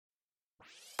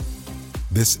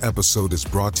This episode is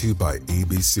brought to you by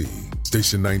ABC.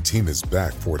 Station 19 is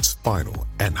back for its final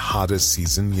and hottest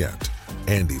season yet.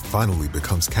 Andy finally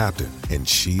becomes captain, and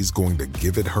she's going to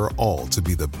give it her all to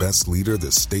be the best leader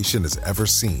the station has ever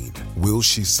seen. Will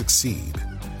she succeed?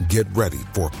 Get ready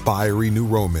for fiery new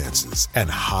romances and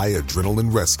high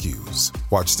adrenaline rescues.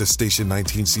 Watch the Station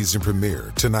 19 season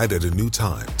premiere tonight at a new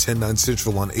time, 10/9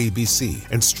 Central on ABC,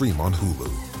 and stream on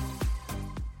Hulu.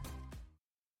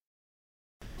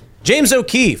 James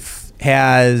O'Keefe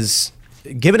has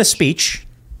given a speech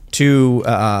to,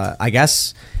 I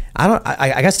guess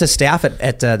to staff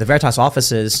at the Veritas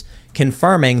offices,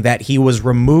 confirming that he was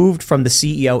removed from the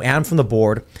CEO and from the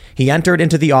board. He entered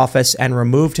into the office and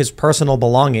removed his personal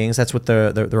belongings. That's what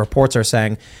the reports are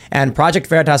saying. And Project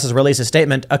Veritas has released a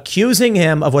statement accusing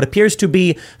him of what appears to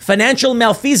be financial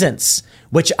malfeasance,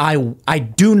 which I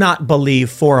do not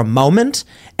believe for a moment.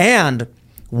 And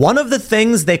one of the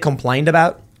things they complained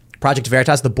about, Project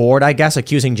Veritas, the board, I guess,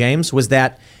 accusing James, was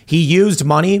that he used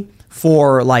money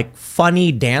for like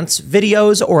funny dance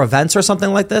videos or events or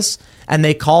something like this. And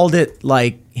they called it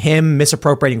like him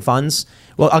misappropriating funds.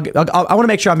 Well, I want to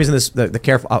make sure I'm using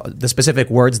the specific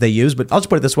words they use, but I'll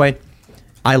just put it this way.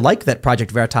 I like that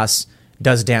Project Veritas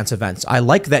does dance events. I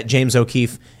like that James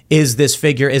O'Keefe is this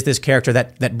figure, is this character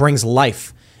that brings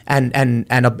life and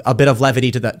a bit of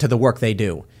levity to the work they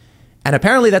do. And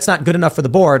apparently that's not good enough for the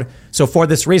board. So for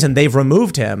this reason, they've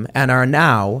removed him and are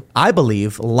now, I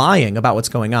believe, lying about what's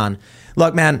going on.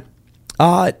 Look, man,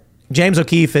 James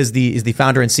O'Keefe is the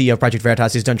founder and CEO of Project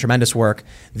Veritas. He's done tremendous work.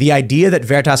 The idea that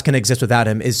Veritas can exist without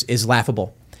him is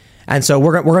laughable. And so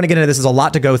we're going to get into this. There's a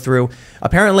lot to go through.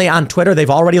 Apparently on Twitter, they've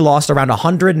already lost around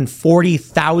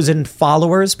 140,000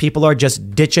 followers. People are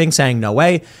just ditching, saying no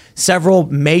way. Several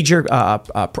major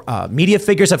media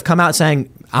figures have come out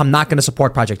saying, I'm not going to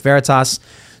support Project Veritas.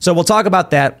 So we'll talk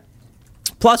about that.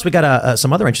 Plus, we got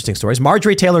some other interesting stories.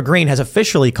 Marjorie Taylor Greene has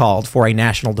officially called for a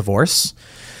national divorce.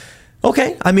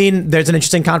 Okay, I mean, there's an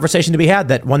interesting conversation to be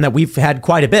had, one that we've had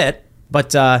quite a bit.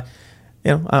 But,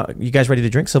 you guys ready to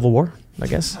drink Civil War, I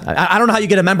guess? I don't know how you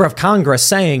get a member of Congress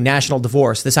saying national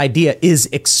divorce. This idea is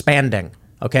expanding,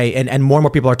 okay? And more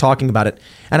people are talking about it.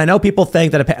 And I know people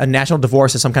think that a national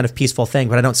divorce is some kind of peaceful thing,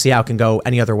 but I don't see how it can go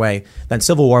any other way than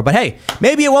Civil War. But hey,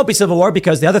 maybe it won't be Civil War,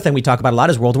 because the other thing we talk about a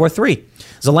lot is World War III.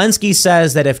 Zelensky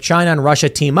says that if China and Russia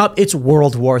team up, it's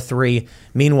World War III.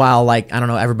 Meanwhile,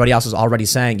 everybody else is already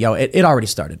saying, it already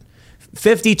started.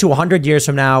 50 to 100 years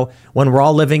from now, when we're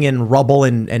all living in rubble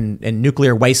and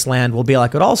nuclear wasteland, we'll be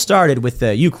like, it all started with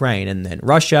Ukraine and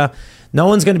Russia. No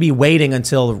one's going to be waiting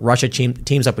until Russia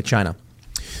teams up with China.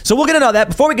 So we'll get into all that.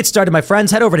 Before we get started, my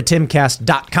friends, head over to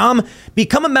timcast.com.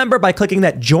 Become a member by clicking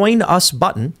that Join Us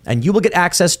button, and you will get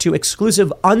access to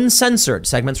exclusive uncensored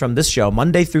segments from this show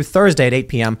Monday through Thursday at 8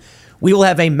 p.m. We will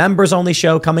have a members-only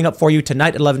show coming up for you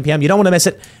tonight at 11 p.m. You don't want to miss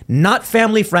it. Not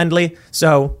family-friendly,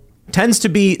 so tends to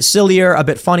be sillier, a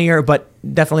bit funnier, but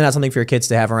definitely not something for your kids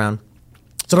to have around.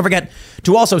 So don't forget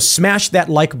to also smash that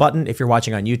like button if you're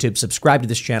watching on YouTube. Subscribe to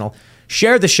this channel.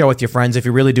 Share the show with your friends if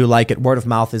you really do like it. Word of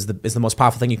mouth is the most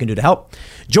powerful thing you can do to help.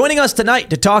 Joining us tonight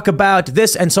to talk about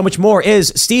this and so much more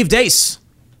is Steve Deace.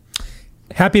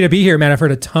 Happy to be here, man. I've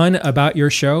heard a ton about your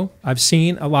show. I've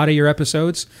seen a lot of your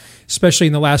episodes, especially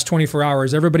in the last 24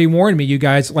 hours. Everybody warned me you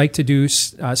guys like to do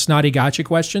snotty gotcha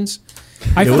questions.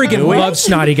 I freaking love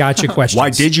snotty gotcha questions. Why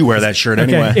did you wear that shirt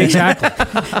anyway? Okay,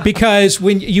 exactly. Because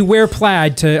when you wear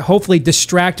plaid to hopefully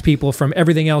distract people from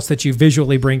everything else that you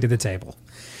visually bring to the table.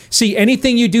 See,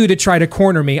 anything you do to try to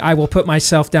corner me, I will put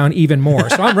myself down even more.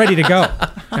 So I'm ready to go.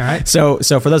 All right. So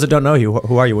for those that don't know you,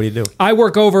 who are you? What do you do? I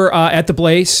work over at the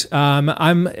Blaze.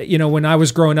 I'm, when I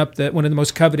was growing up, one of the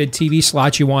most coveted TV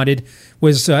slots you wanted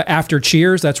was after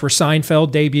Cheers. That's where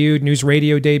Seinfeld debuted, News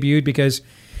Radio debuted, because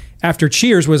after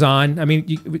Cheers was on, I mean,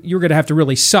 you were going to have to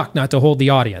really suck not to hold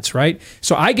the audience, right?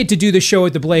 So I get to do the show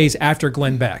at the Blaze after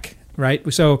Glenn Beck,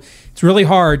 right? So it's really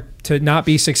hard to not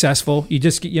be successful. You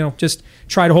just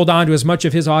try to hold on to as much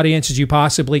of his audience as you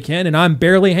possibly can, and I'm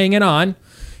barely hanging on.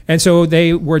 And so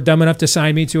they were dumb enough to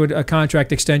sign me to a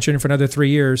contract extension for another 3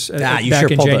 years back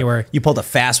in January. You pulled a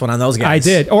fast one on those guys. I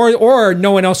did. Or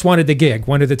no one else wanted the gig.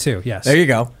 One of the two, yes. There you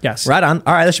go. Yes. Right on.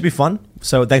 All right, that should be fun.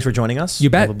 So thanks for joining us.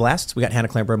 You bet. Have a blast. We got Hannah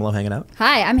Claire Brimlow hanging out.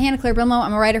 Hi, I'm Hannah Claire Brimlow.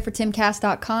 I'm a writer for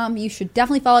timcast.com. You should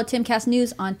definitely follow Timcast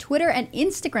News on Twitter and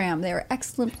Instagram. They are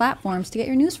excellent platforms to get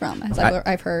your news from, as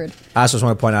I've heard. I also just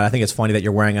want to point out, I think it's funny that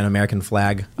you're wearing an American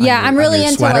flag I'm really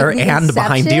into sweater the and Inception.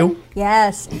 behind you.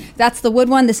 Yes, that's the wood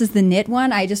one. This is the knit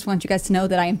one. I just want you guys to know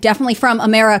that I am definitely from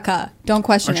America. Don't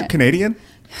question Aren't you it. Canadian?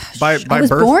 by I was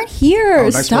birth? born here. Oh,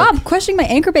 nice Stop work. questioning my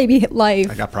anchor baby life.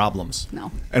 I got problems.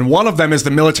 No. And one of them is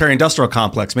the military-industrial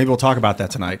complex. Maybe we'll talk about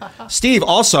that tonight. Steve,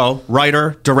 also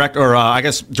writer,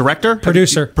 director?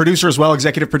 Producer as well,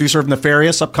 executive producer of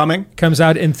Nefarious, upcoming. Comes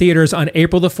out in theaters on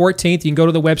April the 14th. You can go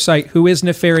to the website,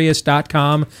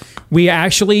 whoisnefarious.com. We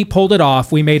actually pulled it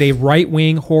off. We made a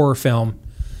right-wing horror film.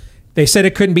 They said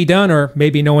it couldn't be done, or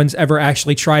maybe no one's ever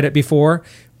actually tried it before.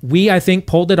 We, I think,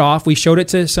 pulled it off. We showed it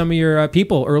to some of your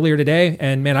people earlier today,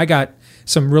 and man, I got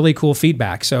some really cool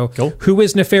feedback. So Cool.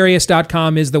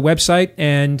 whoisnefarious.com is the website,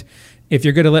 and if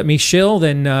you're going to let me shill,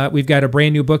 then we've got a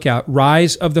brand new book out,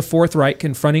 Rise of the Fourth Reich,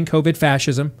 Confronting COVID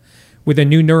Fascism, with a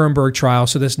new Nuremberg trial,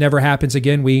 so this never happens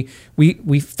again. We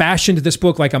fashioned this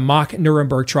book like a mock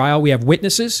Nuremberg trial. We have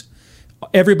witnesses.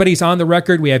 Everybody's on the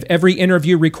record. We have every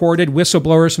interview recorded,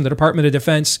 whistleblowers from the Department of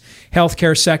Defense,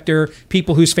 healthcare sector,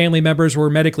 people whose family members were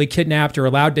medically kidnapped or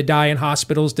allowed to die in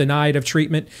hospitals, denied of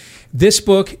treatment. This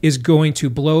book is going to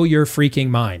blow your freaking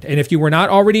mind. And if you were not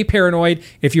already paranoid,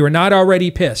 if you were not already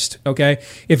pissed, okay,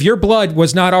 if your blood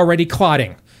was not already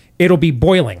clotting, it'll be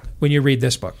boiling when you read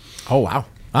this book. Oh, wow.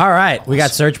 All right. We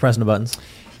got Serge pressing the buttons.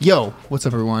 Yo, what's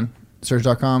up, everyone?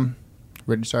 Serge.com.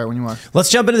 Ready to start when you are.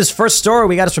 Let's jump into this first story.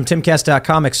 We got us from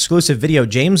timcast.com. Exclusive video.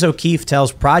 James O'Keefe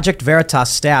tells Project Veritas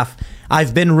staff,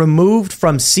 I've been removed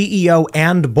from CEO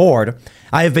and board.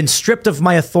 I have been stripped of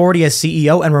my authority as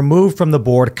CEO and removed from the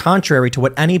board, contrary to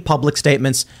what any public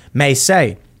statements may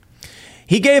say.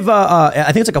 He gave, I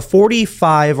think it's like a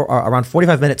 45 or around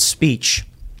 45-minute speech.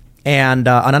 And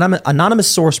an anonymous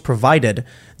source provided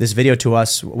this video to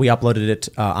us. We uploaded it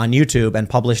on YouTube and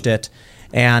published it.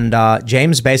 And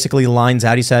James basically lines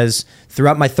out, he says,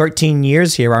 throughout my 13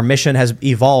 years here, our mission has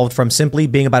evolved from simply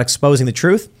being about exposing the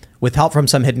truth with help from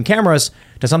some hidden cameras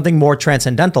to something more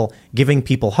transcendental, giving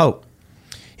people hope.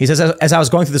 He says, as I was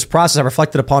going through this process, I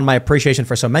reflected upon my appreciation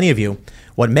for so many of you.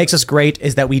 What makes us great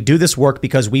is that we do this work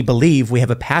because we believe we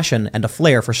have a passion and a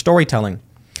flair for storytelling.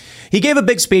 He gave a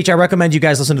big speech. I recommend you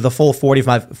guys listen to the full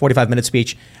 45-minute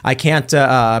speech. I can't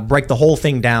break the whole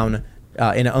thing down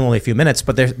in only a few minutes,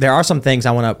 but there are some things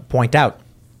I want to point out.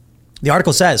 The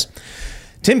article says,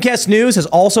 Timcast News has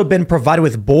also been provided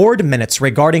with board minutes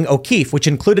regarding O'Keefe, which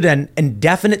included an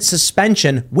indefinite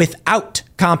suspension without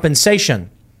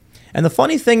compensation. And the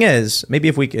funny thing is, maybe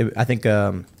if I think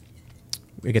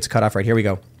it gets cut off right here. We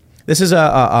go. This is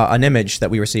an image that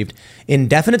we received.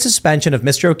 Indefinite suspension of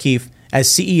Mr. O'Keefe as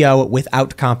CEO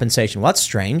without compensation. Well, that's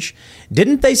strange.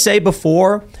 Didn't they say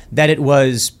before that it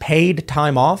was paid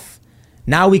time off?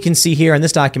 Now we can see here in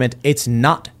this document, it's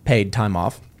not paid time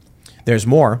off. There's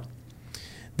more.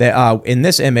 In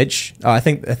this image, I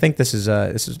think this is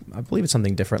I believe it's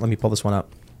something different. Let me pull this one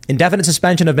up. Indefinite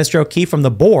suspension of Mr. O'Keefe from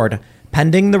the board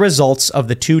pending the results of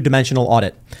the two-dimensional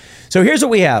audit. So here's what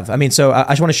we have. I just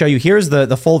want to show you. Here's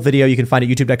the full video. You can find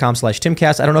it at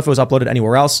youtube.com/Timcast. I don't know if it was uploaded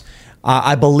anywhere else.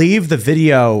 I believe the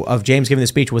video of James giving the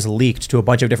speech was leaked to a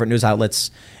bunch of different news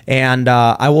outlets. And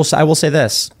I will say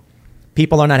this.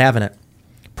 People are not having it.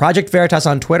 Project Veritas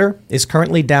on Twitter is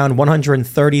currently down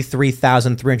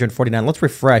 133,349. Let's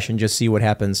refresh and just see what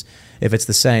happens if it's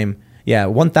the same. Yeah,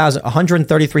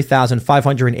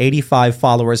 133,585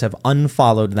 followers have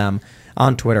unfollowed them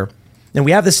on Twitter. And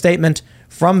we have this statement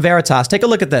from Veritas. Take a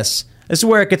look at this. This is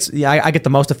where it gets, I get the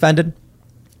most offended.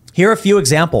 Here are a few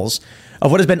examples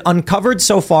of what has been uncovered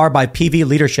so far by PV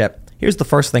leadership. Here's the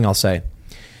first thing I'll say.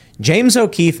 James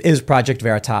O'Keefe is Project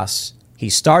Veritas. He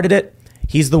started it.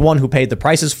 He's the one who paid the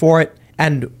prices for it.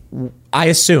 And I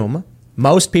assume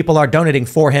most people are donating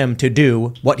for him to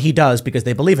do what he does because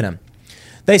they believe in him.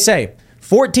 They say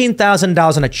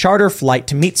 $14,000 on a charter flight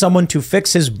to meet someone to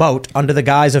fix his boat under the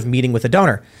guise of meeting with a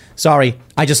donor. Sorry,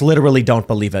 I just literally don't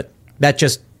believe it. That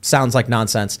just sounds like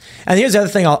nonsense. And here's the other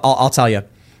thing I'll tell you.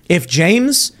 If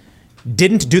James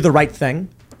didn't do the right thing,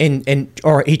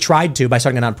 or he tried to by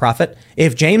starting a nonprofit,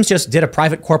 if James just did a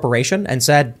private corporation and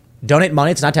said, donate money,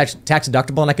 it's not tax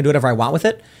deductible and I can do whatever I want with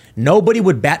it, nobody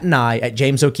would bat an eye at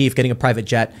James O'Keefe getting a private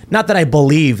jet. Not that I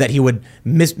believe that he would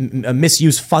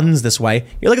misuse funds this way.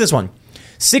 Here, look at this one.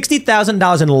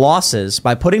 $60,000 in losses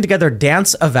by putting together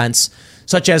dance events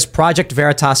such as Project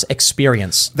Veritas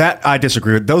Experience. That I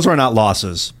disagree with. Those are not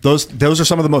losses. Those are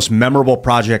some of the most memorable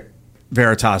Project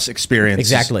Veritas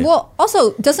experiences. Exactly. Well,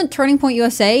 also, doesn't Turning Point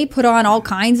USA put on all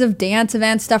kinds of dance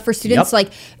events, stuff for students? Yep.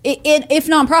 Like, if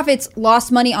nonprofits lost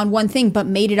money on one thing but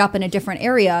made it up in a different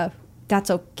area, that's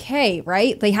okay,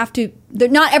 right? They have to.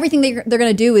 Not everything they're going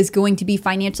to do is going to be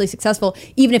financially successful,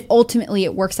 even if ultimately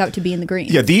it works out to be in the green.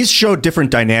 Yeah, these show different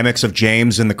dynamics of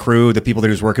James and the crew, the people that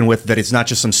he was working with, that it's not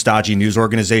just some stodgy news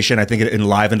organization. I think it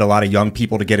enlivened a lot of young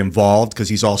people to get involved because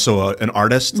he's also an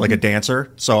artist, like a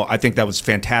dancer. So I think that was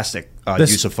fantastic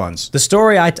use of funds. The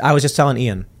story I was just telling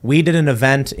Ian, we did an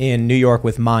event in New York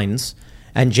with Minds,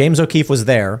 and James O'Keefe was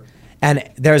there. And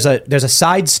there's a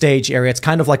side stage area. It's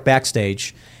kind of like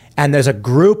backstage. And there's a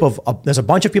group of, there's a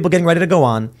bunch of people getting ready to go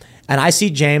on. And I see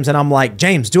James and I'm like,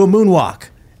 James, do a moonwalk.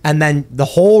 And then the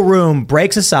whole room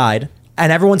breaks aside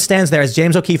and everyone stands there as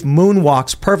James O'Keefe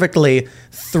moonwalks perfectly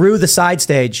through the side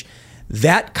stage.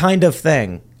 That kind of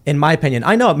thing, in my opinion,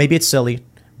 I know maybe it's silly,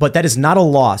 but that is not a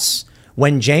loss.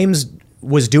 When James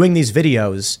was doing these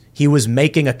videos, he was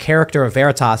making a character of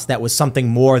Veritas that was something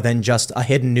more than just a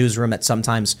hidden newsroom that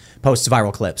sometimes posts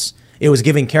viral clips. It was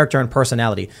giving character and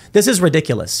personality. This is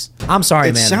ridiculous. I'm sorry,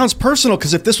 man. It sounds personal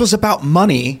because if this was about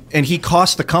money and he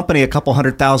cost the company a couple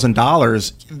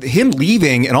 $100,000, him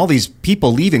leaving and all these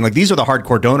people leaving, like these are the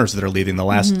hardcore donors that are leaving. The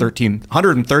last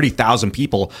 130,000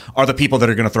 people are the people that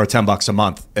are going to throw $10 a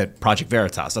month at Project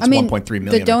Veritas. That's 1.3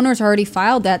 million. The donors already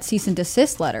filed that cease and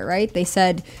desist letter, right? They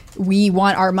said, we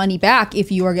want our money back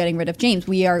if you are getting rid of James.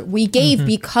 We gave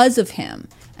because of him.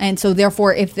 And so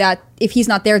therefore, if he's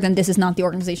not there, then this is not the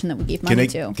organization that we gave money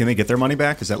to. Can they get their money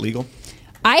back? Is that legal?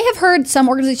 I have heard some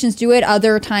organizations do it,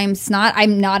 other times not.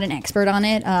 I'm not an expert on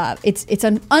it. It's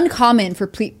uncommon for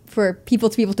people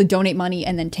to be able to donate money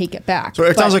and then take it back. So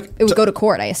it sounds like it would go to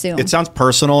court, I assume. It sounds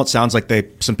personal. It sounds like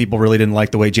some people really didn't like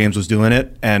the way James was doing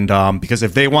it, and because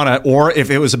if they want to, or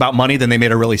if it was about money, then they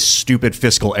made a really stupid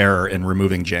fiscal error in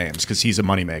removing James because he's a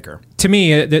moneymaker. To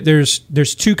me,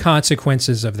 there's two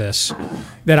consequences of this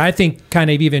that I think kind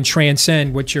of even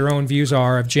transcend what your own views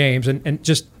are of James, and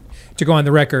just to go on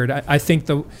the record, I think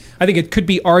it could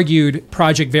be argued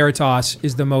Project Veritas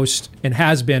is the most, and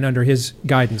has been under his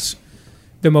guidance,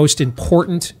 the most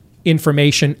important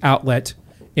information outlet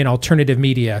in alternative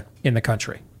media in the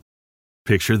country.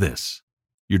 Picture this.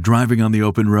 You're driving on the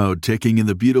open road, taking in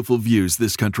the beautiful views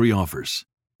this country offers.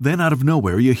 Then out of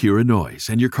nowhere, you hear a noise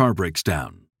and your car breaks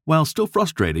down. While still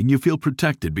frustrating, you feel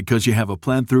protected because you have a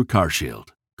plan through CarShield.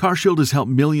 CarShield has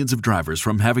helped millions of drivers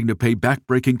from having to pay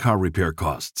back-breaking car repair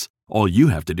costs. All you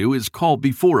have to do is call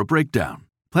before a breakdown.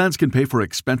 Plans can pay for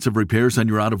expensive repairs on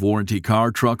your out-of-warranty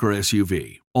car, truck, or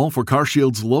SUV, all for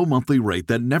CarShield's low monthly rate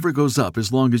that never goes up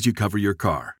as long as you cover your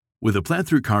car. With a plan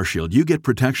through CarShield, you get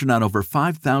protection on over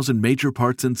 5,000 major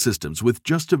parts and systems with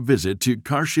just a visit to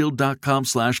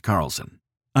carshield.com/Carlson.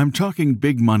 I'm talking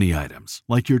big money items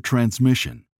like your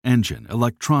transmission, engine,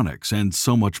 electronics, and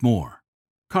so much more.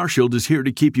 CarShield is here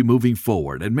to keep you moving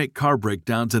forward and make car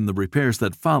breakdowns and the repairs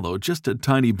that follow just a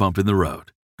tiny bump in the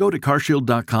road. Go to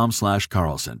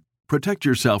carshield.com/Carlson. Protect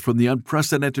yourself from the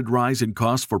unprecedented rise in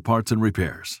costs for parts and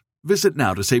repairs. Visit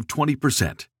now to save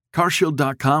 20%.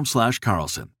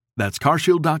 carshield.com/Carlson. That's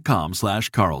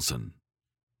carshield.com/Carlson.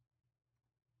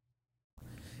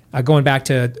 Going back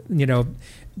to,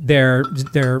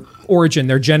 their origin,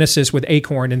 their genesis with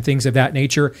Acorn and things of that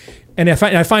nature. And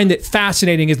I find it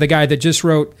fascinating is the guy that just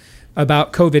wrote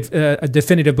about COVID, a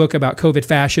definitive book about COVID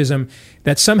fascism,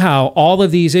 that somehow all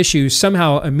of these issues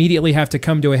somehow immediately have to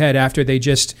come to a head after they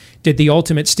just did the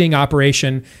ultimate sting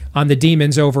operation on the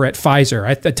demons over at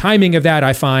Pfizer. The timing of that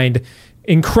I find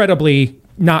incredibly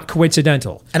not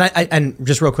coincidental. And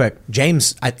just real quick,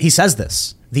 James, he says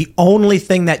this. The only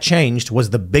thing that changed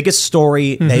was the biggest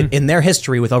story in their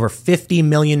history with over 50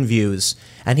 million views.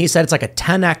 And he said it's like a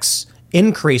 10x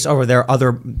increase over their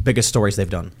other biggest stories they've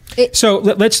done. So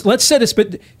let's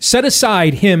set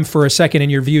aside him for a second and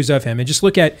your views of him and just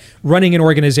look at running an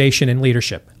organization and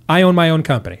leadership. I own my own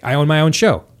company. I own my own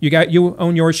show. You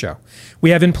own your show. We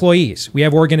have employees. We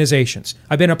have organizations.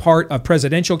 I've been a part of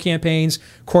presidential campaigns,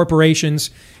 corporations.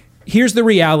 Here's the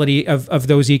reality of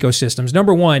those ecosystems.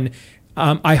 Number one,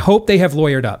 I hope they have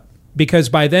lawyered up, because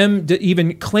by them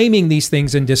even claiming these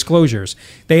things in disclosures,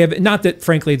 they have, not that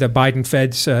frankly the Biden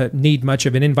feds need much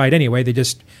of an invite anyway, they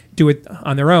just do it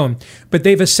on their own, but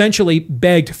they've essentially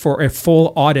begged for a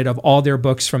full audit of all their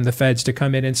books from the feds to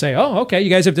come in and say, oh, okay, you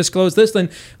guys have disclosed this, then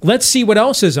let's see what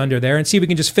else is under there and see if we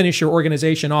can just finish your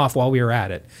organization off while we are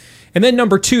at it. And then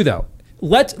number two, though,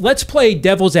 let's play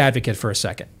devil's advocate for a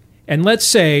second. And let's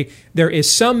say there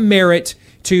is some merit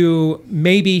to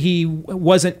maybe he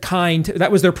wasn't kind.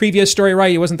 That was their previous story,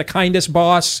 right? He wasn't the kindest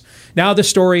boss. Now the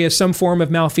story is some form of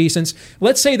malfeasance.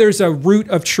 Let's say there's a root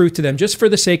of truth to them, just for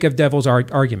the sake of devil's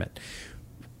argument.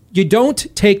 You don't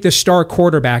take the star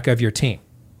quarterback of your team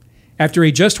after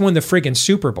he just won the friggin'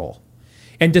 Super Bowl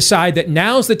and decide that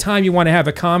now's the time you want to have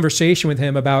a conversation with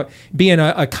him about being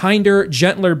a kinder,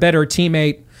 gentler, better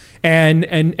teammate and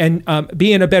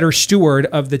being a better steward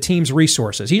of the team's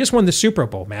resources. He just won the Super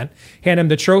Bowl, man. Hand him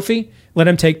the trophy, let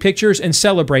him take pictures and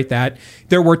celebrate that.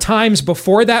 There were times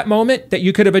before that moment that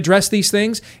you could have addressed these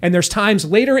things, and there's times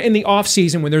later in the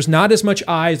offseason when there's not as much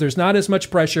eyes, there's not as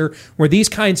much pressure, where these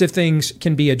kinds of things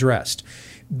can be addressed.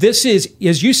 This is,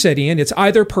 as you said, Ian, it's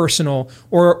either personal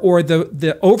or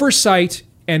the oversight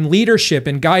and leadership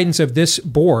and guidance of this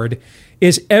board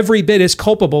is every bit as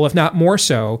culpable, if not more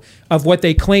so, of what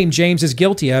they claim James is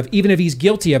guilty of, even if he's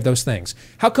guilty of those things.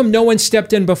 How come no one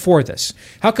stepped in before this?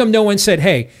 How come no one said,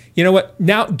 hey, you know what,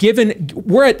 now given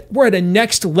we're at a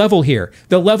next level here,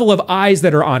 the level of eyes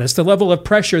that are on us, the level of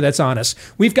pressure that's on us,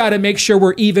 we've got to make sure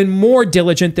we're even more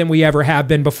diligent than we ever have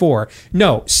been before.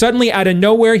 No, suddenly out of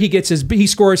nowhere, he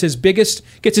scores his biggest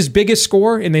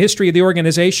score in the history of the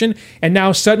organization, and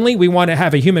now suddenly we want to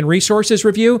have a human resources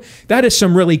review. That is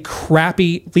some really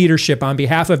crappy leadership on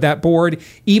behalf of that board,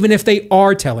 even if they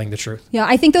are telling the truth. Yeah,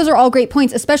 I think those are all great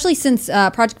points, especially since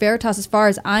Project Veritas, as far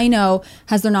as I know,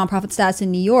 has their nonprofit status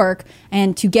in New York.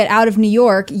 And to get out of New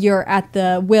York, you're at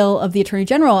the will of the Attorney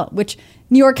General, which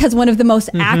New York has one of the most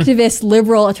activist,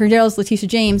 liberal Attorney Generals, Letitia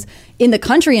James, in the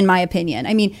country, in my opinion.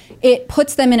 I mean, it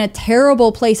puts them in a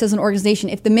terrible place as an organization.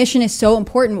 If the mission is so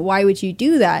important, why would you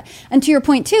do that? And to your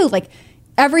point, too, like,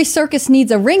 every circus needs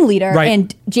a ringleader, right.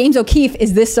 And James O'Keefe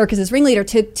is this circus's ringleader.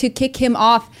 To kick him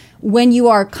off when you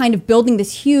are kind of building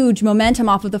this huge momentum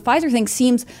off of the Pfizer thing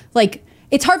seems like...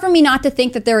 It's hard for me not to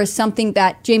think that there is something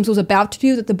that James was about to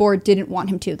do that the board didn't want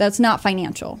him to. That's not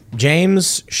financial.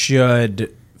 James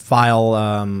should file,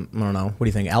 I don't know, what do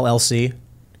you think, LLC?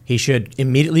 He should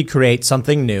immediately create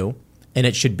something new, and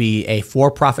it should be a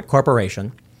for-profit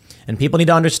corporation. And people need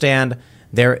to understand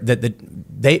a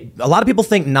lot of people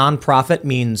think nonprofit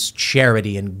means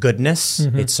charity and goodness.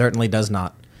 It certainly does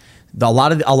not. A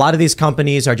lot of these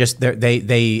companies are just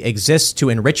they exist to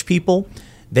enrich people.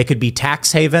 They could be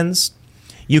tax havens.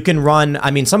 You can run,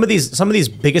 I mean, some of these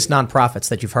biggest nonprofits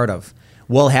that you've heard of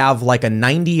will have like a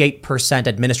 98%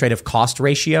 administrative cost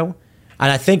ratio. And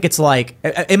I think it's like,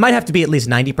 it might have to be at least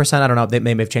 90%. I don't know. They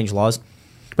may have changed laws.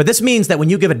 But this means that when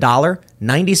you give $1,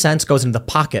 90 cents goes into the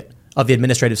pocket of the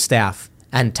administrative staff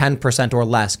and 10% or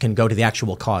less can go to the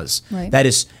actual cause. Right. That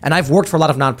is, and I've worked for a lot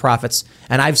of nonprofits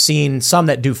and I've seen some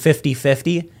that do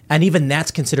 50-50, and even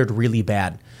that's considered really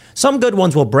bad. Some good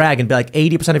ones will brag and be like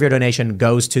 80% of your donation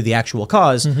goes to the actual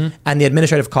cause, and the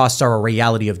administrative costs are a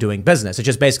reality of doing business. It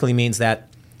just basically means that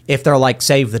if they're like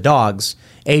Save the Dogs,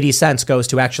 80 cents goes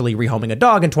to actually rehoming a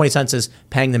dog and 20 cents is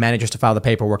paying the managers to file the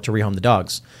paperwork to rehome the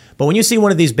dogs. But when you see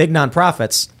one of these big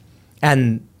nonprofits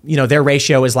and their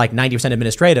ratio is like 90%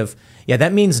 administrative, yeah,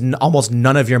 that means almost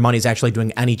none of your money is actually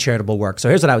doing any charitable work. So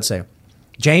here's what I would say.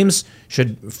 James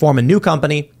should form a new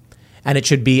company, and it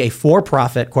should be a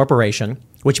for-profit corporation,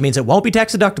 which means it won't be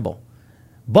tax deductible.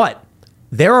 But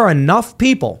there are enough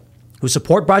people who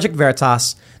support Project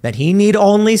Veritas that he need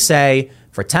only say,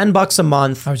 for $10 a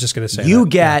month, I was just going to say you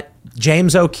get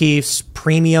James O'Keefe's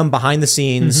premium behind the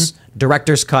scenes,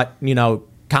 director's cut,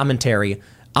 commentary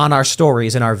on our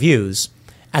stories and our views.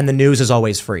 And the news is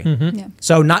always free. Yeah.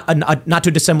 So not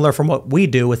too dissimilar from what we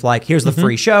do with like, here's the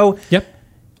free show. Yep.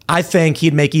 I think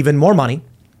he'd make even more money,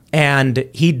 and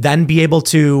he'd then be able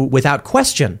to, without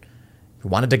question, if he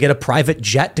wanted to get a private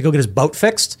jet to go get his boat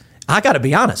fixed, I got to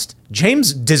be honest,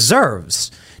 James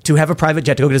deserves to have a private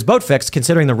jet to go get his boat fixed,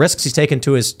 considering the risks he's taken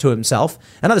to himself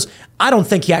and others. I don't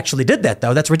think he actually did that,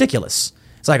 though. That's ridiculous.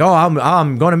 It's like, oh,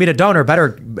 I'm going to meet a donor.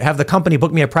 Better have the company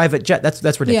book me a private jet.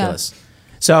 That's ridiculous. Yeah.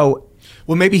 So,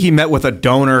 well, maybe he met with a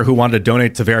donor who wanted to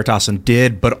donate to Veritas and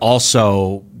did, but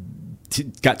also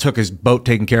took his boat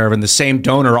taken care of, and the same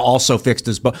donor also fixed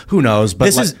his boat. Who knows?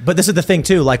 But this is the thing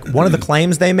too. Like, one of the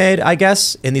claims they made, I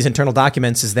guess, in these internal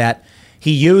documents is that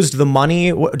he used the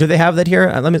money. Do they have that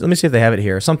here? Let me see if they have it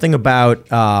here. Something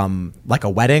about like a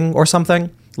wedding or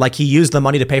something. Like, he used the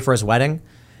money to pay for his wedding,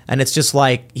 and it's just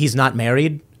like he's not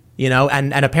married,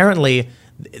 And apparently,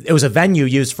 it was a venue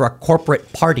used for a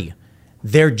corporate party.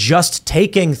 They're just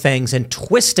taking things and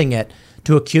twisting it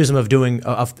to accuse him of doing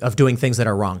things that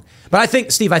are wrong. But I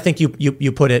think, Steve,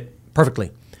 you put it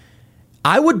perfectly.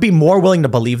 I would be more willing to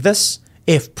believe this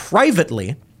if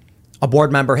privately a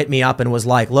board member hit me up and was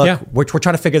like, look, we're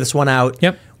trying to figure this one out.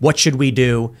 Yep. What should we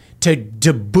do?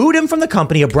 To boot him from the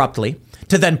company abruptly,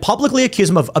 to then publicly accuse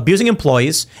him of abusing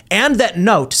employees, and that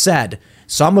note said,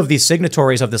 some of these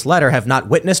signatories of this letter have not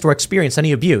witnessed or experienced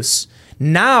any abuse.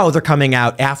 Now they're coming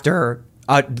out after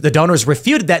the donors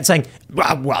refuted that, saying,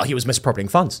 well, he was misappropriating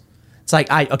funds. It's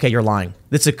like, okay, you're lying.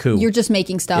 It's a coup. You're just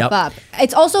making stuff up.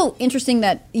 It's also interesting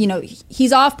that,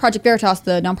 he's off Project Veritas,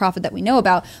 the nonprofit that we know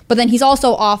about, but then he's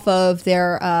also off of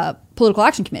their political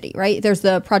action committee, right? There's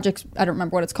the project, I don't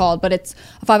remember what it's called, but it's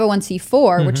a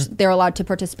 501c4, which they're allowed to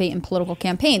participate in political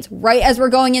campaigns right as we're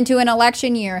going into an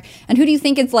election year. And who do you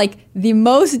think is like the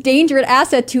most dangerous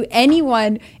asset to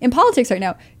anyone in politics right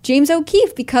now? James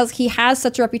O'Keefe, because he has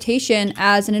such a reputation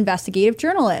as an investigative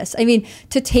journalist. I mean,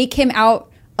 to take him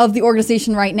out of the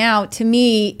organization right now, to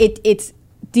me, it's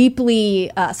deeply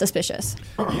suspicious.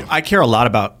 I care a lot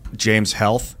about James'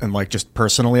 health, and like just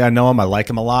personally, I know him. I like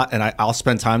him a lot, and I'll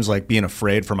spend times like being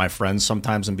afraid for my friends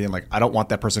sometimes, and being like, I don't want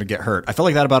that person to get hurt. I felt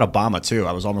like that about Obama too.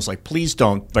 I was almost like, please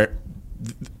don't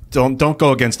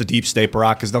go against the deep state,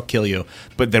 Barack, because they'll kill you.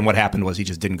 But then what happened was he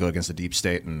just didn't go against the deep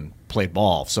state and played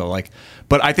ball. So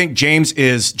but I think James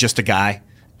is just a guy.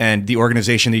 And the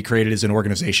organization that he created is an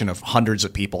organization of hundreds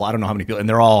of people. I don't know how many people. And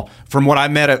they're all, from what I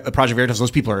met at Project Veritas, those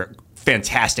people are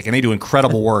fantastic. And they do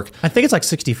incredible work. I think it's like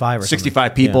 65 or 65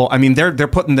 something. people. Yeah. I mean, they're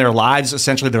putting their lives,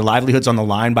 essentially their livelihoods on the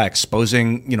line by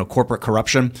exposing, corporate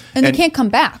corruption. And they can't come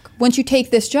back. Once you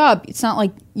take this job, it's not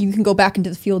like you can go back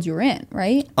into the field you're in,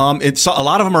 right? It's a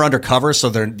lot of them are undercover, so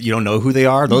you don't know who they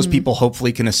are. Those people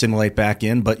hopefully can assimilate back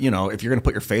in. But, if you're going to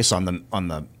put your face on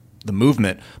the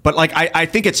movement. But I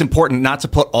think it's important not to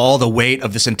put all the weight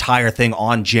of this entire thing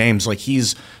on James. Like,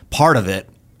 he's part of it,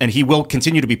 and he will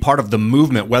continue to be part of the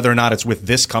movement, whether or not it's with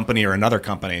this company or another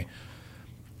company.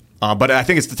 But I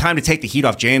think it's the time to take the heat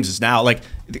off James is now. Like,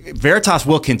 Veritas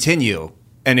will continue,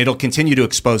 and it'll continue to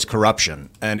expose corruption.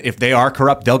 And if they are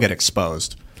corrupt, they'll get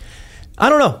exposed. I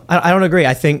don't know. I don't agree.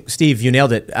 I think, Steve, you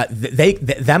nailed it.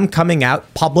 Them coming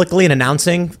out publicly and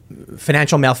announcing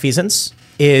financial malfeasance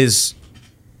is...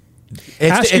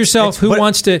 Ask yourself who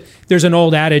wants to. There's an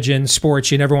old adage in sports: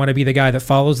 you never want to be the guy that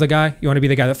follows the guy. You want to be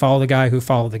the guy that followed the guy who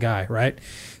followed the guy, right?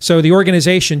 So the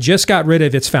organization just got rid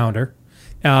of its founder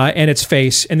and its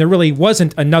face, and there really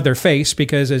wasn't another face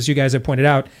because, as you guys have pointed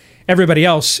out, everybody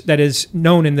else that is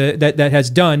known that has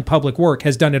done public work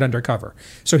has done it undercover.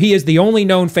 So he is the only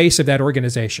known face of that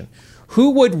organization. Who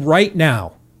would right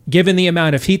now, given the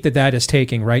amount of heat that is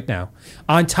taking right now,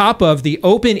 on top of the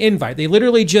open invite, they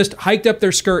literally just hiked up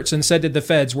their skirts and said to the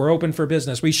feds, we're open for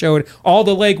business. We showed all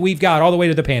the leg we've got all the way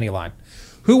to the panty line.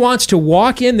 Who wants to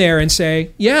walk in there and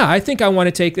say, yeah, I think I want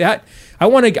to take that. I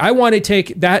want to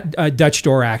take that Dutch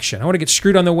door action. I want to get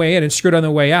screwed on the way in and screwed on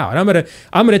the way out. And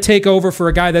I'm gonna take over for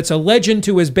a guy that's a legend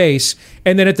to his base.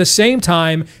 And then at the same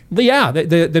time,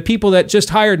 the people that just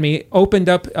hired me opened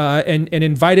up and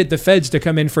invited the feds to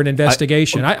come in for an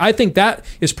investigation. I think that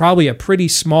is probably a pretty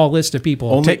small list of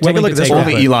people. Take a look at this.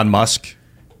 Only Elon Musk.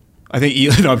 I think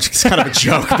it's kind of a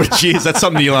joke, but geez, that's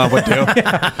something Elon would do.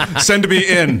 Send me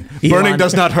in. Burning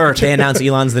does not hurt. They announced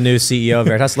Elon's the new CEO of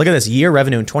Veritas. Look at this. Year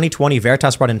revenue in 2020,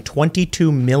 Veritas brought in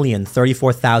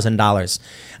 $22,034,000.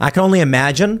 I can only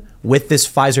imagine with this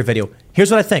Pfizer video. Here's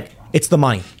what I think. It's the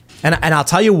money. And I'll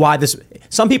tell you why this.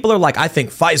 Some people are like, I think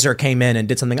Pfizer came in and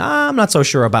did something. I'm not so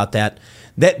sure about that.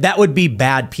 That would be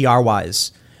bad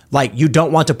PR-wise. Like, you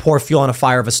don't want to pour fuel on a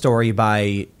fire of a story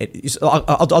by...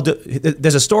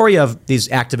 there's a story of these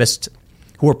activists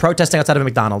who were protesting outside of a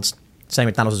McDonald's, saying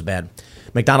McDonald's was bad.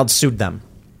 McDonald's sued them,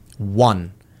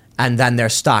 won, and then their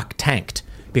stock tanked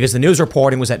because the news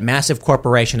reporting was that massive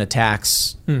corporation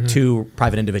attacks to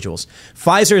private individuals.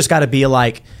 Pfizer's got to be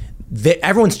like,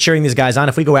 everyone's cheering these guys on.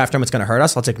 If we go after them, it's going to hurt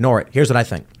us. Let's ignore it. Here's what I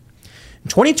think. In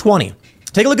 2020...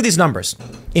 take a look at these numbers.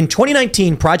 In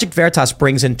 2019, Project Veritas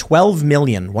brings in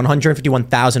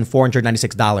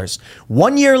 $12,151,496.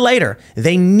 1 year later,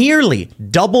 they nearly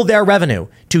double their revenue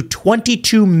to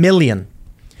 $22 million.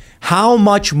 How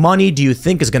much money do you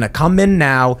think is going to come in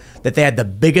now that they had the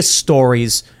biggest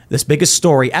stories, this biggest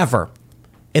story ever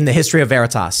in the history of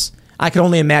Veritas? I can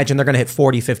only imagine they're going to hit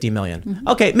 40, 50 million.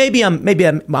 Okay, maybe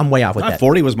I'm way off with that.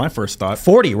 40 was my first thought.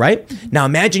 40, right? Now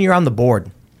imagine you're on the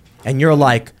board and you're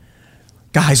like,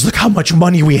 guys, look how much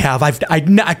money we have. I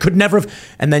could never have.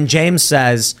 And then James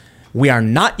says, we are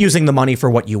not using the money for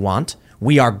what you want.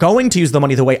 We are going to use the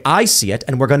money the way I see it,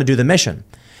 and we're going to do the mission.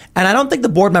 And I don't think the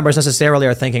board members necessarily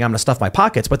are thinking I'm going to stuff my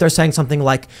pockets, but they're saying something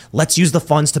like, let's use the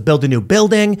funds to build a new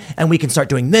building, and we can start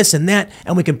doing this and that,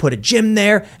 and we can put a gym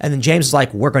there. And then James is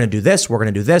like, we're going to do this, we're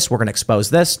going to do this, we're going to expose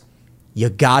this. You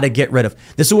got to get rid of.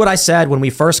 This is what I said when we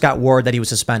first got word that he was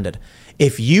suspended.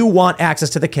 If you want access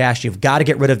to the cash, you've got to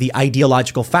get rid of the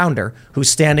ideological founder who's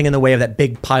standing in the way of that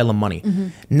big pile of money.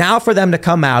 Now for them to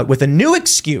come out with a new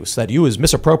excuse that you is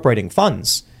misappropriating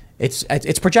funds, it's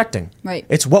projecting. Right.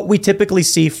 It's what we typically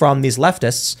see from these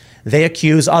leftists. They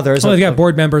accuse others. Well, they've got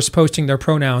board members posting their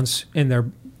pronouns in their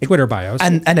Twitter bios.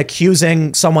 And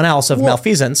accusing someone else of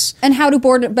malfeasance. And how do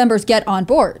board members get on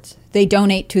boards? They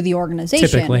donate to the organization,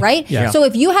 Typically, right? yeah. So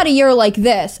if you had a year like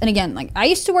this, and again, like I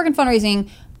used to work in fundraising,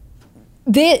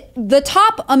 the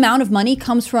top amount of money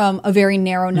comes from a very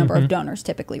narrow number of donors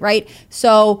typically, right?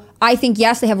 So I think,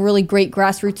 yes, they have really great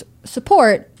grassroots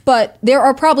support, but there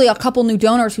are probably a couple new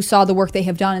donors who saw the work they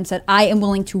have done and said, I am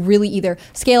willing to really either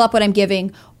scale up what I'm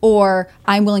giving or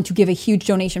I'm willing to give a huge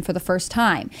donation for the first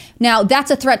time. Now,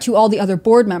 that's a threat to all the other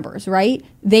board members, right?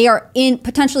 They are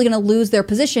potentially going to lose their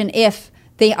position if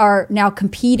they are now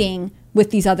competing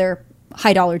with these other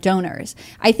high dollar donors.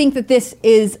 I think that this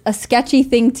is a sketchy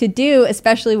thing to do,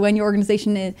 especially when your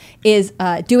organization is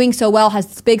doing so well, has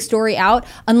this big story out,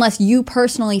 unless you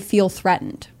personally feel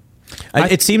threatened.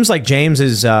 It seems like James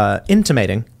is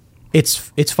intimating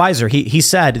it's Pfizer. He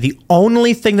said the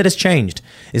only thing that has changed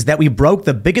is that we broke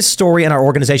the biggest story in our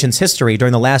organization's history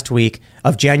during the last week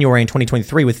of January in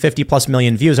 2023 with 50 plus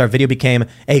million views. Our video became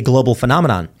a global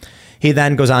phenomenon. He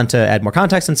then goes on to add more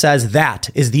context and says that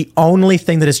is the only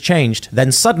thing that has changed.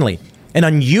 Then suddenly, an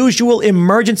unusual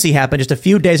emergency happened just a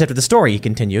few days after the story, he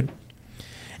continued.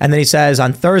 And then he says,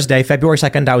 on Thursday, February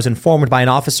 2nd, I was informed by an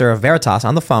officer of Veritas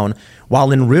on the phone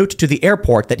while en route to the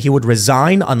airport that he would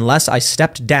resign unless I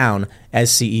stepped down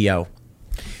as CEO.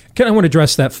 I want to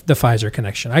address the Pfizer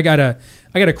connection. I got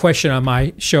a question on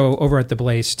my show over at The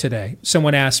Blaze today.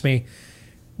 Someone asked me,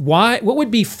 what would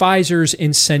be Pfizer's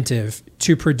incentive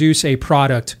to produce a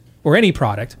product or any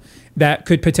product that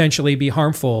could potentially be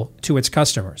harmful to its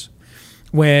customers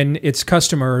when its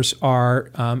customers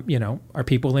are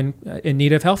people in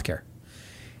need of healthcare?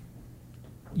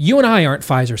 You and I aren't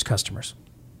Pfizer's customers.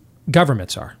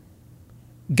 Governments are.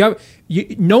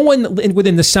 No one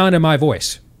within the sound of my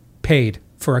voice paid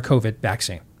for a COVID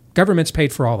vaccine. Governments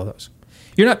paid for all of those.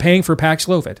 You're not paying for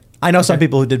Paxlovid. I know some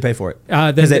people who did pay for it.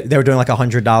 They were doing like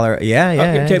 $100.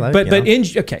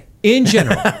 In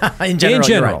general, in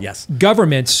general, right, yes.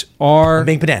 Governments are I'm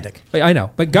being pedantic. I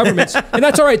know, but governments, and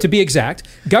that's all right to be exact.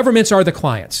 Governments are the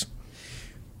clients.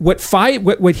 What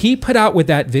he put out with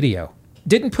that video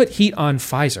didn't put heat on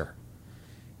Pfizer.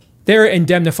 They're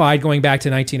indemnified going back to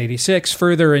 1986,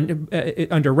 further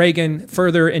under Reagan,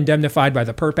 further indemnified by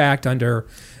the PERP Act under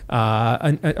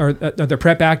the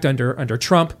PrEP Act under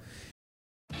Trump.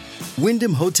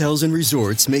 Wyndham Hotels and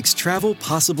Resorts makes travel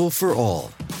possible for all.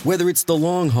 Whether it's the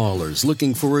long haulers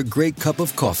looking for a great cup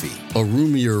of coffee, a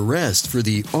roomier rest for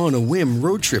the on-a-whim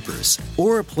road trippers,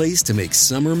 or a place to make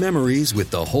summer memories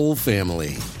with the whole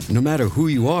family. No matter who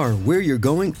you are, where you're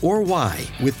going, or why,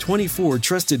 with 24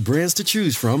 trusted brands to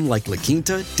choose from like La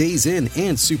Quinta, Days Inn,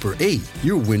 and Super 8,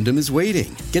 your Wyndham is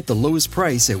waiting. Get the lowest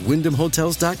price at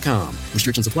WyndhamHotels.com.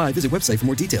 Restrictions apply. Visit website for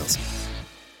more details.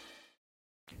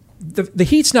 The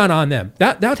heat's not on them.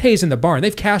 That hay's in the barn.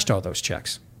 They've cashed all those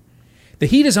checks. The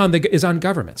heat is on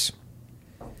governments.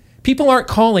 People aren't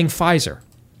calling Pfizer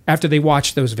after they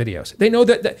watch those videos. They know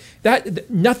that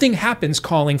nothing happens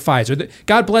calling Pfizer.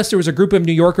 God bless, there was a group of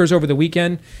New Yorkers over the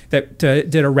weekend that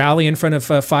did a rally in front of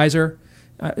Pfizer,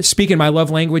 speaking my love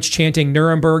language, chanting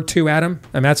Nuremberg 2 at him.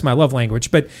 I mean, that's my love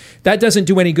language, but that doesn't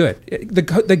do any good.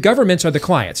 The governments are the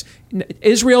clients.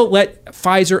 Israel let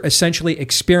Pfizer essentially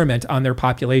experiment on their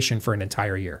population for an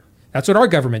entire year. That's what our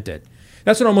government did.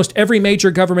 That's what almost every major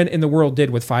government in the world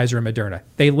did with Pfizer and Moderna.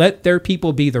 They let their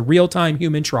people be the real-time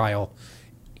human trial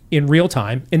in real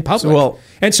time in public.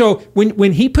 And so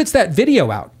when he puts that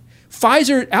video out,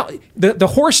 Pfizer, the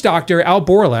horse doctor Al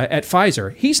Borla at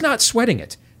Pfizer, he's not sweating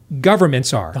it.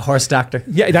 Governments are. The horse doctor.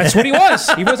 Yeah, that's what he was.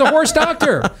 He was a horse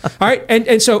doctor. All right.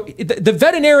 And so the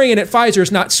veterinarian at Pfizer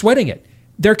is not sweating it.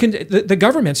 The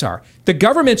governments are. The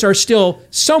governments are still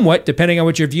somewhat, depending on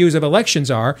what your views of elections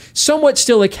are, somewhat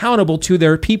still accountable to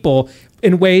their people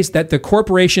in ways that the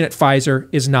corporation at Pfizer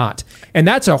is not. And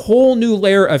that's a whole new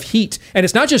layer of heat. And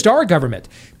it's not just our government.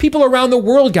 People around the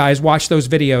world, guys, watched those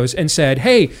videos and said,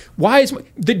 hey, why is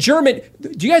the German...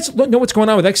 Do you guys know what's going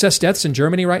on with excess deaths in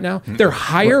Germany right now? They're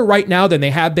higher right now than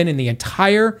they have been in the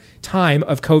entire time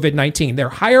of COVID-19. They're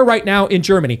higher right now in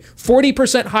Germany,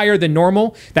 40% higher than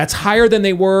normal. That's higher than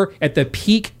they were at the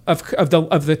peak of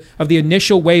the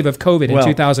initial wave of COVID in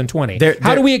 2020.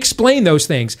 How do we explain those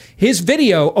things? His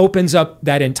video opens up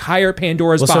that entire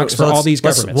Pandora's box for all these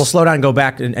governments. We'll slow down and go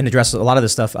back and address a lot of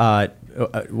this stuff.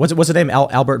 What's the name?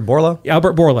 Albert Borla?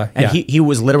 Albert Borla. And he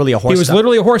was literally a horse doctor. He was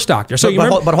literally a horse doctor. So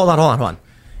but hold on.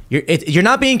 You're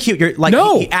not being cute. You're like,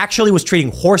 No. he actually was treating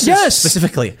horses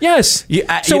specifically. Yes.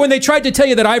 So when they tried to tell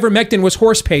you that ivermectin was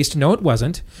horse paste, no, it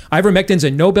wasn't. Ivermectin's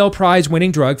a Nobel Prize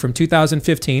winning drug from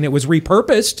 2015. It was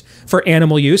repurposed for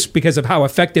animal use because of how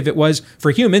effective it was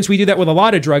for humans. We do that with a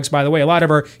lot of drugs, by the way. A lot of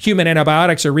our human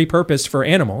antibiotics are repurposed for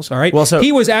animals, all right? Well, so-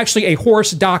 he was actually a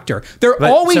horse doctor. They're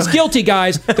always guilty,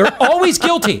 guys. They're always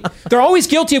guilty. They're always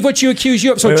guilty of what you accuse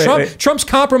you of. So Trump's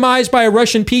compromised by a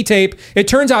Russian P-tape. It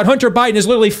turns out Hunter Biden is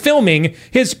literally filming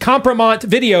his compromat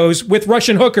videos with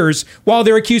Russian hookers while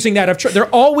they're accusing that of Trump.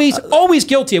 They're always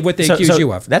guilty of what they accuse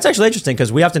you of. That's actually interesting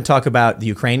because we often talk about the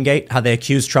Ukraine gate, how they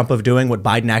accuse Trump of doing what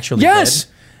Biden actually did.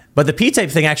 But the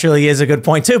P-tape thing actually is a good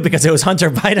point too because it was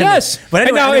Hunter Biden. Yes, but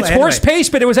and now it's horse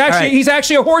paste, but it was actually he's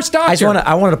actually a horse doctor.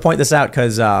 I wanted to point this out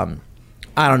because I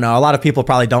don't know, a lot of people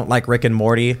probably don't like Rick and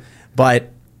Morty, but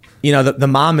you know the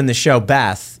mom in the show,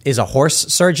 Beth, is a horse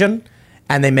surgeon.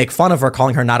 And they make fun of her,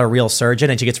 calling her not a real surgeon,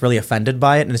 and she gets really offended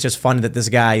by it. And it's just funny that this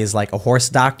guy is like a horse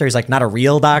doctor. He's like not a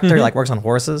real doctor, he like works on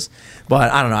horses.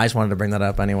 But I don't know. I just wanted to bring that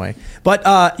up anyway.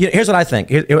 But here's what I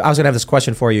think. I was going to have this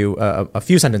question for you a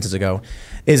few sentences ago,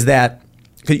 is that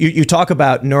you talk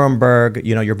about Nuremberg,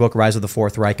 you know, your book Rise of the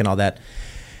Fourth Reich and all that.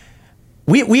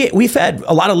 We've had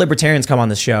a lot of libertarians come on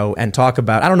this show and talk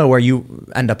about. I don't know where you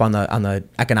end up on the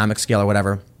economic scale or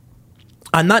whatever.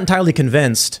 I'm not entirely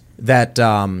convinced that.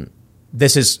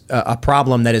 This is a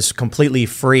problem that is completely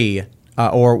free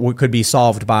or could be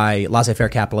solved by laissez-faire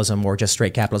capitalism or just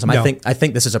straight capitalism. No. I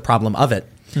think this is a problem of it.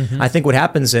 I think what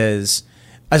happens is,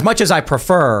 as much as I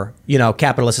prefer, you know,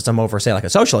 capitalist system over, say, like a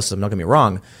socialist system, don't get me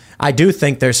wrong, I do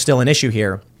think there's still an issue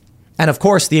here. And of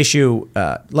course, the issue,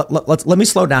 let me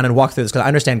slow down and walk through this because I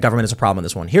understand government is a problem in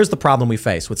this one. Here's the problem we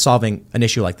face with solving an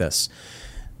issue like this.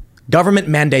 Government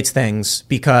mandates things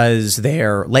because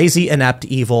they're lazy, inept,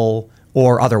 evil,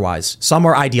 or otherwise. Some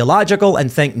are ideological and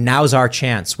think now's our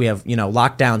chance. We have, you know,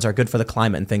 lockdowns are good for the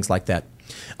climate and things like that.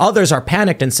 Others are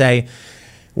panicked and say,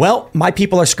 well, my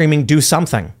people are screaming, do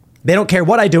something. They don't care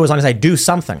what I do as long as I do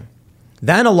something.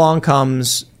 Then along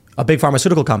comes a big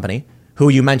pharmaceutical company who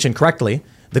you mentioned correctly.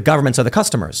 The governments are the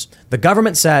customers. The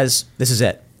government says, this is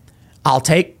it. I'll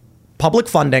take public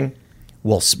funding.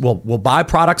 We'll buy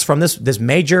products from this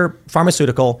major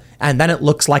pharmaceutical, and then it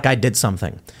looks like I did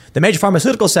something. The major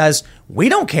pharmaceutical says, we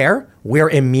don't care. We're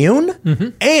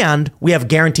immune, and we have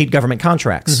guaranteed government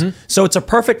contracts. So it's a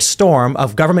perfect storm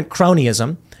of government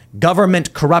cronyism,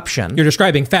 government corruption. You're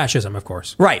describing fascism, of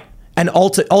course. Right. And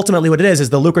ultimately what it is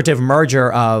the lucrative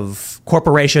merger of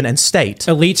corporation and state.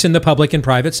 Elites in the public and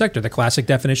private sector, the classic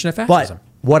definition of fascism.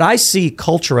 But what I see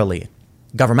culturally,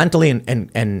 governmentally,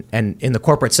 and in the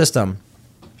corporate system,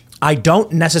 I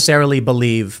don't necessarily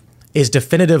believe is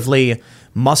definitively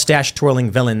mustache-twirling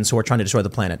villains who are trying to destroy the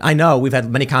planet. I know we've had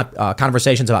many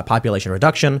conversations about population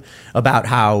reduction, about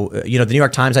how, you know, the New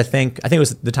York Times, I think it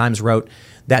was the Times wrote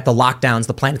that the lockdowns,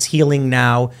 the planet's healing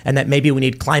now, and that maybe we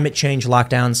need climate change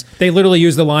lockdowns. They literally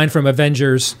use the line from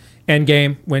Avengers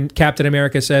Endgame when Captain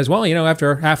America says, well, you know,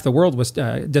 after half the world was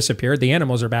disappeared, the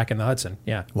animals are back in the Hudson.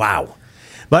 Yeah. Wow.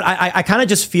 But I kind of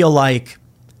just feel like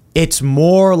it's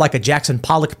more like a Jackson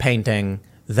Pollock painting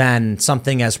than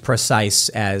something as precise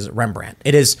as Rembrandt.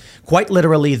 It is quite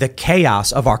literally the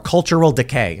chaos of our cultural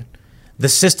decay, the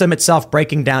system itself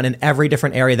breaking down in every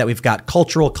different area that we've got,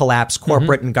 cultural collapse,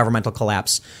 corporate and governmental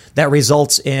collapse, that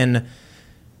results in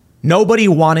nobody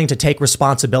wanting to take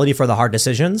responsibility for the hard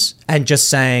decisions and just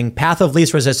saying path of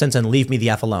least resistance and leave me the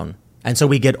F alone. And so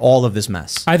we get all of this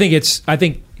mess. I think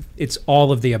it's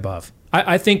all of the above.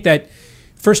 I think that,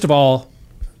 first of all,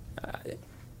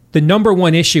 the number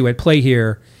one issue at play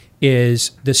here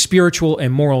is the spiritual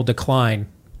and moral decline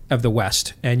of the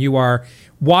West. And you are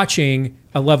watching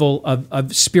a level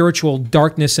of spiritual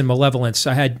darkness and malevolence.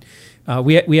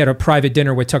 We had a private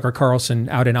dinner with Tucker Carlson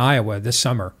out in Iowa this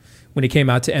summer when he came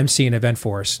out to MC an event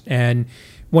for us. And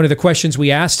one of the questions we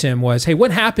asked him was, hey,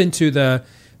 what happened to the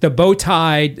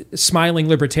bow-tied, smiling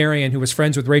libertarian who was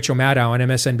friends with Rachel Maddow on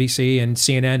MSNBC and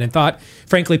CNN and thought,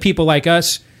 frankly, people like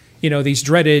us, you know, these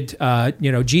dreaded,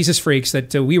 Jesus freaks,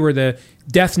 that we were the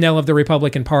death knell of the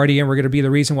Republican Party and we're going to be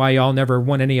the reason why y'all never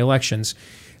won any elections.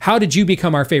 How did you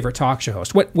become our favorite talk show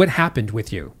host? What happened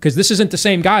with you? Because this isn't the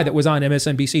same guy that was on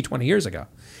MSNBC 20 years ago.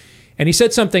 And he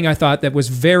said something I thought that was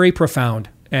very profound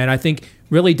and I think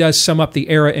really does sum up the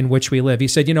era in which we live. He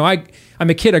said, you know, I'm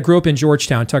a kid. I grew up in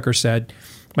Georgetown, Tucker said.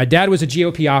 My dad was a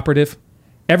GOP operative.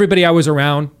 Everybody I was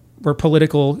around were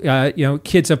political,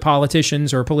 kids of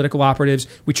politicians or political operatives.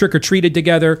 We trick-or-treated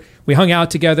together. We hung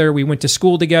out together. We went to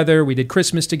school together. We did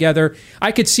Christmas together.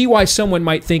 I could see why someone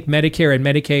might think Medicare and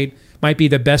Medicaid might be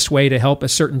the best way to help a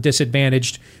certain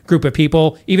disadvantaged group of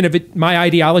people, even if my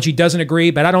ideology doesn't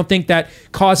agree, but I don't think that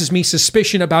causes me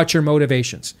suspicion about your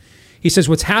motivations. He says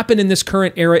what's happened in this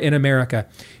current era in America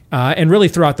and really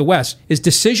throughout the West is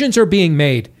decisions are being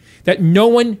made that no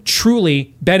one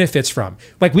truly benefits from.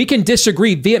 Like, we can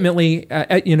disagree vehemently,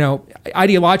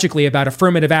 ideologically about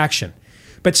affirmative action,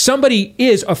 but somebody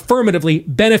is affirmatively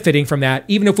benefiting from that,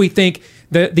 even if we think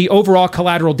the overall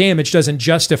collateral damage doesn't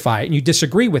justify it, and you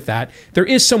disagree with that. There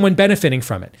is someone benefiting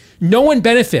from it. No one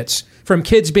benefits from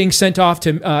kids being sent off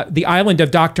to the island of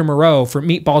Dr. Moreau for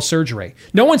meatball surgery.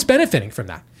 No one's benefiting from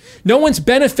that. No one's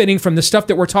benefiting from the stuff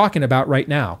that we're talking about right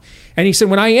now. And he said,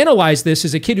 when I analyze this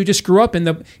as a kid who just grew up in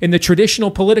the traditional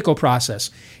political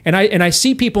process, and I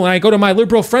see people and I go to my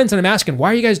liberal friends and I'm asking,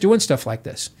 why are you guys doing stuff like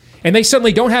this? And they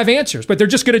suddenly don't have answers, but they're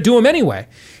just going to do them anyway.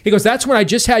 He goes, that's when I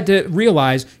just had to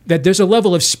realize that there's a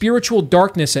level of spiritual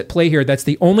darkness at play here. That's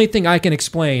the only thing I can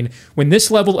explain when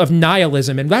this level of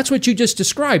nihilism, and that's what you just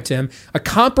described, Tim, a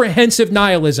comprehensive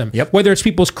nihilism, whether it's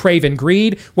people's craven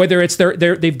greed, whether it's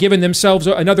they've given themselves,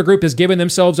 another group has given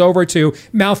themselves over to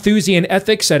Malthusian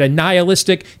ethics at a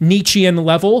nihilistic Nietzschean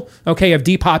level, okay, of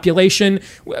depopulation,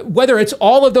 whether it's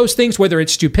all of those things, whether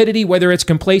it's stupidity, whether it's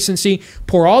complacency,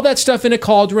 pour all that stuff in a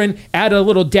cauldron, add a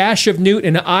little dash of newt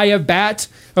and an eye of bat,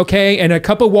 okay, and a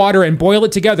cup of water and boil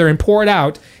it together and pour it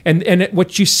out. And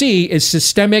what you see is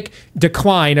systemic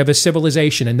decline of a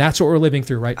civilization. And that's what we're living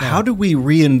through right now. How do we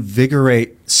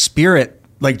reinvigorate spirit?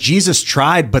 Like, Jesus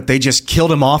tried, but they just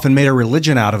killed him off and made a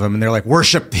religion out of him. And they're like,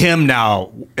 worship him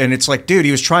now. And it's like, dude,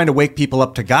 he was trying to wake people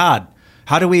up to God.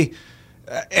 How do we...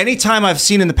 anytime I've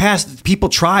seen in the past, people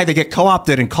try, they get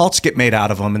co-opted and cults get made out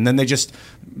of them. And then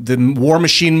the war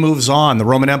machine moves on. The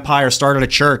Roman Empire started a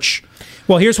church.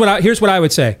 Well, here's what I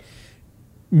would say.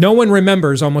 No one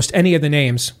remembers almost any of the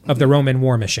names of the Roman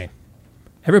war machine.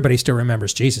 Everybody still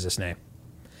remembers Jesus' name.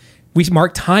 We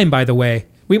mark time, by the way.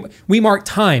 We mark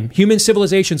time. Human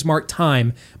civilizations mark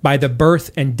time by the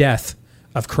birth and death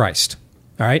of Christ.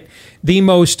 All right, the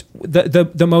most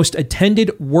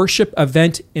attended worship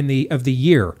event of the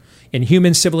year in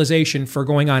human civilization for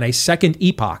going on a second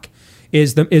epoch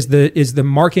is the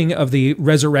marking of the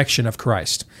resurrection of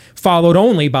Christ, followed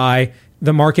only by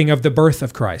the marking of the birth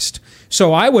of Christ.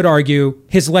 So I would argue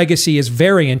his legacy is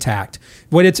very intact.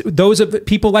 What it's those of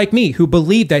people like me who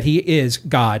believe that he is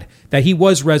God, that he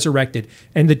was resurrected,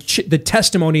 and the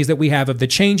testimonies that we have of the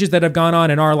changes that have gone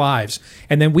on in our lives,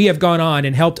 and then we have gone on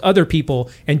and helped other people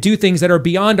and do things that are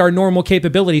beyond our normal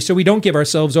capability, so we don't give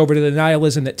ourselves over to the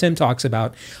nihilism that Tim talks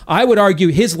about. I would argue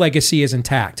his legacy is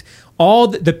intact. All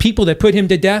the people that put him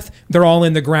to death, they're all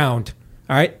in the ground.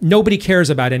 All right, nobody cares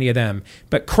about any of them,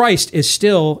 but Christ is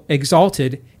still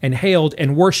exalted and hailed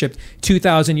and worshipped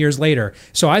 2,000 years later.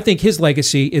 So I think his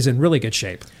legacy is in really good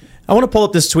shape. I want to pull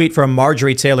up this tweet from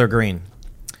Marjorie Taylor Greene.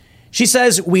 She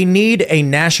says, we need a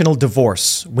national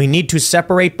divorce. We need to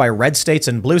separate by red states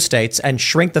and blue states and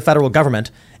shrink the federal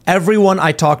government. Everyone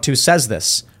I talk to says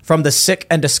this. From the sick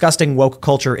and disgusting woke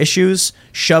culture issues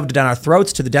shoved down our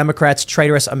throats to the Democrats'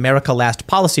 traitorous America Last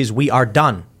policies, we are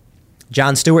done.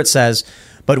 John Stewart says,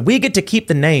 but we get to keep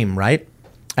the name, right?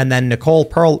 And then Nicole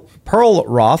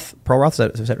Pearlroth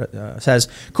says,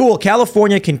 cool,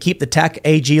 California can keep the tech,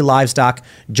 AG livestock.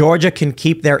 Georgia can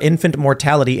keep their infant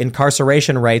mortality,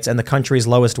 incarceration rates, and the country's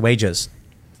lowest wages.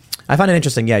 I find it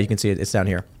interesting. Yeah, you can see it. It's down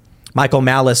here. Michael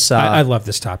Malice. I love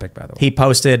this topic, by the way. He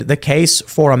posted the case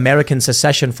for American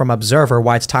secession from Observer,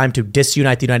 why it's time to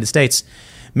disunite the United States.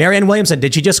 Marianne Williamson,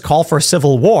 did she just call for a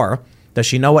civil war? Does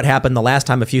she know what happened the last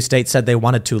time a few states said they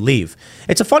wanted to leave?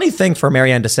 It's a funny thing for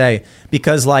Marianne to say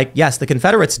because, like, yes, the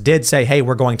Confederates did say, hey,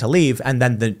 we're going to leave. And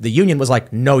then the Union was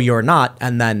like, no, you're not.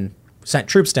 And then sent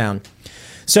troops down.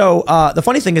 So the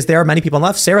funny thing is there are many people on the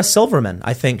left. Sarah Silverman,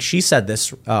 I think she said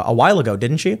this a while ago,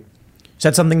 didn't she?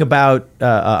 Said something about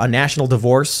a national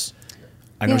divorce.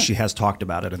 I know she has talked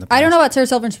about it in the past. I don't know about Sarah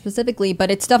Silverman specifically, but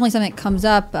it's definitely something that comes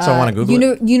up. So I want to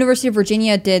Google it. University of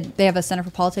Virginia they have a Center for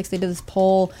Politics. They did this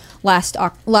poll last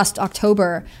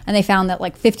October, and they found that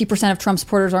like 50% of Trump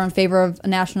supporters are in favor of a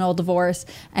national divorce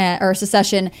or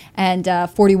secession, and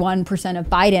 41% of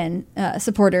Biden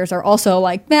supporters are also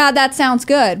like, nah, that sounds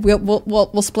good.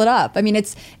 We'll split up. I mean,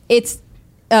 it's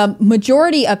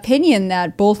majority opinion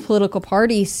that both political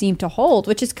parties seem to hold,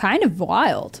 which is kind of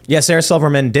wild. Yeah, Sarah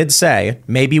Silverman did say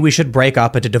maybe we should break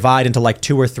up and to divide into like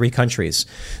 2 or 3 countries.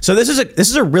 So this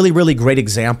is a really, really great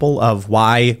example of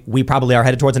why we probably are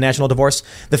headed towards a national divorce.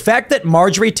 The fact that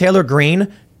Marjorie Taylor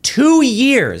Greene, 2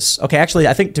 years, okay, actually,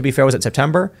 I think to be fair, was it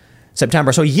September? So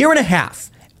a year and a half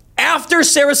After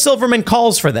Sarah Silverman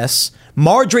calls for this,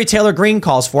 Marjorie Taylor Greene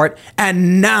calls for it,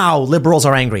 and now liberals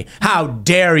are angry. How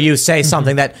dare you say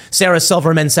something that Sarah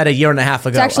Silverman said a year and a half ago?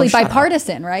 It's actually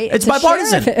bipartisan, right? It's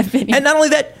bipartisan. And not only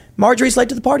that, Marjorie's late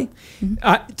to the party.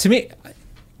 To me,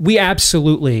 we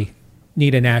absolutely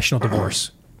need a national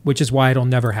divorce, which is why it'll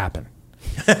never happen.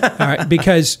 All right,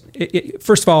 because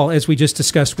first of all, as we just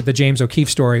discussed with the James O'Keefe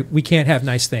story, we can't have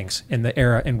nice things in the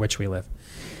era in which we live.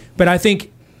 But I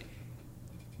think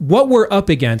what we're up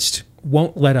against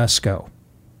won't let us go.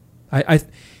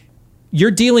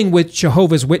 You're dealing with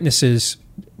Jehovah's Witnesses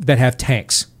that have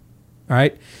tanks, all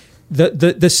right?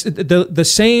 The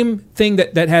same thing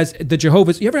that has the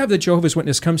Jehovah's. You ever have the Jehovah's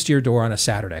Witness comes to your door on a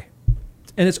Saturday,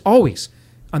 and it's always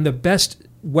on the best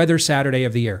weather Saturday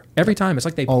of the year. Every time, it's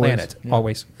like they plan it. Yeah.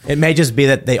 Always. It may just be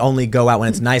that they only go out when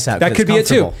it's nice out. That could be it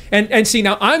too. And see,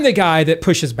 now I'm the guy that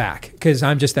pushes back because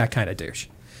I'm just that kind of douche,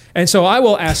 and so I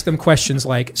will ask them questions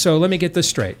like, "So let me get this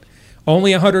straight."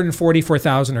 Only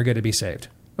 144,000 are going to be saved.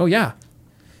 Oh, yeah.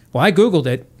 Well, I Googled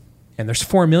it, and there's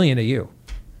 4 million of you.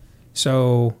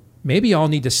 So maybe y'all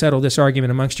need to settle this argument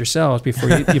amongst yourselves before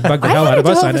you bug the hell out of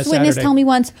us on a Saturday. Witness tell me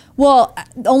once, well,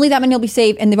 only that many will be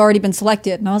saved, and they've already been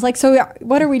selected. And I was like, so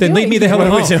what are we doing? Then leave me the hell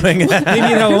alone. Leave me the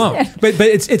hell alone. But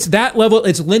it's that level.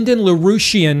 It's Lyndon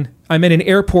LaRouchian. I'm in an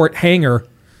airport hangar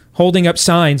holding up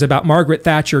signs about Margaret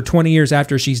Thatcher 20 years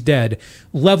after she's dead.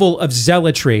 Level of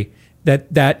zealotry.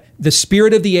 That the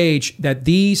spirit of the age, that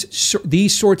these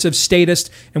sorts of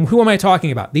statists, and who am I talking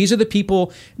about? These are the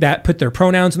people that put their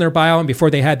pronouns in their bio, and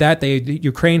before they had that, they had the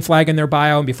Ukraine flag in their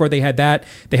bio, and before they had that,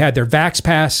 they had their Vax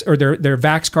pass or their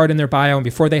Vax card in their bio, and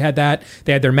before they had that,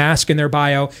 they had their mask in their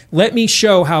bio. Let me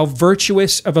show how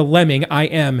virtuous of a lemming I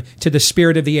am to the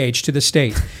spirit of the age, to the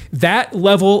state. That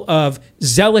level of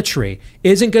zealotry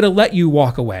isn't going to let you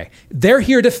walk away. They're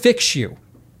here to fix you.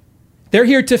 They're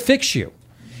here to fix you.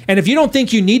 And if you don't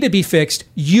think you need to be fixed,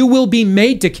 you will be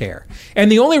made to care.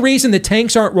 And the only reason the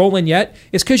tanks aren't rolling yet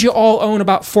is because you all own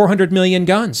about 400 million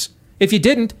guns. If you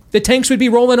didn't, the tanks would be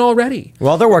rolling already.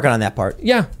 Well, they're working on that part.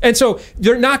 Yeah. And so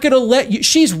they're not going to let you.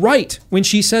 She's right when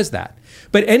she says that.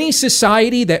 But any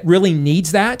society that really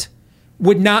needs that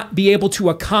would not be able to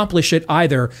accomplish it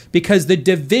either, because the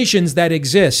divisions that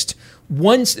exist,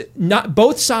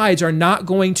 both sides are not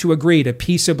going to agree to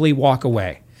peaceably walk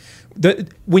away.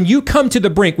 When you come to the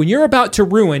brink, when you're about to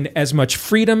ruin as much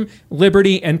freedom,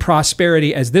 liberty, and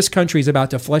prosperity as this country is about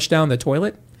to flush down the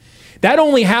toilet, that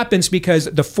only happens because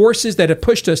the forces that have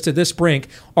pushed us to this brink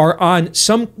are on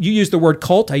some, you use the word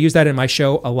cult, I use that in my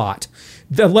show a lot,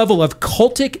 the level of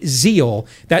cultic zeal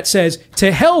that says,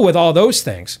 to hell with all those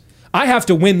things. I have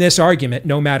to win this argument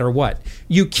no matter what.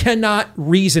 You cannot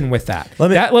reason with that.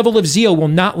 That level of zeal will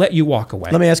not let you walk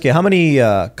away. Let me ask you, how many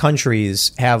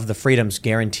countries have the freedoms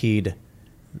guaranteed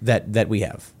that we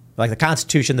have? Like the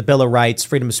Constitution, the Bill of Rights,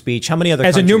 freedom of speech. How many other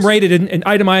countries? As enumerated and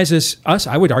itemized as us,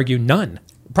 I would argue none.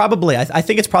 Probably. I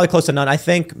think it's probably close to none. I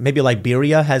think maybe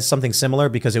Liberia has something similar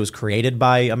because it was created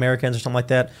by Americans or something like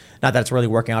that. Not that it's really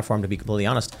working out for them, to be completely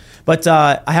honest. But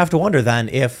I have to wonder then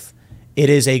if it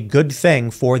is a good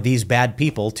thing for these bad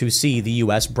people to see the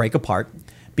U.S. break apart,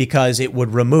 because it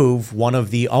would remove one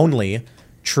of the only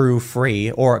true free,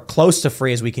 or close to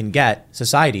free as we can get,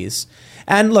 societies.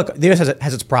 And look, the U.S.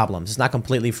 has its problems. It's not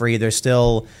completely free. There's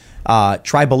still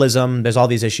tribalism. There's all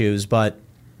these issues. But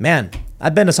man,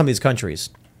 I've been to some of these countries.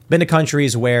 Been to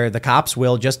countries where the cops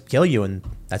will just kill you and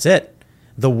that's it.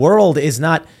 The world is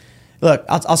not. Look,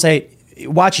 I'll say,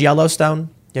 watch Yellowstone.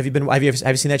 Have you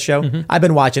seen that show? Mm-hmm. I've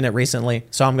been watching it recently,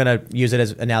 so I'm going to use it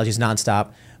as analogies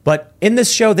nonstop. But in this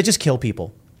show, they just kill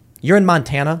people. You're in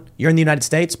Montana, you're in the United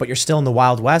States, but you're still in the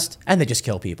Wild West, and they just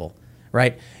kill people,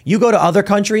 right? You go to other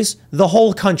countries, the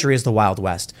whole country is the Wild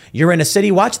West. You're in a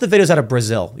city, watch the videos out of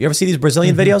Brazil. You ever see these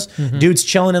Brazilian videos? Mm-hmm. Dudes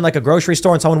chilling in like a grocery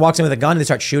store, and someone walks in with a gun, and they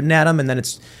start shooting at them, and then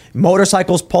it's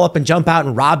motorcycles pull up and jump out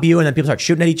and rob you, and then people start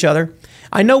shooting at each other.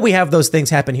 I know we have those things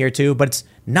happen here too, but it's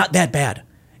not that bad.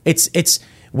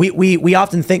 We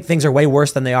often think things are way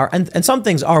worse than they are. And some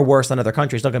things are worse than other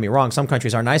countries. Don't get me wrong. Some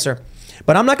countries are nicer.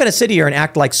 But I'm not going to sit here and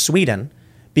act like Sweden,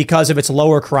 because of its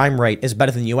lower crime rate, is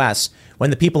better than the U.S. when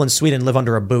the people in Sweden live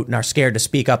under a boot and are scared to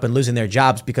speak up and losing their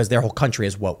jobs because their whole country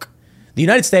is woke. The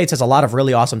United States has a lot of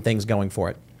really awesome things going for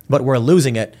it, but we're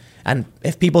losing it. And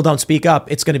if people don't speak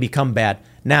up, it's going to become bad.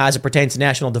 Now, as it pertains to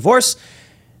national divorce,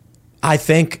 I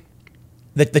think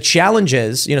that the challenge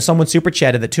is, someone super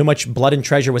chatted that too much blood and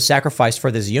treasure was sacrificed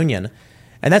for this union.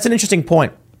 And that's an interesting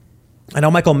point. I know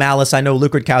Michael Malice, I know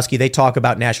Luke Rudkowski, they talk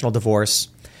about national divorce.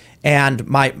 And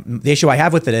the issue I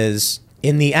have with it is,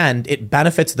 in the end, it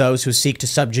benefits those who seek to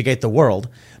subjugate the world,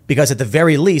 because at the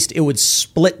very least, it would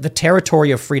split the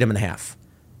territory of freedom in half.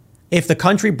 if the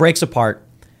country breaks apart,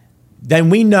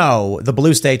 then we know the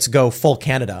blue states go full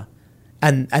Canada,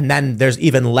 and then there's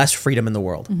even less freedom in the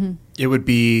world. It would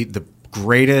be the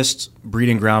greatest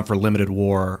breeding ground for limited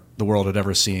war the world had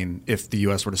ever seen if the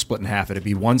U.S. were to split in half. It'd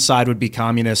be one side would be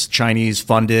communist, Chinese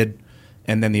funded,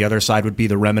 and then the other side would be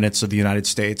the remnants of the United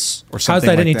States or something. How's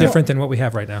that like any different than what we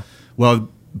have right now? Well,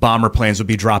 bomber planes would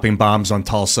be dropping bombs on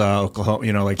Tulsa,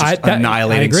 Oklahoma, like just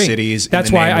annihilating cities.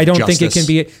 That's why I don't think it can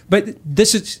be. But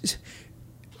this is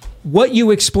what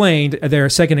you explained there a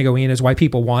second ago, Ian, is why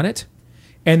people want it,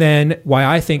 and then why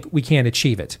I think we can't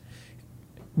achieve it.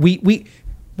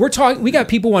 We're talking. We got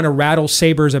people want to rattle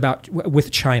sabers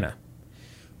with China.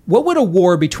 What would a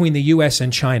war between the U.S.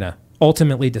 and China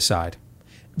ultimately decide?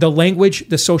 The language,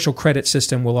 the social credit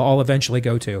system will all eventually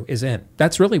go to is in.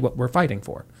 That's really what we're fighting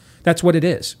for. That's what it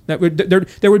is.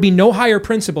 There would be no higher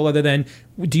principle other than,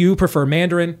 do you prefer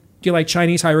Mandarin? Do you like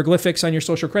Chinese hieroglyphics on your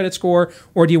social credit score?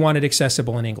 Or do you want it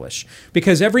accessible in English?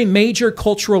 Because every major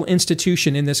cultural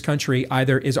institution in this country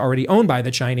either is already owned by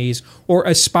the Chinese or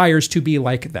aspires to be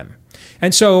like them.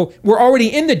 And so we're already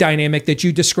in the dynamic that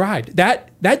you described.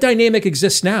 That dynamic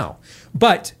exists now.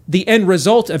 But the end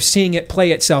result of seeing it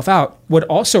play itself out would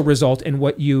also result in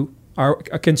what you are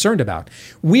concerned about.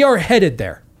 We are headed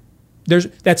there.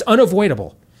 That's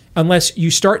unavoidable unless you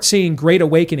start seeing great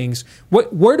awakenings.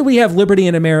 Where do we have liberty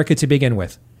in America to begin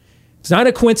with? It's not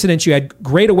a coincidence you had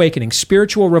great awakenings,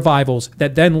 spiritual revivals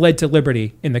that then led to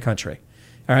liberty in the country.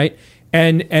 All right?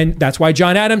 And that's why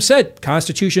John Adams said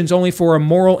Constitution's only for a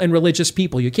moral and religious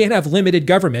people. You can't have limited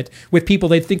government with people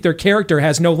that think their character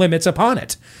has no limits upon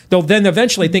it. They'll then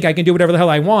eventually think I can do whatever the hell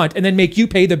I want and then make you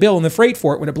pay the bill and the freight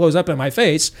for it when it blows up in my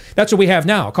face. That's what we have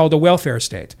now, called the welfare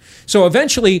state. So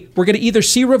eventually we're going to either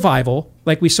see revival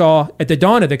like we saw at the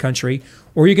dawn of the country,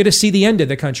 or you're going to see the end of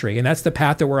the country. And that's the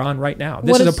path that we're on right now.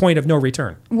 This is a point of no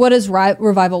return. What does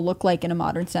revival look like in a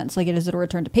modern sense? Like, is it a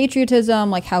return to patriotism?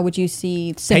 Like, how would you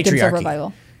see symptoms of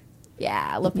revival?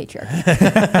 Yeah, I love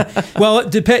patriarchy. Well,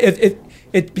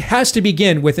 it has to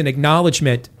begin with an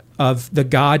acknowledgement of the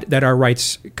God that our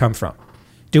rights come from.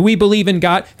 Do we believe in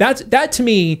God? That to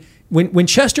me, when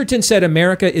Chesterton said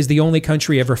America is the only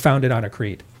country ever founded on a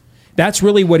creed, that's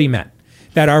really what he meant.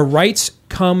 That our rights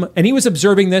come, and he was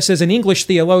observing this as an English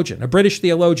theologian, a British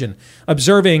theologian,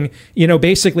 observing,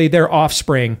 basically their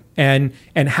offspring and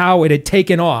how it had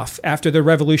taken off after the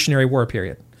Revolutionary War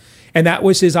period. And that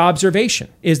was his observation,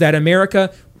 is that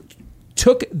America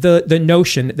took the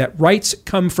notion that rights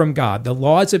come from God, the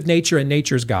laws of nature and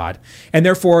nature's God, and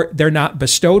therefore they're not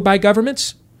bestowed by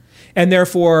governments, and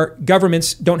therefore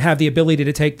governments don't have the ability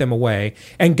to take them away.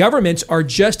 And governments are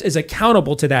just as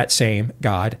accountable to that same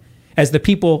God as the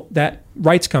people that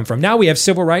rights come from. Now we have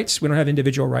civil rights. We don't have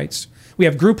individual rights. We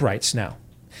have group rights now.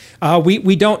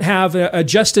 We don't have a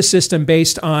justice system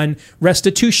based on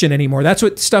restitution anymore. That's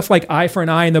what stuff like eye for an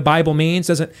eye in the Bible means.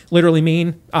 Doesn't literally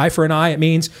mean eye for an eye. It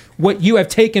means what you have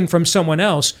taken from someone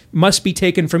else must be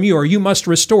taken from you, or you must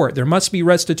restore it. There must be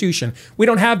restitution. We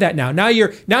don't have that now. Now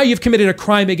you've committed a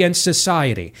crime against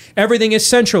society. Everything is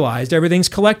centralized. Everything's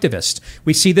collectivist.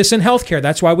 We see this in healthcare.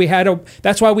 That's why we had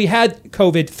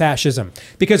COVID fascism,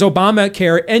 because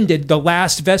Obamacare ended the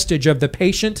last vestige of the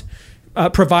patient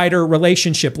provider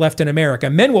relationship left in America.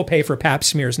 Men will pay for pap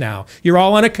smears now. You're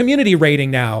all on a community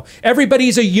rating now.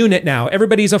 Everybody's a unit now.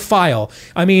 Everybody's a file.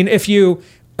 I mean,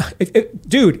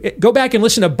 dude, go back and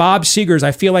listen to Bob Seger's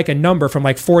I Feel Like a Number from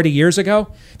like 40 years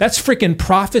ago. That's freaking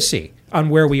prophecy on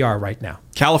where we are right now.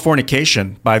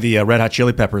 Californication by the Red Hot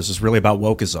Chili Peppers is really about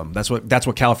wokeism. That's what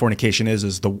Californication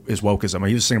is wokeism.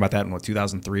 He was singing about that in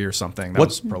 2003 or something.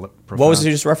 What was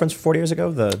it just referenced 40 years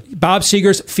ago? Bob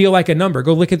Seger's Feel Like a Number.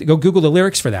 Go Google the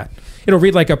lyrics for that. It'll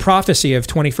read like a prophecy of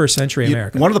 21st century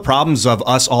America. One of the problems of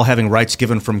us all having rights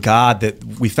given from God that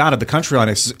we founded the country on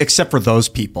is, except for those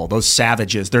people, those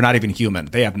savages, they're not even human.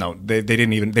 They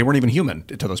weren't even human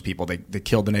to those people. They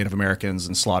killed the Native Americans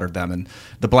and slaughtered them, and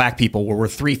the black people were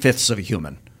 3/5 of a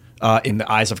human in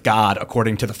the eyes of God,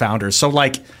 according to the founders. So,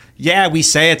 we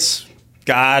say it's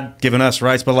God giving us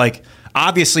rights, but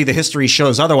obviously the history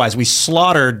shows otherwise. We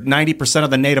slaughtered 90%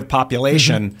 of the native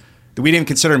population. We didn't even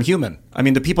consider him human. I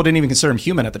mean, the people didn't even consider him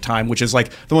human at the time, which is the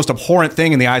most abhorrent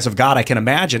thing in the eyes of God I can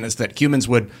imagine, is that humans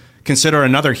would consider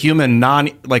another human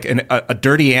a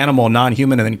dirty animal,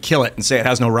 non-human, and then kill it and say it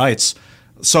has no rights.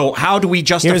 So how do we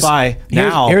justify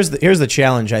now? Here's the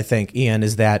challenge, I think, Ian,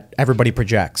 is that everybody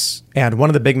projects. And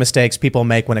one of the big mistakes people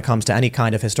make when it comes to any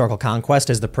kind of historical conquest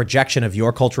is the projection of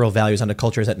your cultural values onto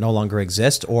cultures that no longer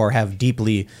exist or have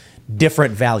deeply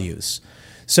different values.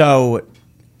 So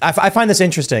I find this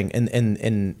interesting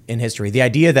in history. The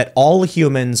idea that all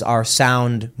humans are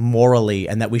sound morally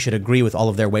and that we should agree with all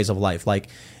of their ways of life. Like,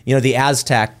 the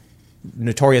Aztec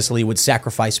notoriously would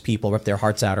sacrifice people, rip their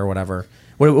hearts out or whatever.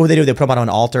 What would they do? They put them on an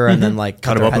altar and then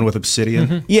cut them open with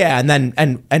obsidian. Yeah, and then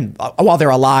and while they're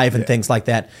alive and things like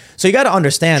that. So you got to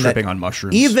understand Tripping that on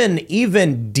mushrooms.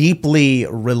 Even deeply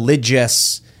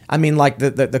religious. I mean, like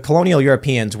the colonial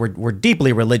Europeans were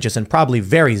deeply religious and probably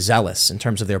very zealous in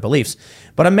terms of their beliefs.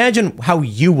 But imagine how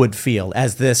you would feel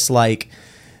as this like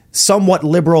somewhat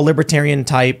liberal, libertarian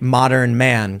type modern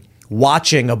man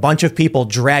watching a bunch of people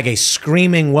drag a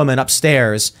screaming woman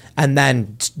upstairs and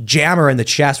then jam her in the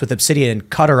chest with obsidian and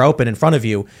cut her open in front of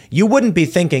you. You wouldn't be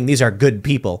thinking these are good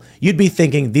people. You'd be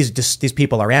thinking these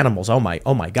people are animals. Oh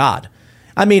my God.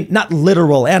 I mean, not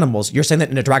literal animals. You're saying that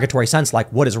in a derogatory sense,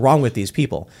 like what is wrong with these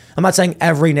people? I'm not saying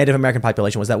every Native American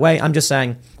population was that way. I'm just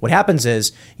saying what happens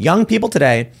is young people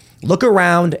today look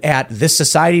around at this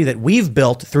society that we've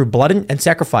built through blood and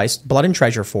sacrifice, blood and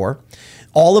treasure for,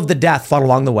 all of the death fought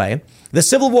along the way, the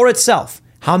Civil War itself,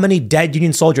 how many dead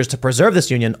Union soldiers to preserve this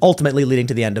Union, ultimately leading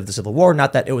to the end of the Civil War.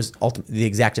 Not that it was the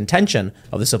exact intention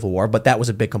of the Civil War, but that was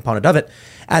a big component of it.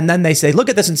 And then they say, look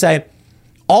at this and say,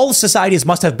 all societies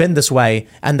must have been this way,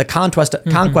 and the conquest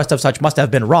of such must have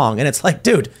been wrong. And it's like,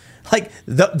 dude, like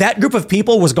that group of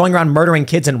people was going around murdering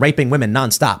kids and raping women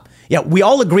nonstop. Yeah, we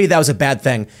all agree that was a bad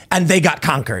thing, and they got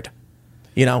conquered.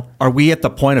 Are we at the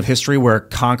point of history where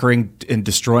conquering and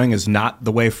destroying is not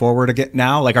the way forward again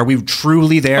now? Like, are we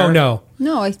truly there? Oh, no.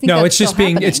 No, I think no, that's it's just still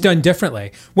happening. it's done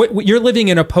differently. What you're living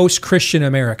in a post-Christian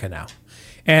America now.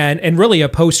 And really a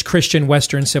post-Christian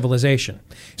Western civilization.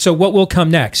 So what will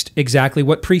come next? Exactly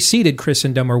what preceded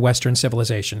Christendom or Western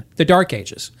civilization, the Dark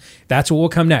Ages. That's what will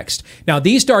come next. Now,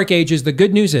 these Dark Ages, the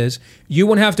good news is you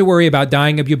won't have to worry about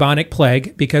dying of bubonic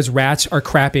plague because rats are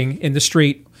crapping in the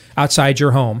street outside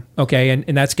your home, okay?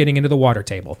 And that's getting into the water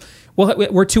table. Well,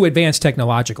 we're too advanced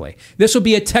technologically. This will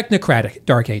be a technocratic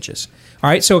Dark Ages. All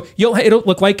right, so it'll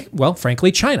look like, well,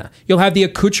 frankly, China. You'll have the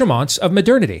accoutrements of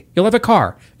modernity. You'll have a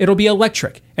car. It'll be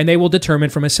electric, and they will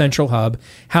determine from a central hub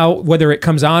whether it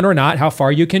comes on or not, how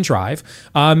far you can drive.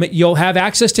 You'll have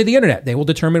access to the internet. They will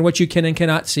determine what you can and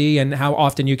cannot see and how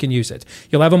often you can use it.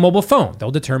 You'll have a mobile phone.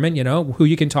 They'll determine, who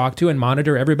you can talk to and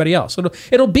monitor everybody else.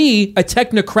 It'll be a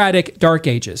technocratic Dark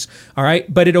Ages, all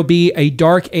right? But it'll be a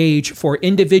dark age for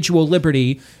individual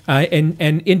liberty and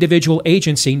individual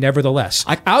agency, nevertheless.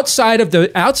 Outside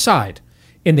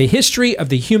in the history of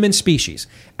the human species,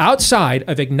 outside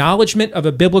of acknowledgement of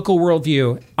a biblical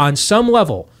worldview on some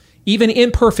level, even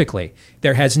imperfectly,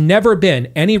 there has never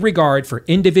been any regard for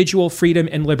individual freedom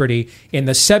and liberty in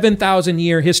the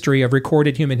 7,000-year history of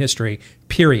recorded human history,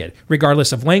 period.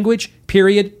 Regardless of language,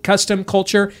 period, custom,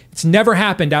 culture, it's never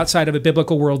happened outside of a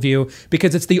biblical worldview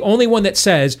because it's the only one that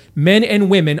says men and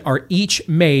women are each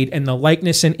made in the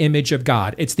likeness and image of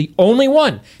God. It's the only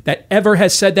one that ever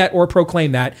has said that or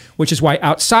proclaimed that, which is why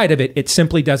outside of it, it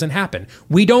simply doesn't happen.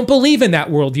 We don't believe in that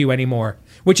worldview anymore,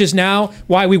 which is now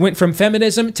why we went from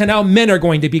feminism to now men are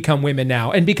going to become women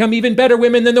now and become even better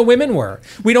women than the women were.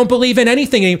 We don't believe in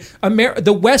anything anymore.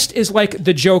 The West is like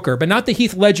the Joker, but not the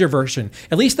Heath Ledger version.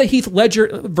 At least the Heath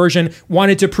Ledger version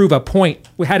wanted to prove a point.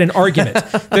 We had an argument.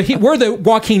 We're the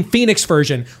Joaquin Phoenix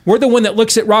version. We're the one that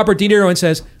looks at Robert De Niro and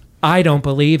says, I don't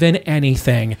believe in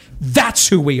anything. That's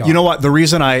who we are. You know what? The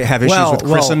reason I have issues with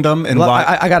Christendom and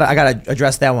why I gotta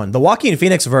address that one. The Joaquin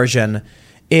Phoenix version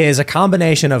is a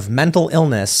combination of mental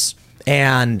illness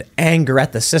and anger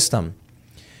at the system.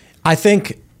 I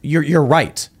think you're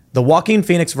right. The Joaquin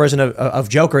Phoenix version of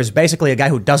Joker is basically a guy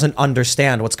who doesn't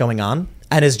understand what's going on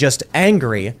and is just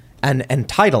angry and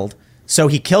entitled, so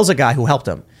he kills a guy who helped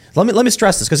him. Let me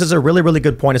stress this because this is a really, really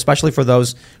good point, especially for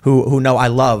those who know I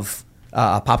love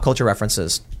pop culture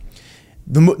references.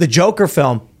 The Joker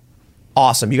film,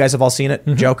 awesome. You guys have all seen it?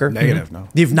 Joker? Negative, no.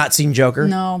 You've not seen Joker?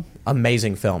 No.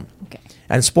 Amazing film. Okay.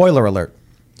 And spoiler alert,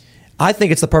 I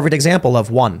think it's the perfect example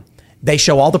of one. They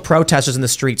show all the protesters in the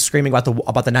streets screaming about the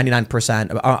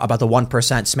 99%, about the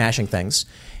 1% smashing things.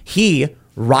 He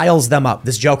riles them up,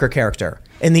 this Joker character.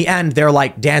 In the end, they're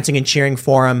like dancing and cheering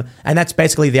for him. And that's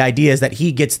basically the idea, is that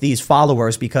he gets these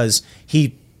followers because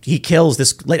he kills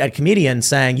this late night comedian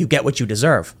saying, you get what you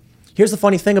deserve. Here's the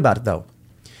funny thing about it, though.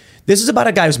 This is about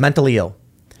a guy who's mentally ill.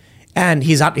 And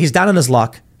he's down on his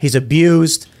luck. He's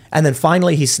abused. And then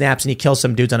finally he snaps and he kills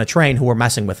some dudes on a train who were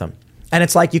messing with him. And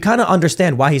it's like, you kind of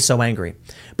understand why he's so angry.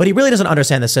 But he really doesn't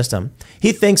understand the system.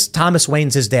 He thinks Thomas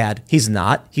Wayne's his dad. He's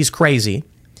not. He's crazy.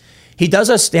 He does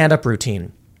a stand-up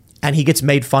routine, and he gets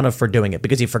made fun of for doing it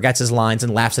because he forgets his lines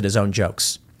and laughs at his own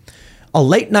jokes. A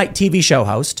late-night TV show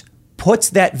host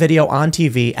puts that video on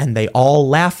TV and they all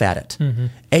laugh at it.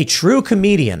 A true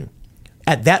comedian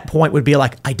at that point would be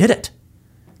like, I did it.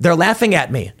 They're laughing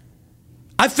at me.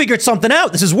 I figured something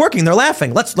out. This is working. They're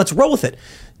laughing. Let's roll with it.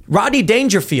 Rodney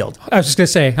Dangerfield. I was just going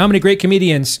to say, how many great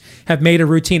comedians have made a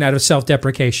routine out of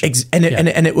self-deprecation?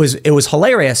 And it was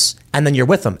hilarious, and then you're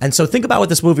with them. And so think about what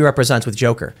this movie represents with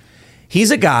Joker. He's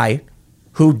a guy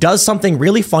who does something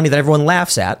really funny that everyone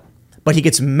laughs at, but he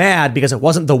gets mad because it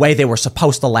wasn't the way they were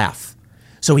supposed to laugh.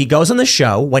 So he goes on the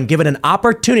show when given an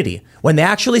opportunity, when they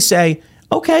actually say,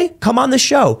 okay, come on the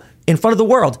show in front of the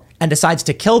world, and decides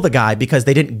to kill the guy because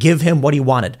they didn't give him what he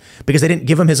wanted, because they didn't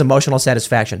give him his emotional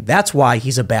satisfaction. That's why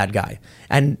he's a bad guy.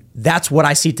 And that's what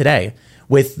I see today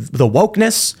with the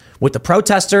wokeness, with the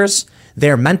protesters.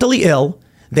 They're mentally ill.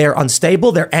 They're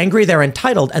unstable, they're angry, they're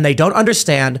entitled, and they don't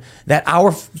understand that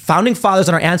our founding fathers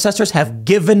and our ancestors have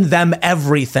given them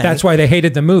everything. That's why they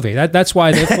hated the movie. That's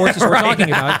why the forces we're talking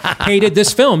about hated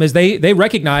this film, is they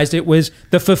recognized it was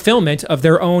the fulfillment of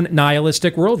their own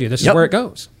nihilistic worldview. This is where it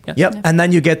goes. Yeah. Yep. And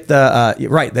then you get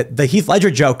the Heath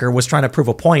Ledger Joker was trying to prove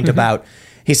a point about,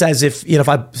 he says,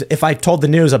 if I told the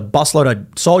news a busload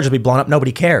of soldiers would be blown up,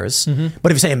 nobody cares. But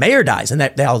if you say a mayor dies, and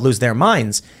they all lose their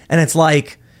minds, and it's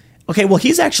like, okay, well,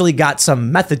 he's actually got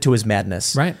some method to his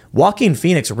madness. Right. Joaquin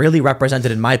Phoenix really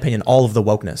represented, in my opinion, all of the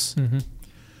wokeness.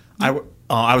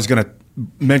 I was going to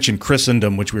mention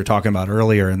Christendom, which we were talking about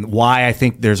earlier, and why I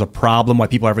think there's a problem, why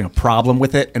people are having a problem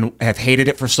with it and have hated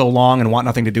it for so long and want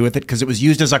nothing to do with it, because it was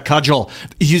used as a cudgel.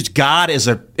 It used God as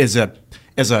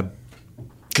a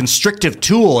constrictive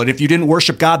tool, and if you didn't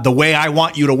worship God the way I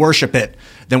want you to worship it,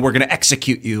 then we're going to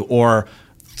execute you, or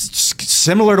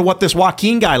similar to what this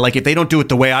Joaquin guy, like if they don't do it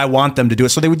the way I want them to do it.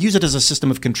 So they would use it as a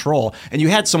system of control. And you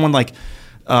had someone like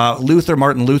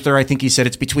Martin Luther, I think he said,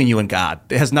 it's between you and God.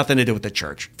 It has nothing to do with the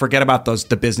church. Forget about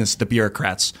the business, the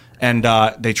bureaucrats. And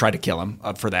they tried to kill him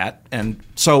for that. And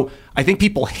so I think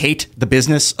people hate the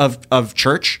business of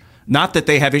church, not that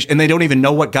they have, and they don't even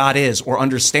know what God is or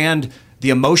understand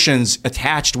the emotions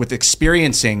attached with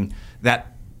experiencing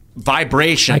that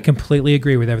vibration. I completely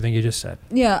agree with everything you just said.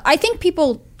 Yeah, I think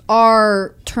people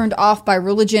are turned off by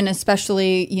religion,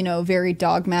 especially, very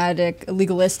dogmatic,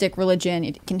 legalistic religion.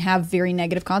 It can have very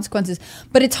negative consequences.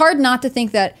 But it's hard not to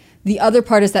think that the other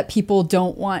part is that people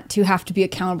don't want to have to be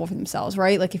accountable for themselves,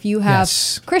 right? Like if you have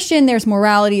Christian, there's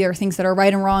morality, there are things that are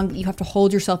right and wrong that you have to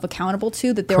hold yourself accountable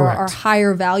to, that there are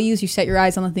higher values. You set your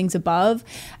eyes on the things above.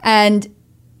 And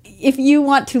if you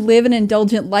want to live an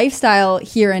indulgent lifestyle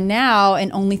here and now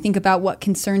and only think about what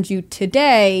concerns you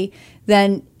today,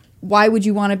 then why would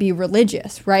you want to be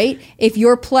religious, right? If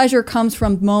your pleasure comes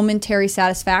from momentary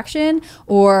satisfaction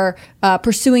or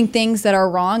pursuing things that are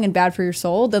wrong and bad for your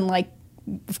soul, then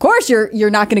of course you're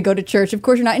not going to go to church. Of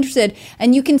course you're not interested.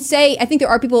 And you can say, I think there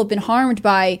are people who have been harmed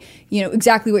by,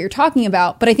 exactly what you're talking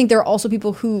about. But I think there are also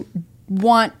people who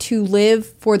want to live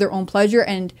for their own pleasure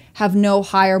and have no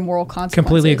higher moral consequences.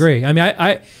 Completely agree. I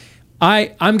mean,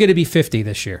 I'm going to be 50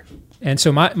 this year. And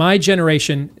so my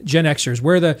generation, Gen Xers,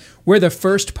 we're the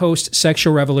first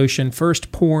post-sexual revolution,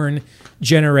 first porn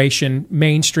generation,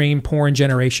 mainstream porn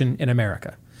generation in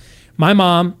America. My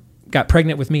mom got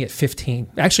pregnant with me at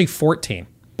 15, actually 14,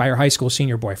 by her high school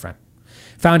senior boyfriend.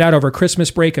 Found out over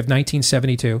Christmas break of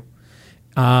 1972.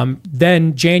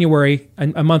 Then January,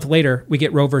 a month later, we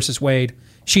get Roe versus Wade.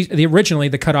 Originally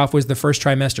the cutoff was the first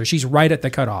trimester. She's right at the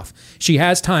cutoff. She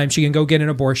has time. She can go get an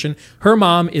abortion. Her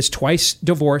mom is twice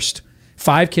divorced,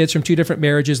 5 kids from 2 different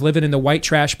marriages, living in the white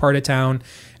trash part of town.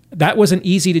 That wasn't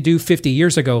easy to do 50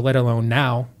 years ago, let alone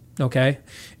now. Okay.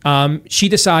 She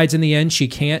decides in the end she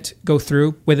can't go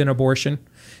through with an abortion.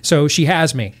 So she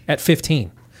has me at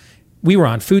 15. We were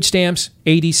on food stamps,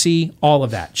 ADC, all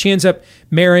of that. She ends up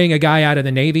marrying a guy out of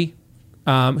the Navy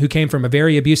who came from a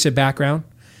very abusive background.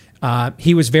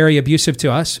 He was very abusive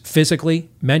to us, physically,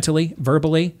 mentally,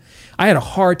 verbally. I had a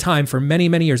hard time for many,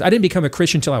 many years. I didn't become a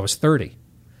Christian until I was 30.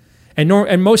 And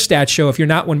most stats show if you're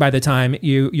not one by the time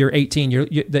you're 18,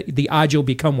 the odds you'll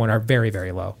become one are very,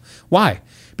 very low. Why?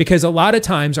 Because a lot of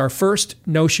times our first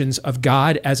notions of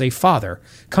God as a father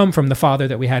come from the father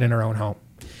that we had in our own home.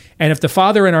 And if the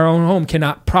father in our own home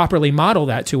cannot properly model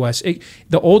that to us,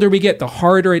 the older we get, the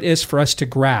harder it is for us to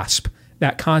grasp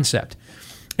that concept.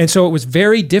 And so it was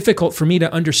very difficult for me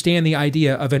to understand the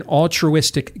idea of an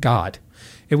altruistic God.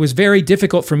 It was very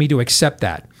difficult for me to accept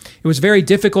that. It was very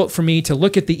difficult for me to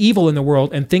look at the evil in the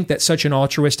world and think that such an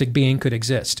altruistic being could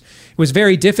exist. It was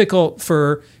very difficult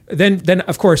for, then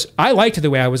of course, I liked the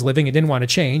way I was living and didn't want to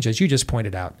change, as you just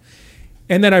pointed out.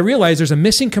 And then I realized there's a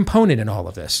missing component in all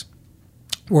of this.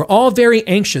 We're all very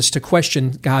anxious to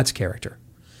question God's character.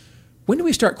 When do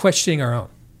we start questioning our own?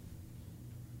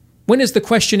 When does the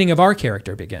questioning of our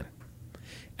character begin?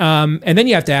 And then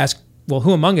you have to ask, well,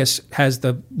 who among us has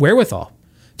the wherewithal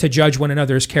to judge one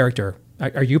another's character?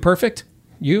 Are you perfect?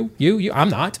 You? I'm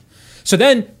not. So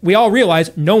then we all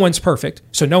realize no one's perfect,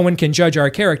 so no one can judge our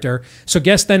character. So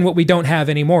guess then what we don't have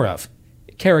any more of?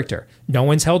 Character. No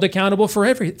one's held accountable for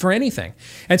anything.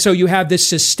 And so you have this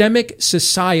systemic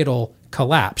societal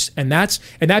collapse, and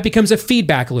that becomes a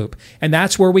feedback loop. And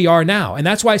that's where we are now. And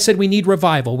that's why I said we need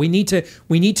revival. We need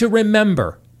to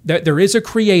remember that there is a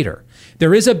creator.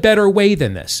 There is a better way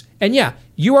than this. And yeah,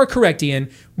 you are correct,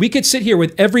 Ian. We could sit here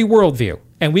with every worldview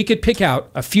and we could pick out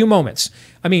a few moments.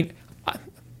 I mean,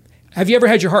 have you ever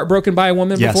had your heart broken by a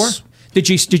woman before? Did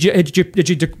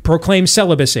you proclaim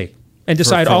celibacy and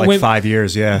decide for all like women? 5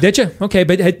 years, yeah. Did you? Okay,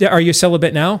 but are you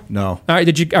celibate now? No. All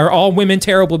right. Are all women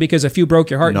terrible because a few broke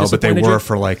your heart? No, but they disappointed were you?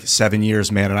 for like 7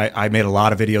 years, man. And I made a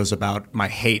lot of videos about my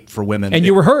hate for women. And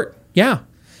you were hurt. Yeah.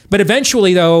 But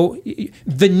eventually, though,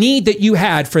 the need that you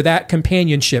had for that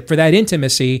companionship, for that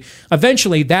intimacy,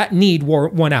 eventually that need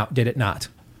won out, did it not?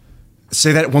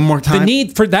 Say that one more time. The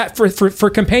need for that, for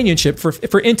companionship,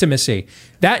 for intimacy,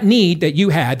 that need that you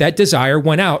had, that desire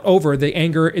went out over the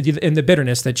anger and the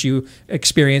bitterness that you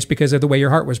experienced because of the way your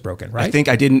heart was broken, right? I think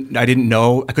I didn't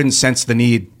know, I couldn't sense the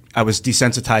need. I was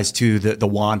desensitized to the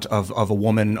want of a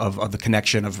woman, of the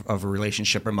connection of a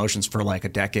relationship, emotions for like a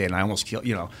decade. And I almost feel,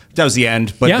 that was the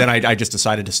end. But then I just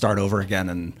decided to start over again.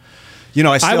 And,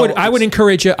 I would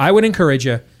encourage you,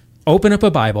 open up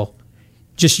a Bible,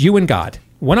 just you and God,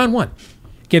 one-on-one.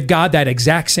 Give God that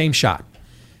exact same shot.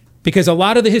 Because a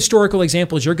lot of the historical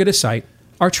examples you're going to cite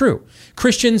are true.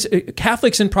 Christians,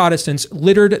 Catholics and Protestants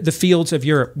littered the fields of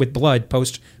Europe with blood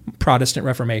post-Protestant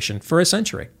Reformation for a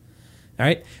century. All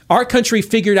right. Our country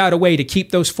figured out a way to keep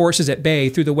those forces at bay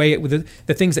through the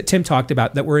things that Tim talked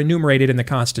about that were enumerated in the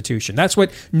Constitution. That's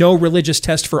what no religious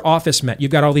test for office meant.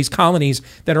 You've got all these colonies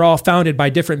that are all founded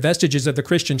by different vestiges of the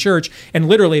Christian church. And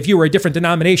literally, if you were a different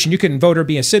denomination, you couldn't vote or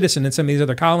be a citizen in some of these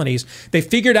other colonies. They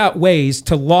figured out ways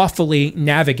to lawfully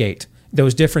navigate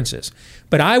those differences.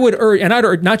 But I would urge, and I'd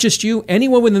urge not just you,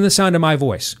 anyone within the sound of my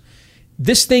voice,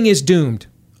 this thing is doomed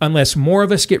unless more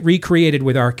of us get recreated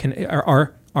with our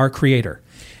Creator.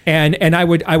 And I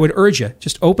would urge you,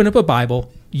 just open up a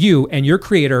Bible, you and your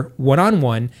Creator,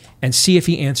 one-on-one, and see if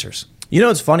He answers.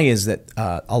 What's funny is that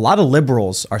a lot of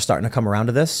liberals are starting to come around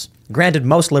to this. Granted,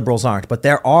 most liberals aren't, but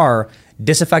there are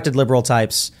disaffected liberal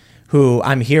types who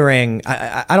I'm hearing,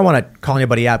 I don't want to call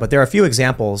anybody out, but there are a few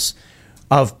examples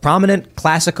of prominent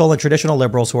classical and traditional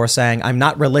liberals who are saying, I'm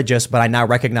not religious, but I now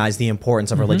recognize the importance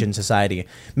of religion in society.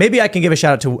 Maybe I can give a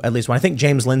shout out to at least one. I think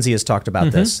James Lindsay has talked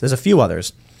about this. There's a few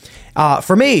others.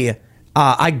 For me,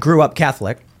 I grew up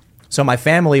Catholic, so my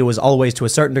family was always to a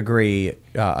certain degree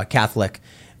Catholic.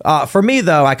 For me,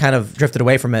 though, I kind of drifted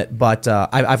away from it, but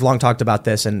I've long talked about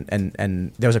this,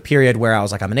 and there was a period where I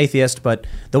was like, I'm an atheist, but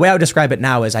the way I would describe it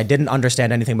now is I didn't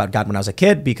understand anything about God when I was a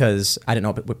kid because I didn't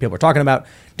know what people were talking about,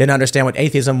 didn't understand what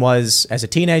atheism was as a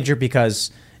teenager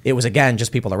because it was, again,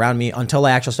 just people around me until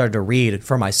I actually started to read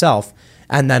for myself,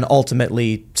 and then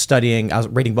ultimately studying. I was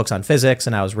reading books on physics,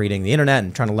 and I was reading the internet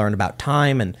and trying to learn about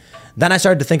time, and then I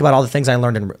started to think about all the things I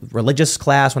learned in religious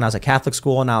class when I was at Catholic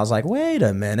school, and I was like, wait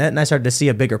a minute, and I started to see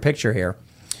a bigger picture here.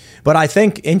 But I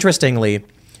think, interestingly,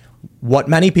 what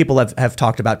many people have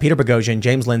talked about, Peter Boghossian,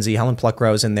 James Lindsay, Helen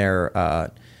Pluckrose in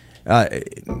their,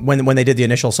 when they did the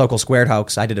initial Sokol Squared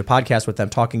hoax, I did a podcast with them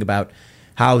talking about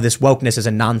how this wokeness is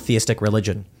a non-theistic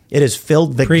religion. It has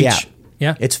filled the gap.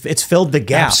 Yeah. It's filled the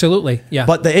gap. Absolutely. Yeah.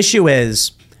 But the issue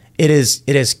is, it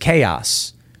is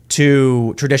chaos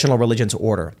to traditional religion's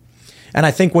order. And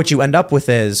I think what you end up with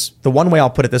is, the one way I'll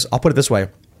put it this way.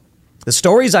 The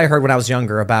stories I heard when I was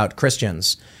younger about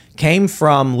Christians came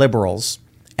from liberals,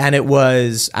 and it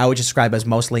was, I would describe as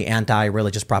mostly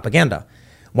anti-religious propaganda.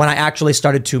 When I actually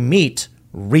started to meet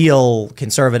real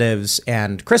conservatives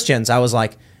and Christians, I was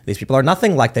like, these people are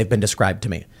nothing like they've been described to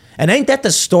me. And ain't that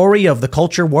the story of the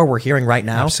culture war we're hearing right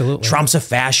now? Absolutely. Trump's a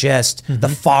fascist, the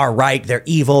far right, they're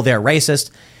evil, they're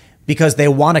racist, because they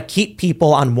want to keep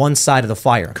people on one side of the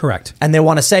fire. Correct. And they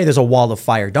want to say there's a wall of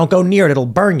fire. Don't go near it, it'll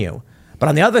burn you. But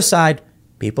on the other side,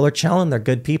 people are chilling, they're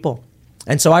good people.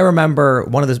 And so I remember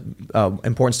one of the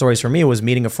important stories for me was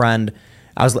meeting a friend.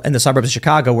 I was in the suburbs of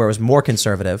Chicago where it was more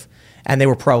conservative, and they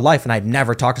were pro-life, and I'd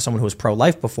never talked to someone who was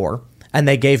pro-life before. And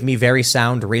they gave me very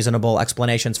sound, reasonable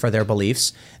explanations for their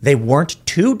beliefs. They weren't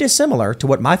too dissimilar to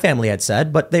what my family had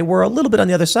said, but they were a little bit on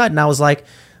the other side. And I was like,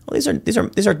 well,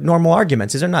 these are normal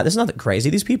arguments. This is nothing crazy.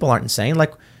 These people aren't insane.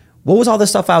 Like, what was all this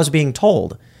stuff I was being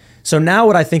told? So now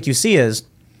what I think you see is,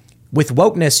 with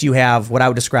wokeness, you have what I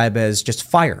would describe as just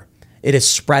fire. It is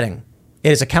spreading.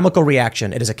 It is a chemical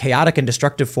reaction. It is a chaotic and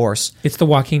destructive force. It's the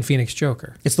Joaquin Phoenix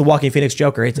Joker. It's the Joaquin Phoenix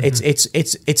Joker. It's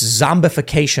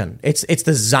zombification. It's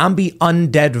the zombie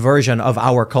undead version of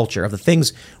our culture, of the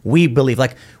things we believe.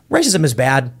 Like, racism is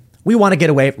bad. We want to get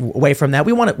away from that.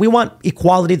 We want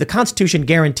equality. The Constitution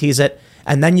guarantees it.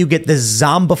 And then you get this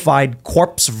zombified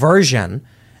corpse version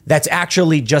that's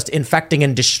actually just infecting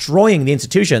and destroying the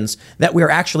institutions that we're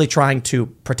actually trying to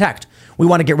protect. We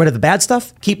want to get rid of the bad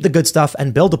stuff, keep the good stuff,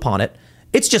 and build upon it.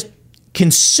 It's just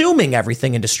consuming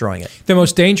everything and destroying it. The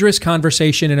most dangerous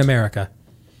conversation in America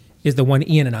is the one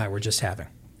Ian and I were just having.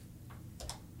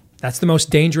 That's the most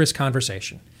dangerous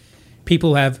conversation.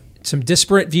 People have some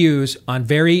disparate views on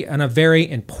a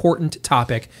very important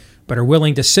topic, but are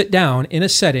willing to sit down in a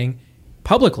setting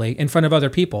publicly in front of other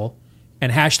people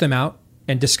and hash them out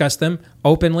and discuss them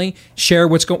openly, share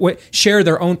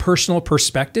their own personal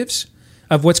perspectives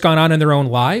of what's gone on in their own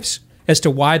lives as to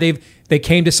why they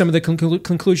came to some of the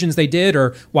conclusions they did,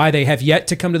 or why they have yet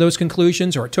to come to those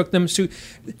conclusions, or it took them to.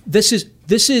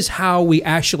 This is how we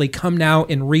actually come now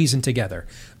and reason together.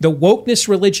 The wokeness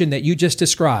religion that you just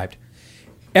described,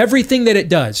 everything that it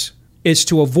does is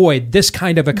to avoid this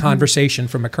kind of a conversation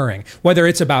from occurring. Whether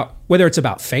it's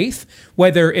about faith,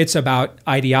 whether it's about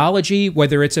ideology,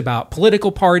 whether it's about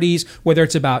political parties, whether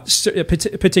it's about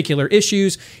particular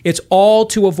issues, it's all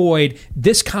to avoid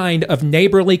this kind of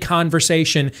neighborly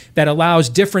conversation that allows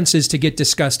differences to get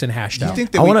discussed and hashed out. We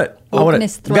got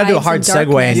to do a hard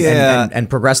segue and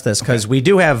progress this, because we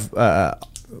have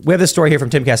this story here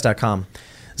from timcast.com.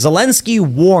 Zelensky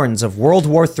warns of World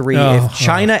War III if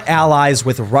China allies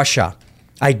with Russia.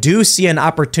 I do see an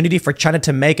opportunity for China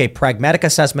to make a pragmatic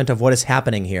assessment of what is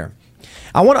happening here.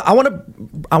 I want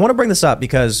to bring this up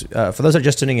because for those that are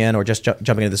just tuning in or just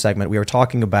jumping into the segment, we were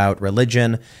talking about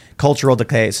religion, cultural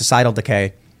decay, societal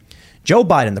decay. Joe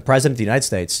Biden, the president of the United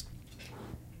States,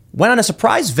 went on a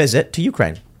surprise visit to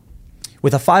Ukraine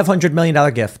with a $500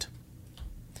 million gift.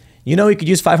 You know, he could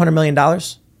use $500 million.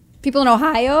 People in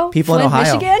Ohio? People Flint, in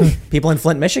Ohio. Michigan? People in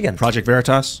Flint, Michigan. Project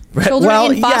Veritas?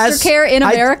 Children in foster care in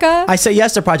America? I say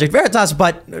yes to Project Veritas,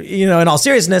 but, in all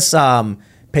seriousness,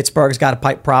 Pittsburgh's got a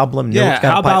pipe problem. Yeah, got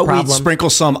how a pipe about problem. we sprinkle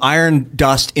some iron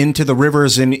dust into the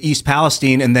rivers in East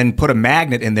Palestine and then put a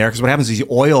magnet in there? Because what happens is the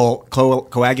oil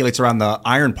coagulates around the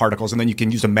iron particles, and then you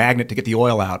can use a magnet to get the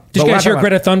oil out. Did you guys hear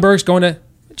Greta Thunberg's going to...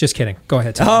 Just kidding. Go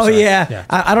ahead, Tom. Oh, yeah.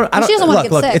 I don't. She doesn't want to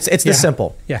get sick. It's this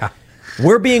simple. Yeah.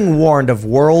 We're being warned of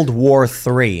World War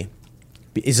III.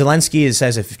 Zelensky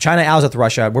says if China allies with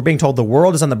Russia, we're being told the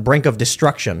world is on the brink of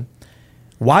destruction.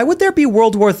 Why would there be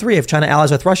World War III if China allies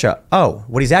with Russia? Oh,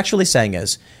 what he's actually saying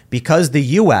is because the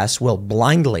U.S. will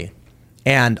blindly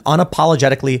and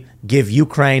unapologetically give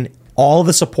Ukraine all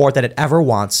the support that it ever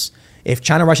wants. If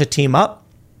China and Russia team up,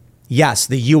 yes,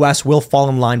 the U.S. will fall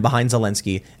in line behind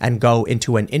Zelensky and go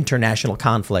into an international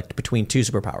conflict between two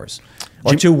superpowers.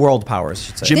 Or two world powers, I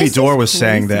should say. Jimmy Dore was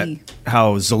saying that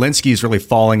how Zelensky is really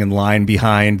falling in line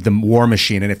behind the war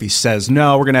machine, and if he says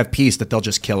no, we're going to have peace, that they'll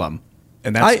just kill him.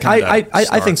 And that's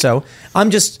I think so.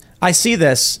 I see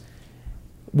this.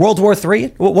 World War III.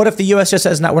 What if the U.S. just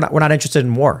says we're not interested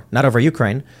in war, not over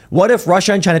Ukraine? What if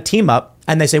Russia and China team up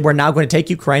and they say we're now going to take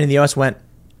Ukraine, and the U.S. went,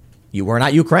 "You were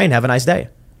not Ukraine. Have a nice day."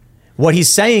 What he's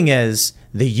saying is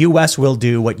the U.S. will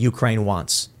do what Ukraine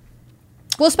wants.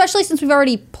 Well, especially since we've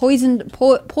already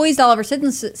poised all of our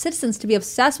citizens to be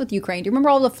obsessed with Ukraine. Do you remember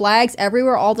all the flags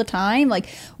everywhere all the time? Like,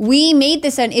 we made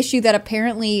this an issue that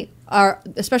apparently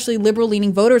especially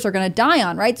liberal-leaning voters are going to die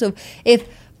on, right? So if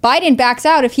Biden backs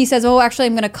out, if he says, oh, actually,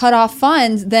 I'm going to cut off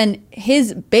funds, then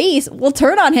his base will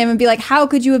turn on him and be like, how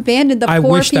could you abandon the poor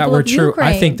people of Ukraine? I wish that were true.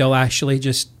 I think they'll actually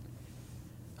just,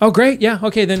 oh, great. Yeah.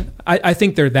 Okay. Then I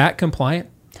think they're that compliant.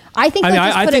 I think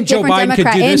Joe Biden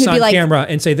could do this on like, camera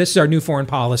and say, "This is our new foreign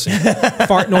policy."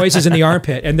 Fart noises in the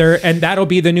armpit, and that'll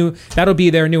be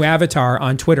their new avatar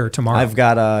on Twitter tomorrow. I've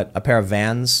got a pair of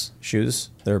Vans shoes.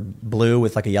 They're blue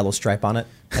with like a yellow stripe on it,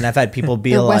 and I've had people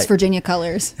be like, West Virginia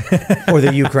colors, or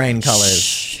the Ukraine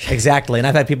colors, exactly. And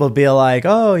I've had people be like,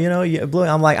 "Oh, blue."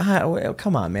 I'm like,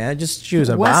 come on, man, just shoes.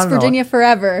 West Virginia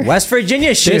forever. West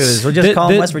Virginia shoes. We'll just call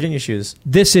them West Virginia shoes.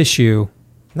 This issue,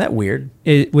 isn't that weird?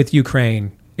 With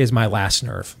Ukraine is my last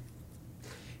nerve.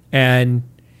 And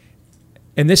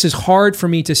this is hard for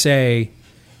me to say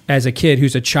as a kid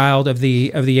who's a child of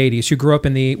the 80s, who grew up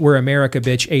in the We're America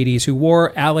Bitch 80s, who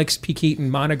wore Alex P. Keaton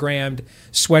monogrammed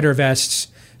sweater vests,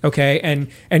 okay,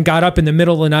 and got up in the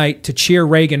middle of the night to cheer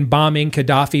Reagan bombing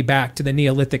Gaddafi back to the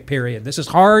Neolithic period. This is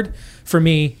hard for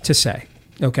me to say,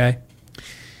 okay?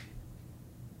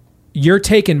 You're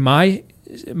taking my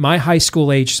high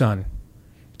school age son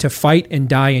to fight and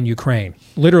die in Ukraine,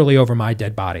 literally over my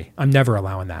dead body. I'm never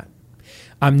allowing that.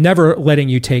 I'm never letting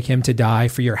you take him to die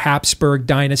for your Habsburg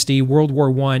dynasty, World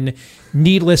War I,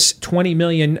 needless 20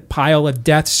 million pile of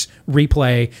deaths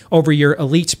replay over your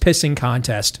elites pissing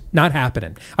contest. Not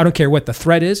happening. I don't care what the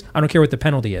threat is. I don't care what the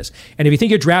penalty is. And if you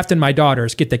think you're drafting my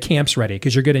daughters, get the camps ready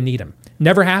because you're going to need them.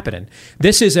 Never happening.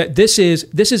 This is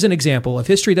an example of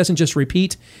history doesn't just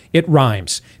repeat, it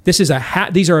rhymes. These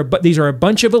are a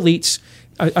bunch of elites,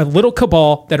 a little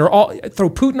cabal that are all, throw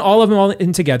Putin, all of them all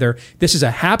in together. This is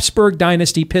a Habsburg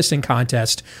dynasty pissing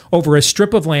contest over a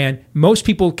strip of land most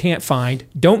people can't find,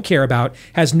 don't care about,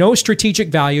 has no strategic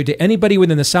value to anybody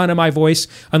within the sound of my voice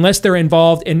unless they're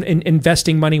involved in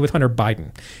investing money with Hunter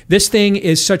Biden. This thing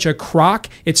is such a crock.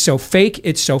 It's so fake.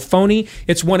 It's so phony.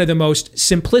 It's one of the most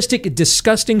simplistic,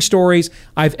 disgusting stories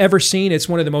I've ever seen. It's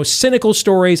one of the most cynical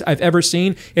stories I've ever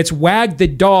seen. It's Wag the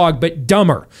Dog, but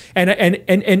dumber.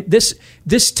 And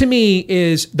this to me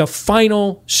is the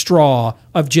final straw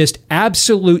of just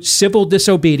absolute civil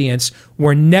disobedience.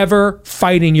 We're never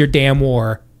fighting your damn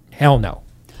war. Hell no.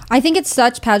 I think it's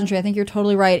such pageantry. I think you're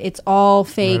totally right. It's all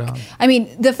fake. Right on. I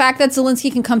mean, the fact that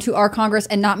Zelensky can come to our Congress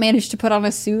and not manage to put on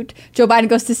a suit. Joe Biden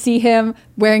goes to see him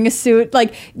wearing a suit.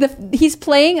 Like, he's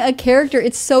playing a character.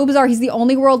 It's so bizarre. He's the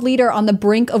only world leader on the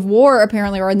brink of war,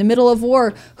 apparently, or in the middle of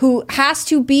war, who has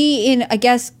to be in, I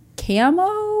guess,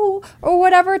 camo or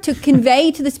whatever to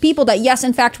convey to this people that yes,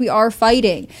 in fact, we are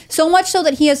fighting. So much so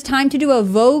that he has time to do a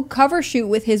Vogue cover shoot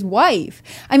with his wife.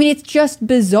 I mean, it's just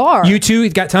bizarre. U2,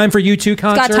 he's got time for U2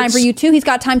 concerts. He's got time for U2. He's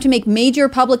got time to make major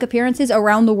public appearances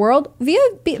around the world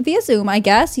via Zoom, I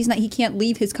guess. He can't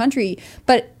leave his country,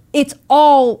 but it's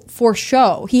all for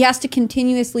show. He has to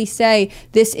continuously say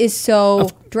this is so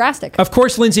drastic. Of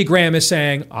course, Lindsey Graham is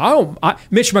saying,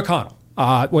 Mitch McConnell,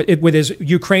 with his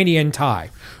Ukrainian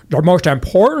tie, the most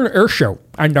important issue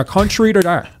in the country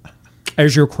today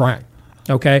is Ukraine.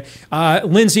 Okay,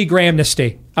 Lindsey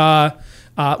Grahamnesty. Well,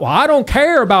 I don't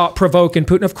care about provoking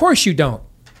Putin. Of course you don't,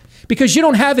 because you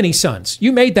don't have any sons.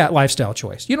 You made that lifestyle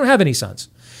choice. You don't have any sons.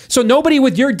 So nobody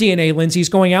with your DNA, Lindsay, is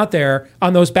going out there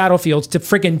on those battlefields to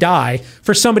friggin' die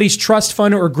for somebody's trust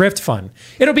fund or grift fund.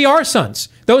 It'll be our sons.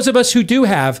 Those of us who do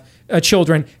have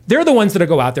children, they're the ones that'll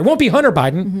go out there. It won't be Hunter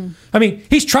Biden. Mm-hmm. I mean,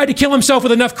 he's tried to kill himself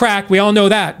with enough crack. We all know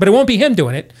that. But it won't be him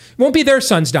doing it. It won't be their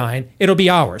sons dying. It'll be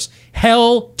ours.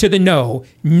 Hell to the no.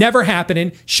 Never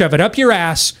happening. Shove it up your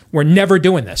ass. We're never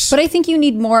doing this. But I think you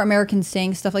need more Americans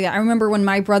saying stuff like that. I remember when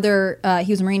my brother,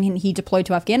 he was a Marine, and he deployed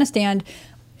to Afghanistan.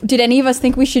 Did any of us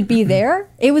think we should be there?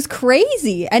 It was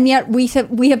crazy. And yet we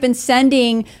have been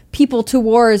sending people to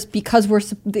wars because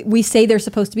we say they're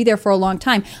supposed to be there for a long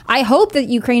time. I hope that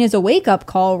Ukraine is a wake-up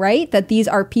call, right? That these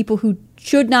are people who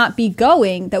should not be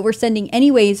going, that we're sending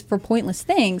anyways for pointless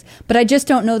things. But I just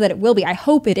don't know that it will be. I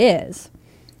hope it is.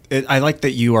 I like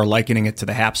that you are likening it to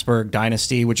the Habsburg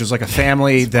dynasty, which was like a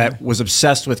family that was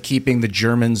obsessed with keeping the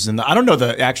Germans. And I don't know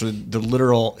the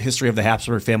literal history of the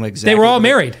Habsburg family exactly. They were all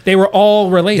married. They were all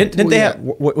related. Didn't they have,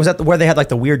 was that where they had like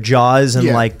the weird jaws and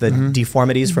like the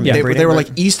deformities from they were like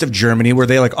east of Germany. Were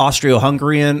they like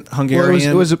Austro-Hungarian? Well,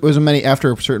 it was many,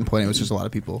 after a certain point, it was just a lot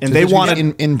of people. And they wanted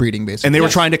inbreeding, basically. And they were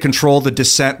trying to control the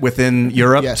descent within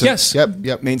Europe. Yes.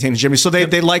 Yep. Maintain Germany. So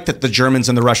they like that the Germans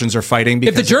and the Russians are fighting.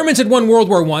 Because if the Germans had won World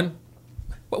War I,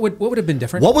 what would have been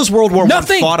different? What was World War I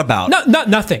fought about?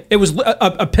 Nothing. It was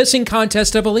a pissing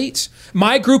contest of elites.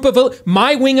 My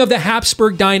wing of the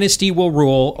Habsburg dynasty will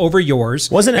rule over yours.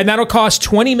 Wasn't it? And that'll cost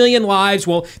 20 million lives.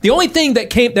 Well, the only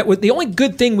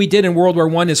good thing we did in World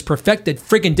War I is perfected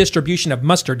friggin' distribution of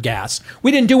mustard gas.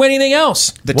 We didn't do anything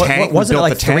else. The tank wasn't it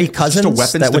like three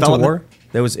cousins that went to war?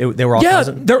 They were all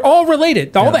cousins. They're all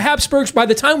related. All the Habsburgs. By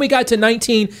the time we got to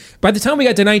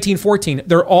 1914,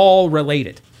 they're all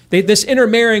related. This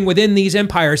intermarrying within these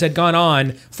empires had gone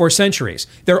on for centuries.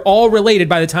 They're all related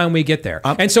by the time we get there.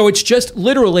 And so it's just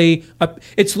literally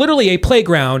a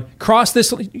playground. Cross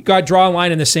this, you got to draw a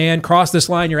line in the sand. Cross this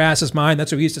line, your ass is mine.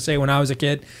 That's what we used to say when I was a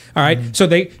kid. All right. Mm-hmm. So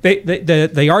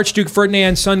the Archduke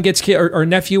Ferdinand's son gets killed, or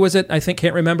nephew was it? I think,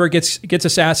 can't remember, gets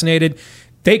assassinated.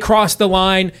 They cross the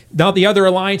line. Now the other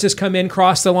alliances come in,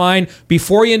 cross the line.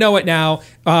 Before you know it now,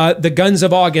 the guns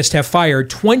of August have fired.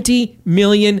 20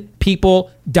 million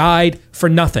people died for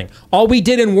nothing. All we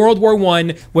did in World War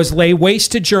I was lay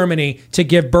waste to Germany to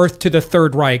give birth to the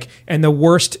Third Reich and the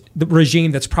worst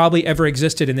regime that's probably ever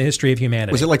existed in the history of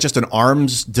humanity. Was it like just an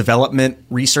arms development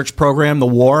research program, the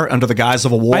war, under the guise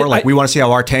of a war? We want to see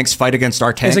how our tanks fight against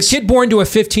our tanks? As a kid born to a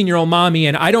 15-year-old mommy,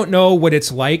 and I don't know what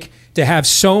it's like to have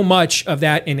so much of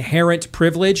that inherent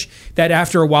privilege that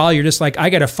after a while you're just like, I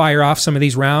got to fire off some of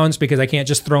these rounds because I can't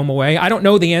just throw them away. I don't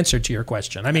know the answer to your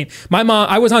question. I mean, my mom,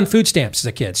 I was on food stamps as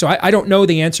a kid. So I don't know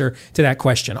the answer to that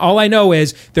question. All I know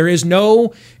is there is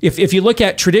no, if you look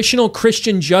at traditional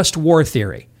Christian just war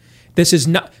theory, this is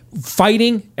not,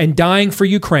 fighting and dying for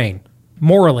Ukraine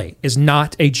morally is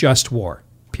not a just war,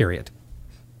 period.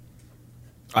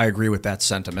 I agree with that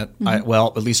sentiment.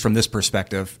 Well, at least from this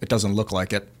perspective, it doesn't look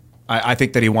like it. I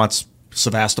think that he wants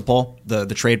Sevastopol, the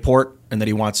trade port, and that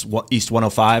he wants East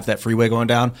 105, that freeway going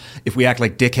down. If we act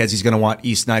like dickheads, he's going to want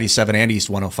East 97 and East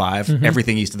 105,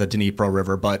 everything east of the Dnipro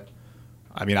River. But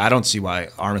I mean, I don't see why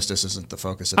armistice isn't the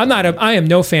focus. I am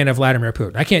no fan of Vladimir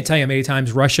Putin. I can't tell you how many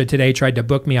times Russia Today tried to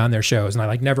book me on their shows, and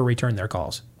I never returned their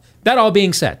calls. That all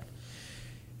being said,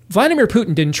 Vladimir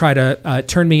Putin didn't try to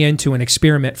turn me into an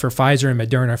experiment for Pfizer and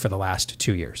Moderna for the last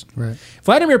 2 years. Right.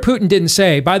 Vladimir Putin didn't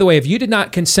say, by the way, if you did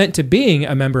not consent to being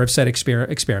a member of said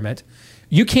experiment,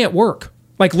 you can't work.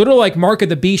 Like Mark of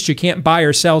the Beast, you can't buy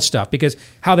or sell stuff because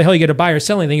how the hell you get to buy or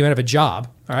sell anything? You don't have a job,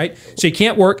 all right? So you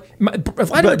can't work.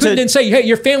 Vladimir Putin didn't say, hey,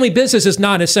 your family business is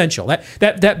non-essential.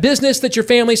 That business that your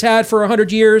family's had for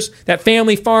 100 years, that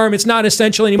family farm, it's not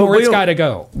essential anymore. It's got to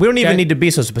go. We don't even need to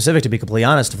be so specific, to be completely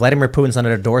honest. Vladimir Putin's not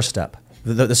at our doorstep.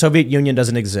 The Soviet Union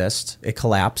doesn't exist. It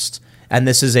collapsed. And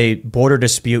this is a border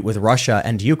dispute with Russia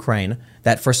and Ukraine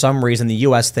that for some reason the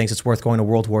U.S. thinks it's worth going to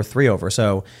World War III over.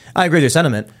 So I agree with your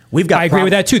sentiment. I agree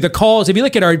with that too. The calls, if you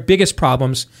look at our biggest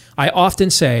problems, I often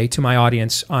say to my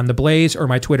audience on the Blaze or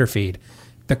my Twitter feed,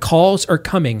 the calls are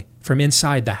coming from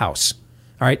inside the house.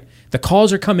 All right? The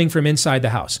calls are coming from inside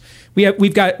the house.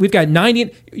 We've got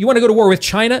 90. You want to go to war with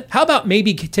China? How about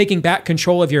maybe taking back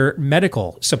control of your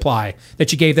medical supply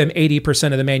that you gave them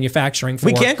 80% of the manufacturing for?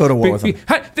 We can't go to war with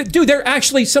them. Dude, they're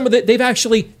actually they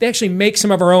actually make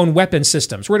some of our own weapon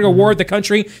systems. We're going to go war with the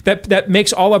country that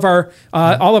makes all of our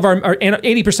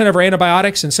 80% of our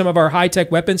antibiotics and some of our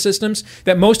high-tech weapon systems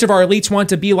that most of our elites want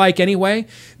to be like anyway.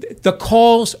 The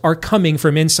calls are coming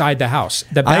from inside the house.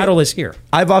 The battle is here.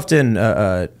 I've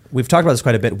often we've talked about this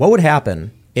quite a bit. What would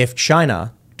happen if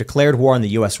China declared war on the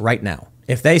U.S. right now?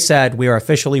 If they said we are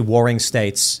officially warring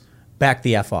states, back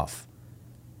the F off.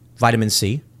 Vitamin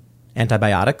C,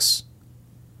 antibiotics,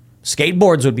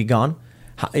 skateboards would be gone.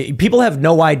 People have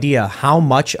no idea how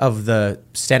much of the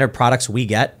standard products we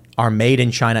get are made in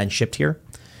China and shipped here.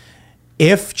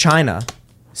 If China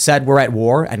said we're at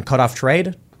war and cut off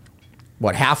trade,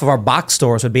 half of our box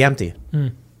stores would be empty.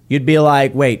 You'd be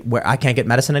like, wait, I can't get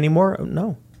medicine anymore?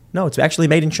 No, it's actually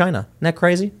made in China. Isn't that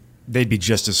crazy? They'd be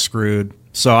just as screwed.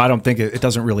 So I don't think it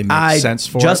doesn't really make sense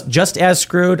for it. Just as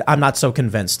screwed, I'm not so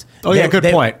convinced. Oh, yeah, good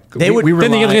point. Then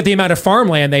they look at the amount of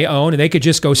farmland they own, and they could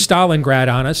just go Stalingrad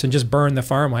on us and just burn the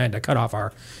farmland to cut off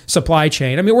our supply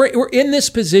chain. I mean, we're in this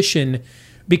position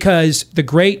because the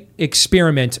great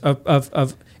experiment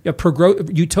of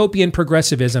utopian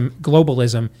progressivism,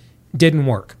 globalism, didn't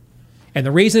work. And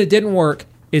the reason it didn't work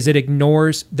is it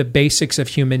ignores the basics of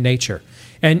human nature.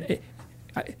 And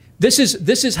this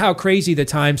is how crazy the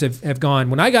times have gone.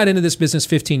 When I got into this business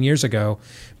 15 years ago,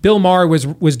 Bill Maher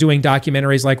was doing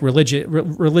documentaries like Religulous.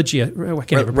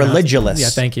 Yeah,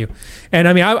 thank you. And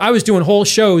I mean, I was doing whole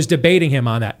shows debating him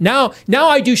on that. Now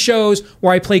I do shows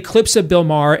where I play clips of Bill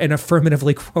Maher and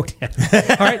affirmatively quote him.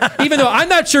 All right, even though I'm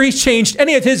not sure he's changed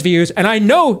any of his views, and I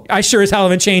know I sure as hell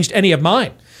haven't changed any of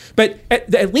mine. But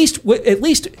at least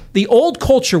the old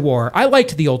culture war, I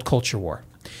liked the old culture war.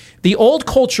 The old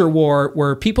culture war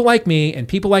where people like me and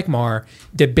people like Maher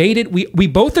debated, we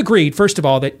both agreed, first of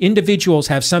all, that individuals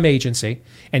have some agency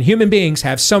and human beings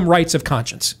have some rights of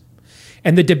conscience.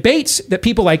 And the debates that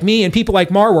people like me and people like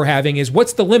Maher were having is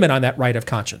what's the limit on that right of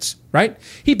conscience, right?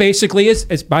 He basically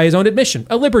is by his own admission,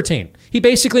 a libertine. He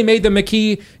basically made the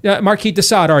Marquis de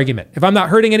Sade argument. If I'm not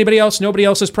hurting anybody else, nobody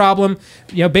else's problem,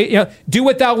 do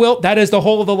what thou wilt, that is the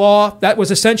whole of the law. That was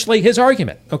essentially his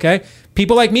argument, okay?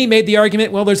 People like me made the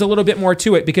argument, well, there's a little bit more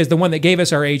to it because the one that gave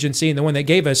us our agency and the one that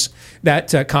gave us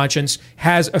that conscience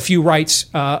has a few rights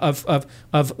of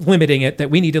limiting it that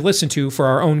we need to listen to for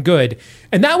our own good.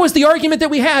 And that was the argument that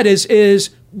we had is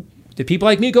did people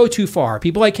like me go too far?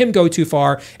 People like him go too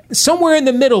far? Somewhere in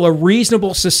the middle, a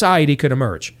reasonable society could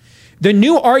emerge. The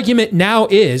new argument now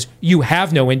is you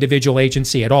have no individual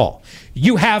agency at all.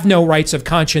 You have no rights of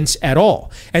conscience at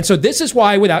all. And so this is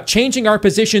why, without changing our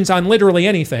positions on literally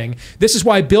anything, this is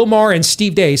why Bill Maher and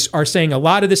Steve Deace are saying a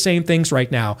lot of the same things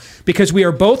right now, because we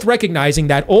are both recognizing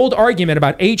that old argument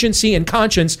about agency and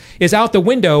conscience is out the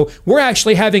window. We're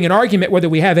actually having an argument whether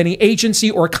we have any agency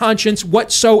or conscience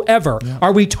whatsoever. Yeah.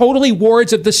 Are we totally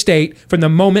wards of the state from the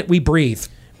moment we breathe?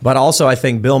 But also, I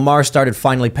think Bill Maher started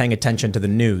finally paying attention to the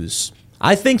news.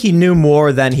 I think he knew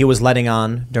more than he was letting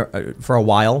on for a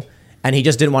while, and he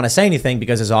just didn't want to say anything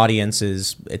because his audience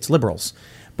it's liberals.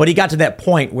 But he got to that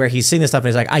point where he's seeing this stuff and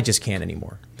he's like, I just can't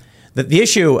anymore. The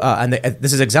issue,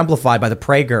 this is exemplified by the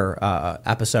Prager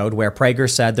episode where Prager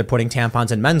said they're putting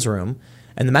tampons in men's room.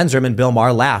 And the men's room, and Bill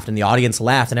Maher laughed, and the audience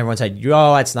laughed, and everyone said,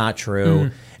 "Oh, that's not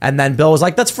true." And then Bill was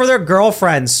like, "That's for their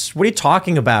girlfriends. What are you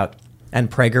talking about?"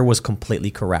 And Prager was completely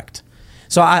correct.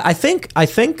 So I think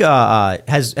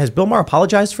has Bill Maher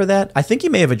apologized for that? I think he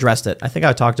may have addressed it. I think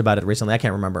I talked about it recently. I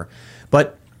can't remember.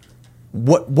 But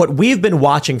what we've been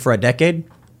watching for a decade,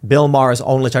 Bill Maher has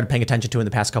only started paying attention to in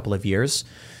the past couple of years.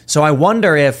 So I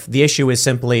wonder if the issue is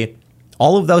simply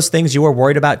all of those things you were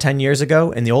worried about 10 years ago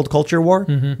in the old culture war,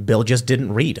 Bill just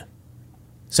didn't read.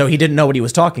 So he didn't know what he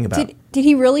was talking about. Did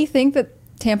he really think that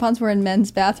tampons were in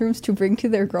men's bathrooms to bring to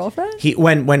their girlfriend?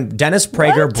 When Dennis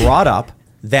Prager brought up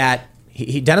that,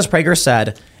 Dennis Prager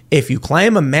said, if you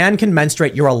claim a man can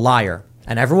menstruate, you're a liar.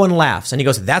 And everyone laughs. And he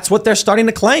goes, that's what they're starting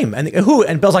to claim. And who?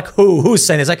 And Bill's like, who? Who's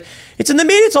saying it? He's like, it's in the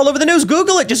media. It's all over the news.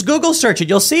 Google it. Just Google search it.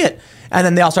 You'll see it. And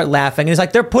then they all start laughing. And he's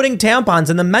like, they're putting tampons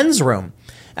in the men's room.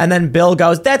 And then Bill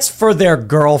goes, that's for their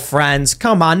girlfriends.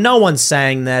 Come on, no one's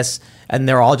saying this. And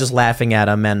they're all just laughing at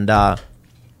him. And of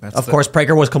course,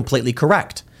 Prager was completely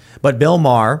correct. But Bill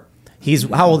Maher,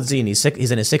 how old is he? He's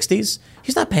in his 60s.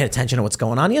 He's not paying attention to what's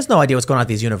going on. He has no idea what's going on at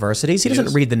these universities. He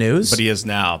doesn't read the news. But he is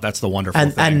now. That's the wonderful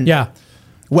thing. And yeah.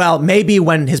 Well, maybe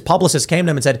when his publicist came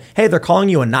to him and said, hey, they're calling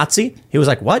you a Nazi, he was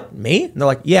like, what, me? And they're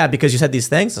like, yeah, because you said these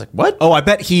things. Like, what? Oh, I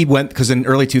bet he went, because in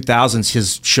early 2000s,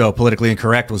 his show, Politically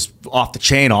Incorrect, was off the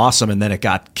chain awesome, and then he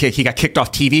got kicked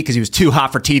off TV because he was too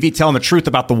hot for TV, telling the truth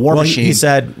about the war machine. He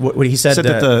said, what he said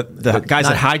that the guys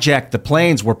that hijacked the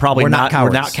planes were probably not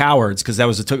cowards, because that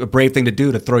was a brave thing to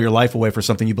do, to throw your life away for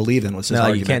something you believe in, was his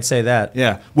argument. You can't say that.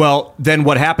 Yeah. Well, then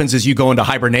what happens is you go into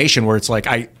hibernation, where it's like,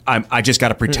 I just got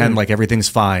to pretend like everything's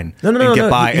fine. No. Get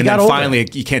by, and then finally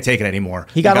you can't take it anymore.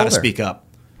 He got older. You got to speak up.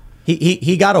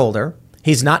 He got older.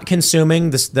 He's not consuming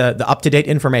the up-to-date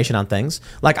information on things.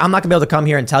 Like, I'm not going to be able to come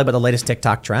here and tell you about the latest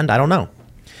TikTok trend. I don't know.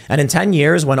 And in 10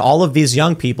 years, when all of these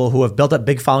young people who have built up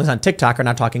big followings on TikTok are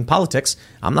not talking politics,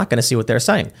 I'm not going to see what they're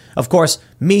saying. Of course,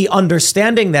 me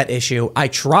understanding that issue, I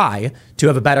try to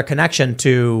have a better connection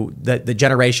to the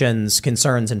generation's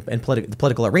concerns in the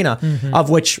political arena, of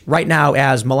which right now,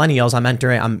 as millennials, I'm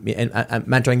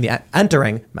mentoring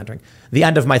the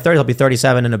end of my 30s. I'll be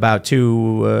 37 in about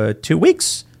two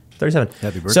weeks. 37.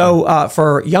 Happy birthday. So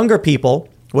for younger people,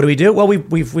 what do? Well,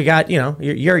 we got,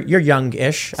 you're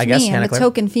young-ish, I guess. I'm a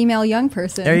token female young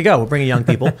person. There you go. We're bringing young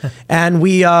people, and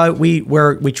we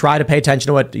try to pay attention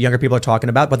to what younger people are talking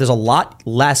about. But there's a lot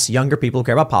less younger people who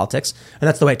care about politics, and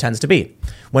that's the way it tends to be.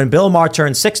 When Bill Maher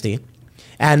turned 60,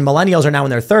 and millennials are now in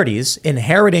their 30s,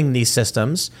 inheriting these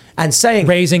systems and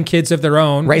raising kids of their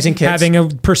own, having a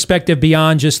perspective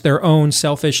beyond just their own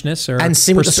selfishness, and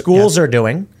seeing what the schools are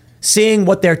doing, seeing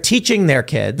what they're teaching their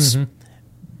kids.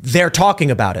 They're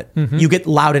talking about it. You get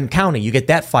Loudoun County, you get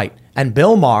that fight. And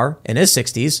Bill Maher, in his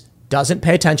 60s, doesn't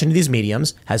pay attention to these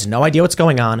mediums, has no idea what's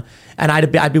going on. And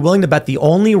I'd be willing to bet the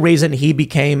only reason he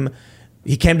came to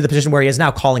the position where he is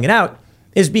now, calling it out,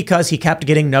 is because he kept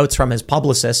getting notes from his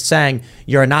publicist saying,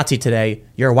 you're a Nazi today,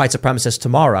 you're a white supremacist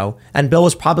tomorrow. And Bill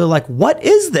was probably like, what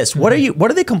is this? What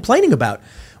are they complaining about?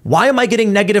 Why am I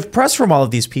getting negative press from all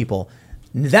of these people?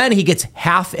 Then he gets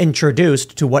half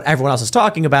introduced to what everyone else is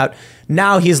talking about.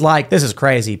 Now he's like, this is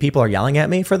crazy. People are yelling at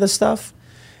me for this stuff.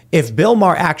 If Bill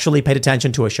Maher actually paid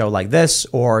attention to a show like this,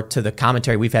 or to the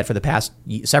commentary we've had for the past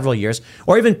several years,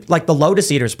 or even like the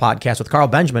Lotus Eaters podcast with Carl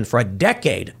Benjamin for a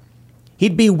decade,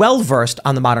 he'd be well versed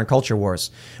on the modern culture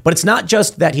wars. But it's not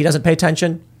just that he doesn't pay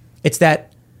attention. It's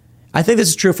that, I think this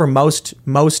is true for most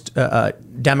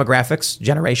demographics,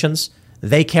 generations.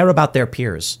 They care about their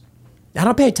peers. I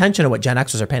don't pay attention to what Gen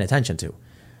Xers are paying attention to.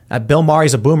 Bill Maher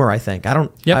is a boomer, I think. I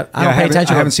don't pay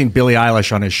attention. I haven't seen Billie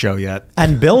Eilish on his show yet.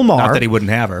 And Bill Maher, not that he wouldn't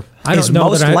have her, is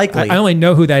most likely. I only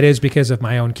know who that is because of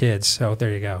my own kids. So there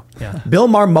you go. Yeah. Bill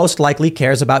Maher most likely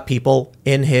cares about people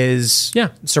in his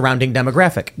surrounding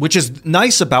demographic. Which is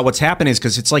nice about what's happening, is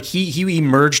because it's like he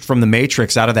emerged from the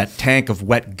Matrix out of that tank of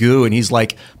wet goo, and he's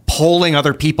like pulling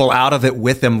other people out of it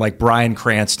with him, like Bryan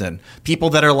Cranston. People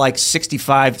that are like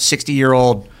 65,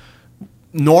 60-year-old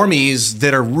normies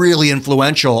that are really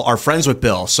influential are friends with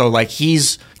Bill. So like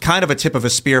he's kind of a tip of a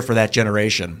spear for that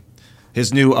generation.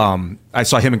 His new, I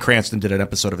saw him and Cranston did an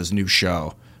episode of his new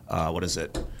show. What is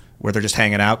it? Where they're just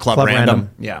hanging out, Club Random.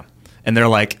 Yeah. And they're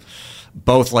like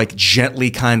both like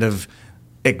gently kind of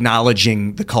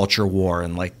acknowledging the culture war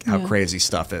and like how crazy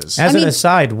stuff is. As an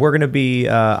aside, I'm going to be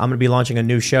launching a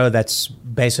new show that's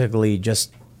basically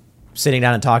just sitting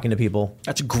down and talking to people.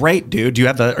 That's great, dude.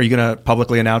 Are you going to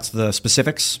publicly announce the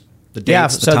specifics? The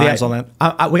dates, the times, all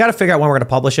that? We got to figure out when we're going to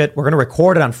publish it. We're going to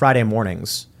record it on Friday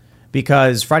mornings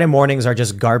because Friday mornings are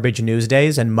just garbage news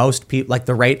days, and most people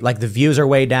the views are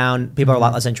way down. People are a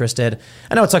lot less interested.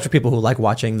 I know it sucks for people who like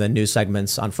watching the news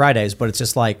segments on Fridays, but it's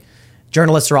just like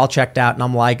journalists are all checked out, and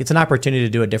I'm like, it's an opportunity to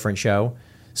do a different show.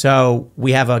 So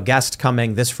we have a guest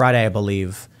coming this Friday, I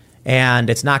believe, and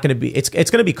it's not going to be. It's going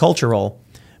to be cultural.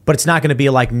 But it's not going to be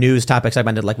like news topic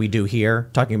segmented like we do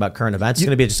here, talking about current events. It's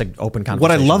going to be just an open conversation.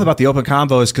 What I love about the open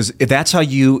convo is because that's how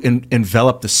you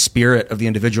envelop the spirit of the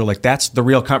individual. Like that's the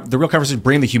real conversation,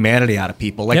 bring the humanity out of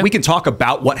people. Like we can talk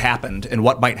about what happened and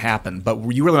what might happen, but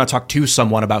you really want to talk to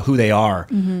someone about who they are.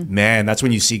 Man, that's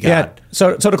when you see God. Yeah.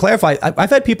 So to clarify, I've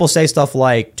had people say stuff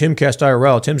like, Tim cast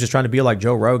IRL, Tim's just trying to be like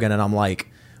Joe Rogan. And I'm like,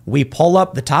 we pull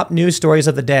up the top news stories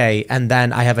of the day, and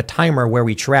then I have a timer where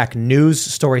we track news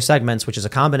story segments, which is a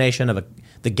combination of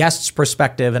the guest's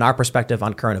perspective and our perspective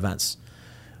on current events.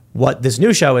 What this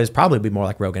new show is probably be more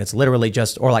like Rogan. It's literally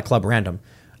or like Club Random.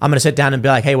 I'm going to sit down and be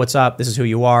like, hey, what's up? This is who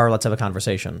you are. Let's have a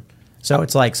conversation. So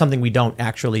it's like something we don't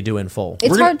actually do in full.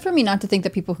 It's hard for me not to think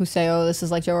that people who say, oh, this is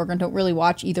like Joe Rogan, don't really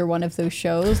watch either one of those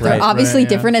shows. They're obviously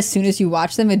different as soon as you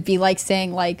watch them. It'd be like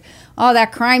saying like, oh,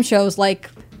 that crime show's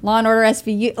like Law and Order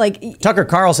SVU, like Tucker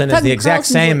Carlson is the exact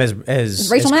same as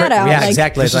Rachel Maddow. Yeah,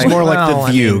 exactly. It's more like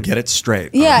The View. Get it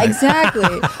straight. Yeah,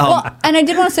 exactly. Well, and I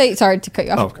did want to say, sorry to cut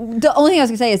you off. The only thing I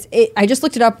was going to say is I just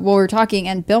looked it up while we were talking,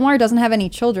 and Bill Maher doesn't have any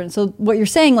children. So what you're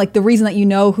saying, like the reason that you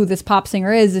know who this pop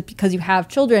singer is because you have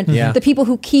children. Yeah. The people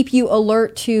who keep you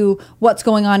alert to what's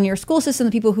going on in your school system,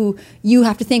 the people who you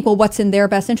have to think, well, what's in their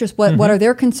best interest? What are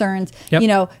their concerns? Yep. You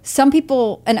know, some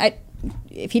people, and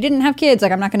if he didn't have kids,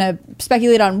 like I'm not going to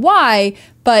speculate on why,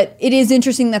 but it is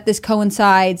interesting that this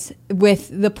coincides with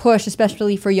the push,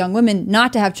 especially for young women,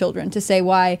 not to have children, to say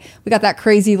why we got that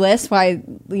crazy list, why,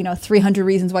 300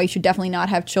 reasons why you should definitely not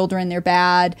have children, they're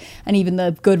bad, and even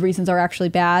the good reasons are actually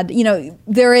bad.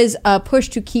 There is a push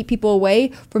to keep people away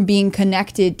from being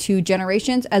connected to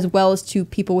generations as well as to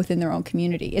people within their own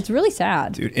community. It's really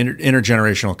sad. Dude,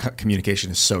 intergenerational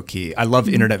communication is so key. I love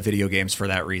internet video games for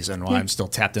that reason, why I'm still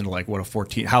tapped into like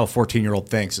how a 14-year-old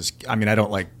thinks is, I don't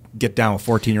like get down with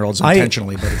 14-year-olds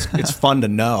intentionally, but it's fun to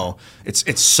know.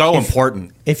 It's so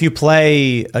important. If you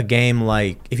play a game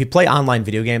if you play online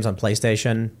video games on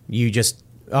PlayStation, you just,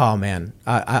 oh man,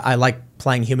 I like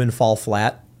playing Human Fall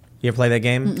Flat. You ever play that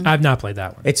game? Mm-mm. I've not played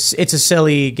that one. It's a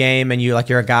silly game, and you're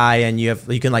a guy, and you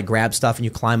can like grab stuff and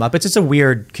you climb up. It's just a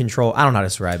weird control. I don't know how to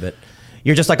describe it.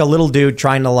 You're just like a little dude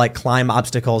trying to like climb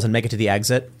obstacles and make it to the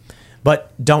exit,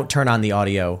 but don't turn on the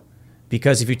audio.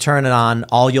 Because if you turn it on,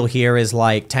 all you'll hear is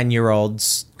like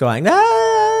 10-year-olds going,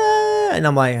 and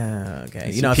I'm like,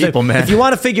 okay. If you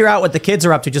want to figure out what the kids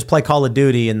are up to, just play Call of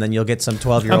Duty, and then you'll get some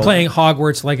 12-year-old. I'm playing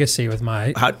Hogwarts Legacy with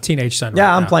my teenage son.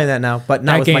 Yeah, I'm playing that now, but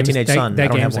not with my teenage son. I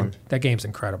don't have one. That game's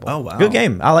incredible. Oh, wow. Good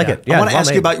game. I like it. Yeah, I want to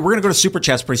ask you about, we're going to go to Super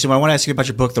Chats pretty soon. I want to ask you about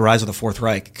your book, The Rise of the Fourth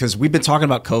Reich, because we've been talking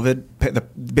about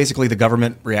COVID, basically the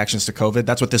government reactions to COVID.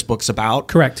 That's what this book's about.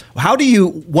 Correct.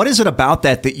 What is it about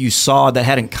that you saw that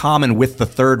had in common with the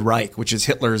Third Reich, which is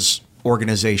Hitler's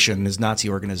organization, his Nazi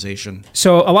organization?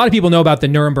 So a lot of people know about the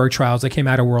Nuremberg trials that came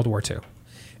out of World War II.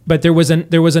 But there was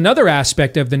another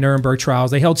aspect of the Nuremberg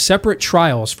trials. They held separate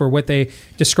trials for what they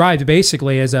described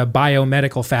basically as a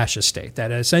biomedical fascist state,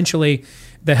 that essentially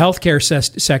the healthcare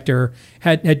sector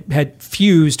had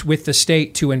fused with the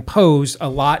state to impose a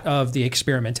lot of the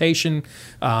experimentation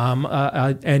and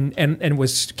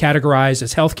was categorized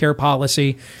as healthcare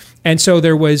policy. And so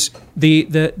there was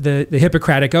the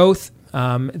Hippocratic Oath.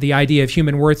 The idea of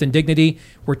human worth and dignity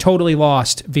were totally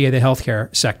lost via the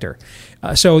healthcare sector.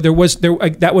 So there was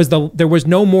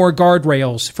no more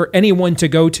guardrails for anyone to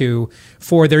go to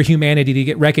for their humanity to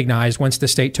get recognized once the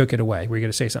state took it away. Were you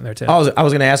going to say something there, Tim? I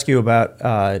was going to ask you about.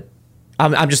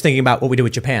 I'm just thinking about what we did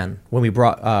with Japan when we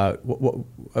brought.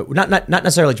 Not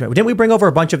necessarily Japan. Didn't we bring over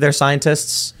a bunch of their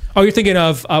scientists? Oh, you're thinking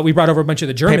of we brought over a bunch of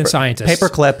the German scientists.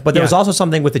 Paperclip, but there was also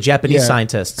something with the Japanese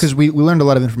scientists. Because we learned a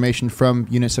lot of information from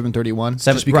Unit 731,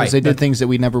 just because they did things that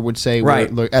we never would say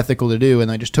were ethical to do, and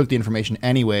they just took the information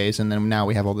anyways, and then now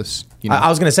we have all this. I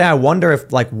was going to say, I wonder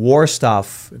if like war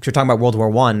stuff, because you're talking about World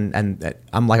War I, and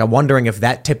I'm wondering if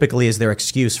that typically is their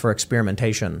excuse for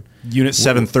experimentation. Unit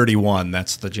 731,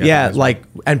 that's the Japanese one.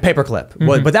 And Paperclip.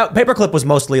 Mm-hmm. But that Paperclip was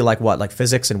mostly like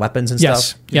physics and weapons and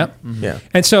stuff? Yep. Mm-hmm. Yeah.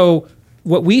 And so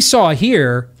what we saw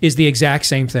here is the exact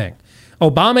same thing.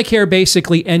 Obamacare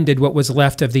basically ended what was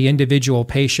left of the individual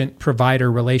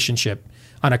patient-provider relationship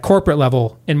on a corporate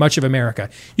level in much of America.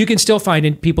 You can still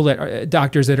find people that are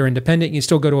doctors that are independent. You can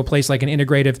still go to a place like an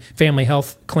integrative family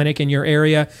health clinic in your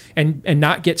area and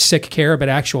not get sick care, but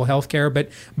actual health care. But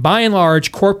by and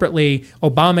large, corporately,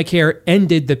 Obamacare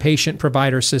ended the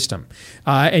patient-provider system.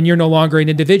 And you're no longer an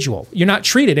individual. You're not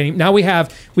treated any. Now we've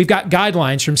got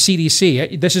guidelines from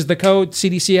CDC. This is the code.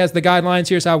 CDC has the guidelines.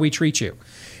 Here's how we treat you.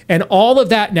 And all of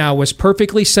that now was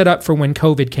perfectly set up for when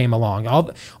COVID came along.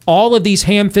 All of these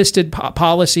ham-fisted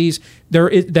policies,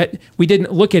 that we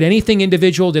didn't look at anything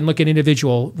individual, didn't look at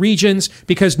individual regions,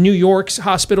 because New York's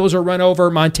hospitals are run over,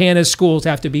 Montana's schools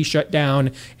have to be shut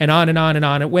down, and on and on and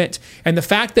on it went. And the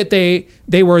fact that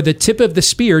they were the tip of the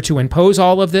spear to impose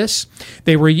all of this,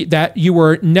 that you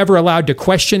were never allowed to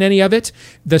question any of it.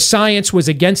 The science was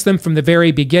against them from the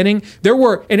very beginning.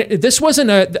 This wasn't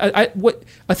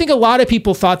I think a lot of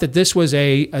people thought that this was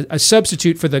a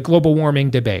substitute for the global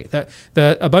warming debate,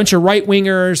 a bunch of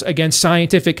right-wingers against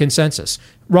scientific consensus.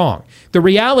 Wrong. The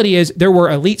reality is there were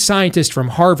elite scientists from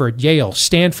Harvard, Yale,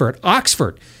 Stanford,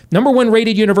 Oxford, #1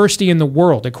 rated university in the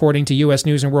world, according to U.S.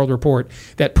 News and World Report,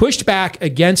 that pushed back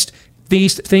against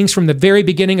these things from the very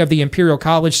beginning of the Imperial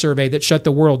College survey that shut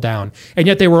the world down. And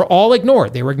yet they were all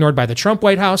ignored. They were ignored by the Trump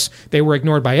White House. They were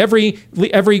ignored by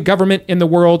every government in the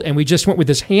world. And we just went with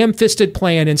this ham-fisted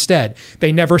plan instead.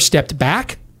 They never stepped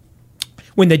back.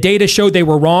 When the data showed they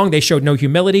were wrong, they showed no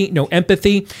humility, no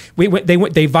empathy.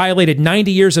 They violated 90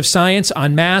 years of science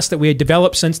en masse that we had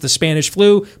developed since the Spanish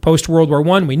flu, post-World War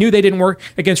I. We knew they didn't work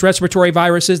against respiratory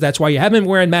viruses. That's why you haven't been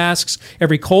wearing masks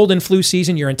every cold and flu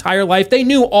season your entire life. They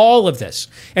knew all of this,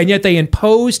 and yet they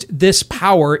imposed this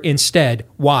power instead.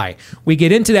 Why? We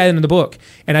get into that in the book,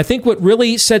 and I think what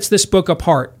really sets this book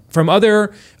apart from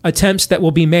other attempts that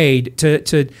will be made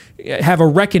to have a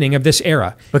reckoning of this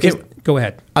era. Okay. Go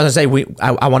ahead. I was going to say,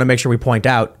 I want to make sure we point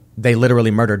out, they literally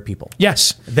murdered people.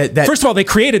 Yes. First of all, they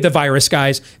created the virus,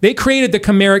 guys. They created the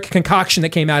chimeric concoction that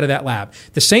came out of that lab.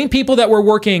 The same people that were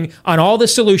working on all the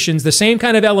solutions, the same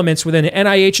kind of elements within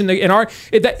NIH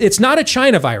it's not a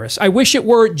China virus. I wish it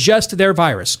were just their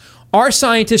virus. Our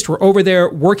scientists were over there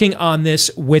working on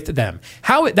this with them.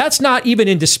 That's not even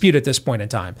in dispute at this point in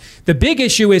time. The big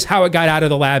issue is how it got out of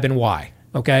the lab and why.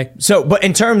 Okay. So, but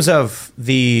in terms of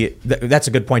that's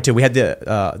a good point too. We had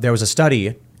there was a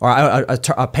study or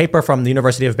a paper from the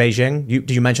University of Beijing.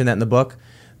 Do you mention that in the book?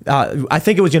 I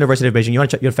think it was University of Beijing. You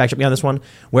want to fact check me on this one?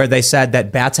 Where they said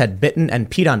that bats had bitten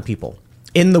and peed on people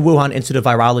in the Wuhan Institute of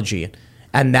Virology.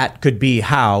 And that could be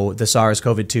how the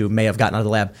SARS-CoV-2 may have gotten out of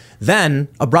the lab. Then,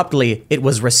 abruptly, it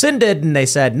was rescinded, and they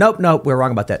said, nope, we're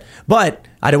wrong about that. But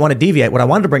I didn't want to deviate. What I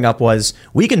wanted to bring up was,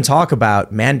 we can talk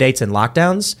about mandates and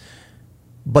lockdowns,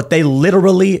 but they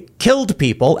literally killed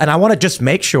people. And I want to just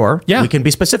make sure we can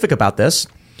be specific about this.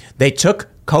 They took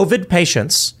COVID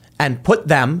patients and put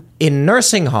them in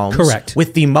nursing homes. Correct.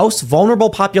 With the most vulnerable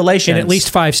populations. In at least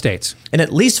 5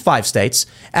 states.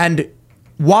 And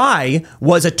why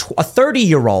was a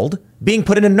 30-year-old being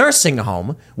put in a nursing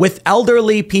home with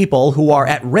elderly people who are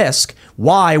at risk?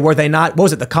 Why were they not? What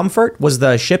was it? The Comfort was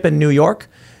the ship in New York.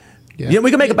 Yeah. You know, we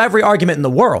can make up every argument in the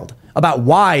world about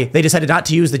why they decided not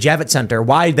to use the Javits Center,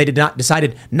 why they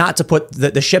decided not to put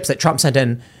the ships that Trump sent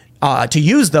in to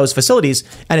use those facilities,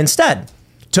 and instead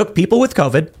took people with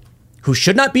COVID who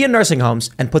should not be in nursing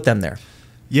homes and put them there.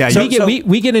 Yeah,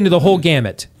 we get into the whole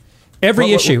gamut.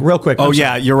 Every issue. Real quick.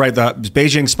 Yeah, you're right. The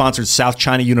Beijing-sponsored South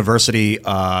China University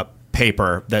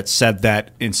paper that said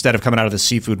that instead of coming out of the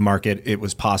seafood market, it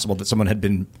was possible that someone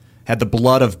had the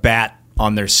blood of bat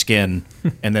on their skin,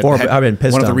 and that one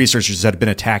of the researchers had been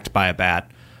attacked by a bat.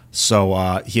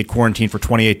 So he had quarantined for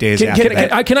 28 days after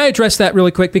that. Can I address that really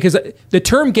quick? Because the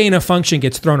term gain of function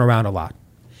gets thrown around a lot.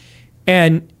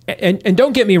 And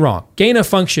don't get me wrong, gain of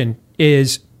function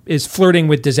is flirting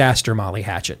with disaster, Molly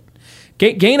Hatchet.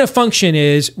 Gain of function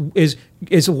is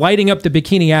lighting up the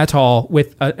Bikini Atoll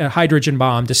with a hydrogen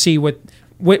bomb to see what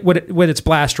its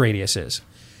blast radius is.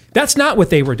 That's not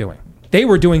what they were doing. They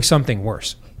were doing something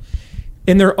worse.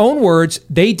 In their own words,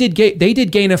 they did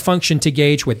gain of function to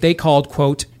gauge what they called,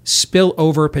 quote,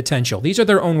 spillover potential. These are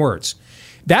their own words.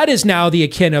 That is now the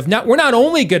akin of, we're not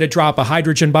only going to drop a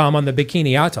hydrogen bomb on the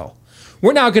Bikini Atoll,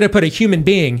 we're now going to put a human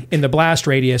being in the blast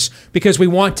radius because we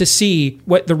want to see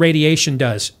what the radiation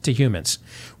does to humans.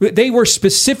 They were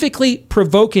specifically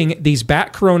provoking these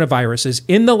bat coronaviruses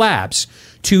in the labs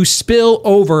to spill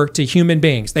over to human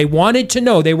beings. They wanted to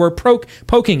know. They were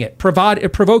poking it,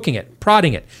 provoking it,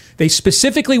 prodding it. They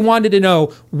specifically wanted to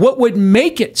know what would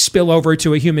make it spill over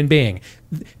to a human being.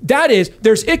 That is,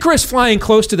 there's Icarus flying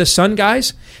close to the sun,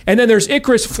 guys, and then there's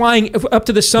Icarus flying up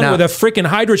to the sun with a freaking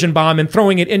hydrogen bomb and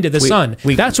throwing it into the sun.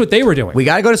 That's what they were doing. We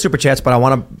got to go to Super Chats, but I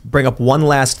want to bring up one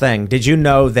last thing. Did you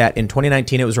know that in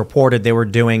 2019 it was reported they were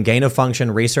doing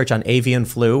gain-of-function research on avian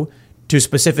flu to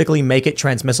specifically make it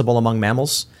transmissible among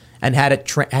mammals, and had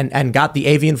it and got the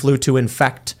avian flu to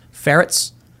infect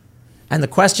ferrets? And the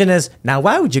question is, now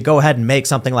why would you go ahead and make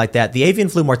something like that? The avian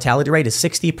flu mortality rate is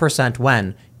 60%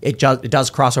 when it does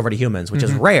cross over to humans, which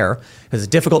is rare because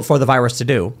it's difficult for the virus to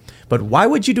do. But why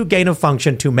would you do gain of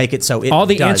function to make it so it All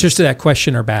the does? answers to that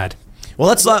question are bad. Well,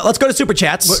 let's go to Super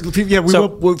Chats.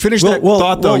 We'll finish that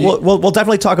thought, though. We'll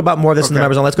definitely talk about more of this in the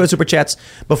members zone. Let's go to Super Chats.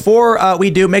 Before we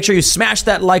do, make sure you smash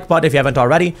that like button if you haven't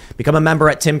already. Become a member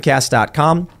at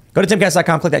timcast.com. Go to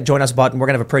timcast.com, click that join us button. We're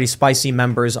going to have a pretty spicy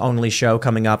members only show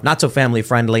coming up. Not so family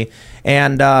friendly.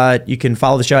 And you can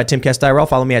follow the show at timcast.irl.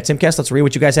 Follow me at timcast. Let's read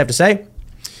what you guys have to say.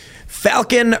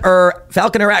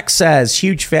 Falconer X says,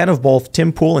 huge fan of both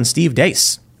Tim Pool and Steve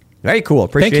Deace. Very cool.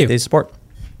 Appreciate the support.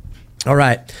 All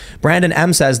right. Brandon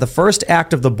M says, the first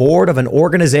act of the board of an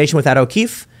organization without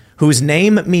O'Keefe, whose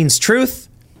name means truth,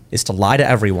 is to lie to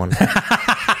everyone.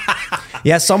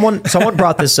 Yeah, someone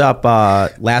brought this up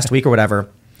last week or whatever.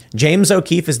 James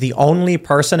O'Keefe is the only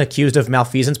person accused of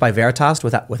malfeasance by Veritas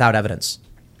without evidence.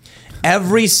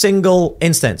 Every single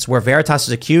instance where Veritas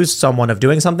has accused someone of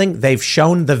doing something, they've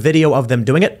shown the video of them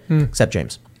doing it, except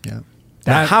James. Yeah.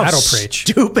 How that'll preach.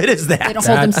 Stupid is that? They don't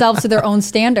hold themselves to their own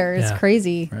standards. Yeah.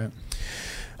 Crazy. Right.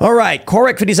 All right.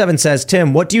 Corrick57 says,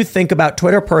 Tim, what do you think about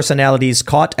Twitter personalities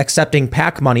caught accepting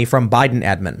PAC money from Biden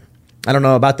admin? I don't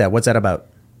know about that. What's that about?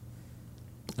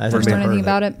 I don't know anything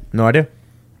about it. No idea.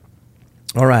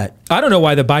 All right. I don't know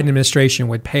why the Biden administration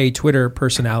would pay Twitter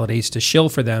personalities to shill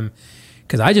for them,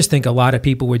 because I just think a lot of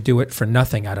people would do it for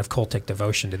nothing out of cultic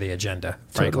devotion to the agenda,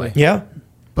 frankly. Totally. Yeah.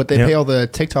 But they pay all the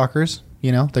TikTokers.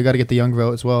 You know, they got to get the young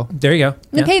vote as well. There you go.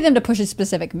 They pay them to push a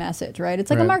specific message, right? It's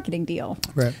like a marketing deal.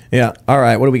 Right. Yeah. All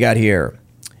right. What do we got here?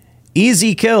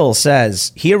 Easy Kill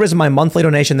says, here is my monthly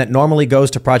donation that normally goes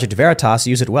to Project Veritas.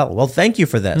 Use it well. Well, thank you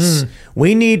for this.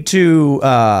 We need to,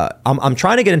 I'm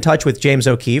trying to get in touch with James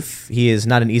O'Keefe. He is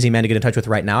not an easy man to get in touch with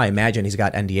right now. I imagine he's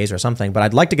got NDAs or something, but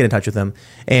I'd like to get in touch with him.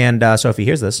 And so if he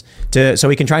hears this, so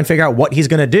we can try and figure out what he's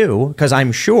going to do, because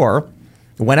I'm sure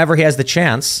whenever he has the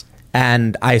chance,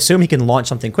 and I assume he can launch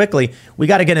something quickly, we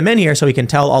got to get him in here so he can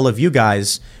tell all of you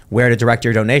guys where to direct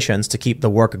your donations to keep the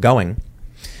work going.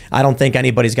 I don't think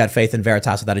anybody's got faith in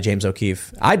Veritas without a James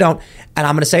O'Keefe. I don't. And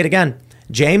I'm going to say it again.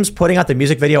 James putting out the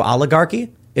music video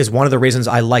Oligarchy is one of the reasons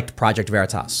I liked Project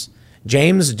Veritas.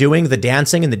 James doing the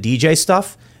dancing and the DJ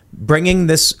stuff, bringing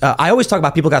this. I always talk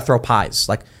about people got to throw pies,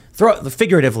 like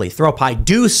figuratively throw a pie,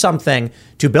 do something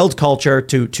to build culture,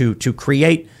 to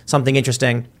create something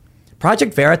interesting.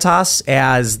 Project Veritas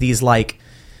as these like,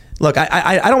 look,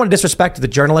 I don't want to disrespect the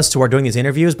journalists who are doing these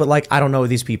interviews, but like, I don't know who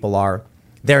these people are.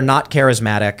 They're not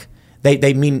charismatic.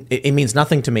 It means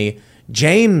nothing to me.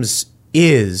 James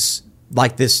is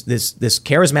like this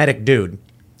charismatic dude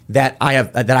that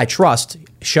I trust,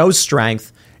 shows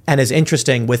strength, and is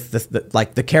interesting with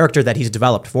the character that he's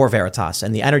developed for Veritas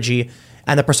and the energy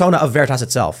and the persona of Veritas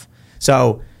itself.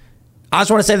 So I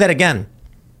just want to say that again.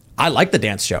 I like the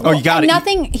dance show. Oh, you got it.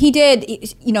 Nothing he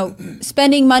did,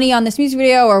 spending money on this music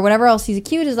video or whatever else he's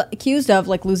accused of,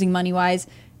 like losing money wise.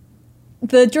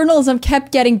 The journalism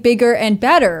kept getting bigger and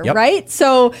better, right?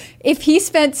 So if he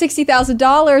spent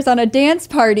 $60,000 on a dance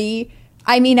party,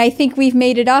 I mean, I think we've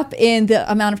made it up in the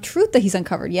amount of truth that he's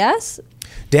uncovered, yes?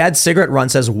 Dad's Cigarette Run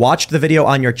says, watched the video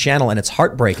on your channel and it's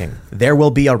heartbreaking. There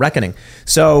will be a reckoning.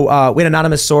 So we had an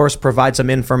anonymous source provide some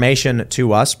information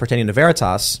to us pertaining to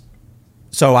Veritas.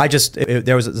 So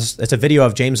it's a video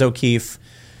of James O'Keefe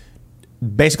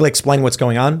basically explaining what's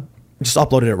going on. Just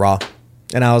uploaded it raw.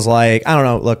 And I was like, I don't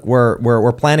know. Look,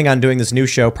 we're planning on doing this new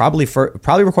show, probably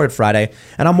recorded Friday,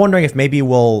 and I'm wondering if maybe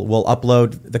we'll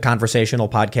upload the conversational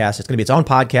podcast. It's going to be its own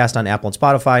podcast on Apple and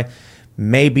Spotify.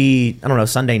 Maybe, I don't know,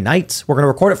 Sunday night. We're going to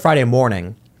record it Friday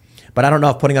morning, but I don't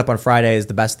know if putting up on Friday is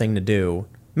the best thing to do.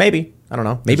 Maybe. I don't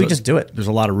know. Maybe just do it. There's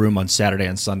a lot of room on Saturday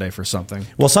and Sunday for something.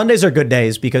 Well, Sundays are good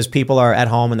days because people are at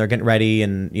home and they're getting ready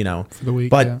and, for the week.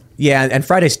 But yeah, and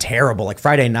Friday's terrible. Like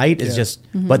Friday night is just,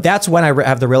 but that's when I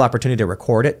have the real opportunity to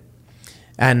record it.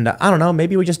 And I don't know,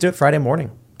 maybe we just do it Friday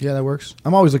morning. Yeah, that works.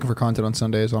 I'm always looking for content on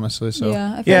Sundays, honestly. So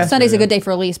yeah, I feel like Sunday's a good day for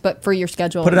release, but for your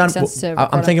schedule, put it on.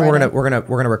 I'm thinking we're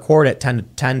gonna record at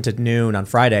 10 to noon on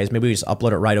Fridays. Maybe we just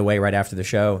upload it right away, right after the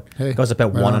show. Hey, it goes up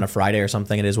at 1 on a Friday or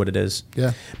something. It is what it is.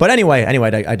 Yeah. But anyway,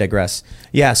 I digress.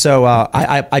 Yeah. So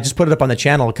I just put it up on the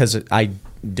channel because I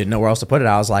didn't know where else to put it.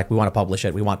 I was like, we want to publish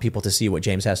it. We want people to see what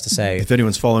James has to say. If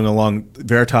anyone's following along,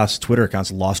 Veritas Twitter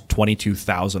account's lost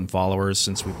 22,000 followers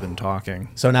since we've been talking.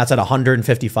 So now it's at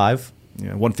 155.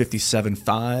 Yeah,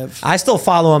 157.5. I still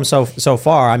follow them so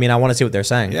far. I mean, I want to see what they're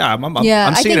saying. Yeah, I'm I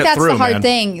seeing think it that's through, the hard man.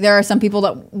 thing. There are some people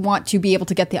that want to be able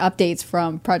to get the updates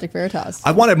from Project Veritas.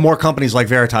 I wanted more companies like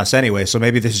Veritas anyway, so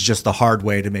maybe this is just the hard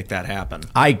way to make that happen.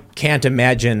 I can't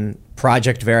imagine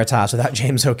Project Veritas without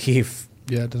James O'Keefe.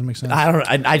 Yeah, it doesn't make sense. I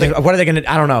don't. What are they going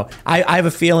to? I don't know. I have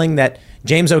a feeling that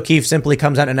James O'Keefe simply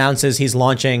comes out and announces he's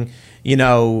launching,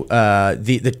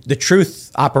 the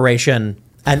Truth operation,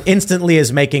 and instantly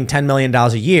is making $10 million a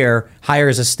year,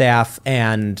 hires a staff,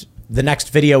 and the next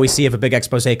video we see of a big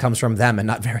expose comes from them and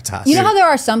not Veritas. You know how there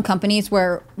are some companies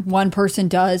where one person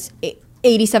does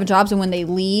 87 jobs, and when they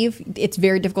leave, it's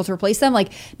very difficult to replace them?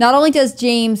 Like, not only does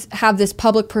James have this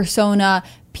public persona,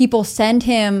 people send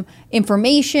him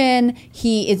information,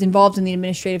 he is involved in the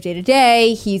administrative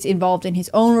day-to-day, he's involved in his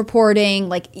own reporting.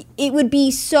 Like, it would be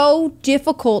so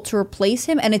difficult to replace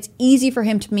him, and it's easy for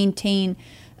him to maintain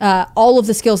all of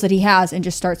the skills that he has and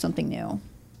just start something new.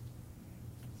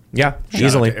 Yeah, Shout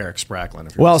easily. out to Eric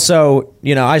Spracklin. Well, so,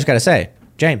 I just got to say,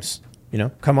 James,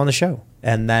 come on the show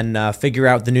and then figure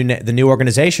out the new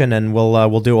organization, and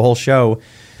we'll do a whole show.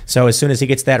 So as soon as he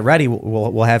gets that ready,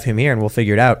 we'll have him here and we'll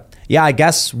figure it out. Yeah, I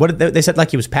guess what did they said,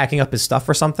 like he was packing up his stuff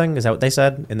or something. Is that what they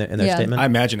said in their statement? I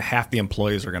imagine half the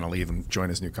employees are going to leave and join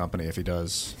his new company if he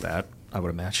does that. I would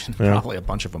imagine probably a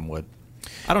bunch of them would.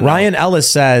 I don't know. Ryan Ellis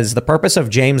says the purpose of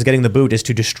James getting the boot is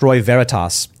to destroy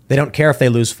Veritas. They don't care if they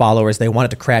lose followers. They want it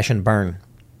to crash and burn.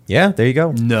 Yeah, there you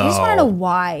go. No. I just want to know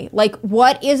why. Like,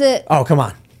 what is it? Oh, come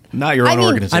on. Not your own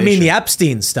organization. I mean, the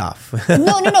Epstein stuff.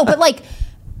 No, but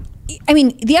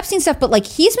the Epstein stuff, but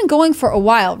he's been going for a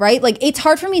while, right? Like, it's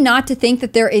hard for me not to think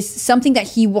that there is something that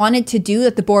he wanted to do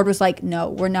that the board was like, no,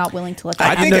 we're not willing to let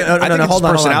that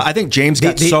happen. I think James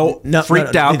got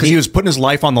freaked out because he was putting his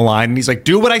life on the line, and he's like,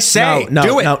 do what I say.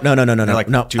 Do it. No.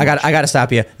 I got to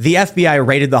stop you. The FBI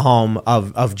raided the home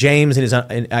of James and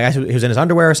I guess he was in his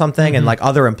underwear or something, and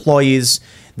other employees.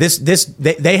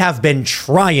 They have been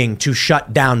trying to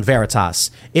shut down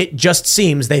Veritas. It just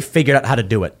seems they figured out how to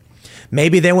do it.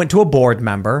 Maybe they went to a board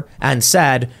member and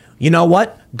said, you know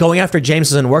what? Going after James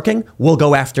isn't working. We'll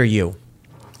go after you.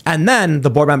 And then the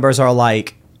board members are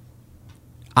like,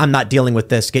 I'm not dealing with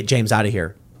this. Get James out of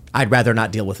here. I'd rather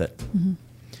not deal with it. Mm-hmm.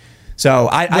 So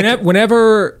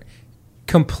whenever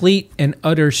complete and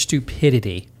utter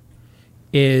stupidity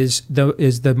is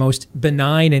the most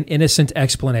benign and innocent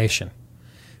explanation,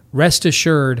 rest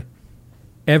assured,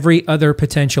 every other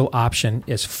potential option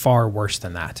is far worse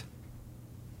than that.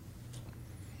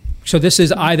 So this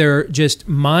is either just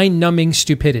mind-numbing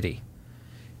stupidity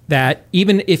that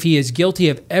even if he is guilty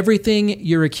of everything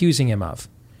you're accusing him of,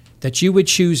 that you would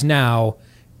choose now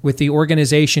with the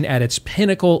organization at its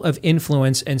pinnacle of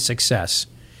influence and success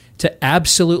to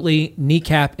absolutely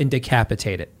kneecap and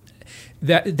decapitate it.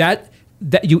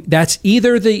 That's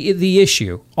either the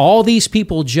issue. All these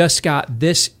people just got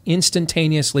this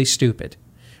instantaneously stupid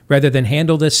rather than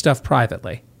handle this stuff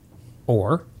privately.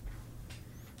 Or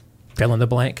fill in the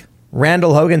blank.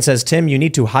 Randall Hogan says, Tim, you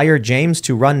need to hire James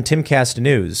to run Timcast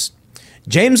News.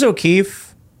 James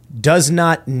O'Keefe does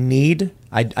not need,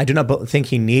 I do not think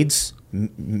he needs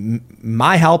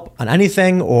my help on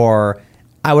anything, or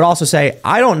I would also say,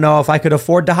 I don't know if I could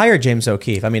afford to hire James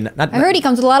O'Keefe. I mean, I heard he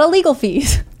comes with a lot of legal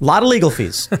fees. A lot of legal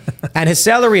fees. And his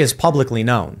salary is publicly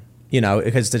known,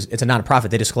 because it's a nonprofit.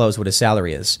 They disclose what his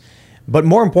salary is. But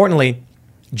more importantly,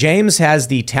 James has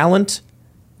the talent,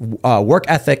 work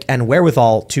ethic, and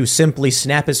wherewithal to simply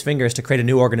snap his fingers to create a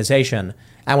new organization,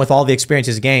 and with all the experience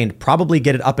he's gained, probably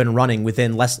get it up and running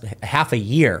within half a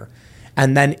year,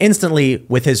 and then instantly,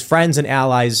 with his friends and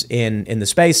allies in the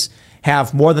space,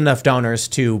 have more than enough donors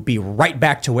to be right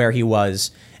back to where he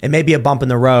was. It may be a bump in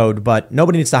the road, but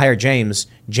nobody needs to hire James.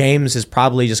 James is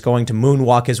probably just going to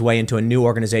moonwalk his way into a new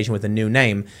organization with a new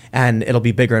name, and it'll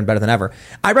be bigger and better than ever.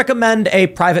 I recommend a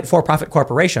private for-profit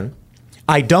corporation.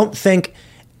 I don't think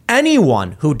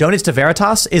anyone who donates to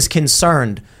Veritas is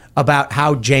concerned about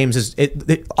how James is.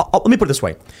 Let me put it this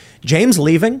way. James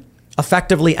leaving,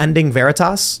 effectively ending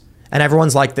Veritas, and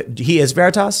everyone's like, he is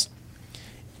Veritas.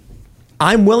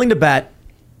 I'm willing to bet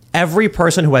every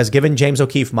person who has given James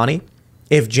O'Keefe money,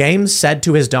 if James said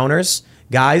to his donors,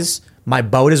 guys, my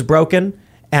boat is broken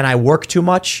and I work too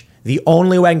much, the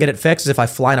only way I can get it fixed is if I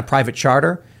fly in a private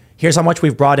charter. Here's how much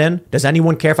we've brought in. Does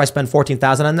anyone care if I spend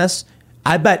 $14,000 on this?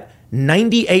 I bet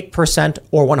 98%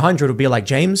 or 100 would be like,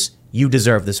 James, you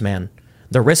deserve this, man.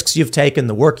 The risks you've taken,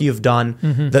 the work you've done,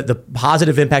 the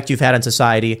positive impact you've had on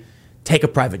society, take a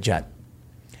private jet.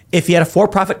 If he had a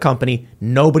for-profit company,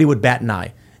 nobody would bat an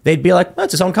eye. They'd be like, well,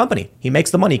 it's his own company. He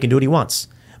makes the money. He can do what he wants.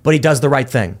 But he does the right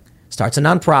thing. Starts a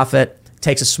nonprofit,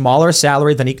 takes a smaller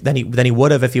salary than he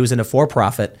would have if he was in a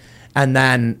for-profit. And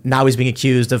then now he's being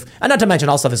accused of, and not to mention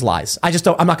all stuff is lies. I'm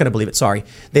not going to believe it. Sorry.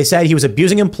 They said he was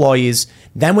abusing employees.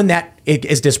 Then when that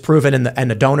is disproven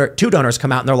and two donors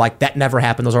come out and they're like, that never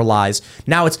happened. Those are lies.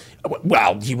 Now it's,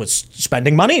 well, he was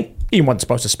spending money he wasn't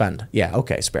supposed to spend. Yeah.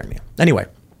 Okay. Spare me. Anyway.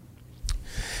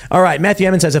 All right. Matthew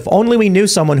Emmons says, if only we knew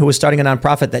someone who was starting a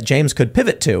nonprofit that James could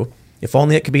pivot to. If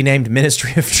only it could be named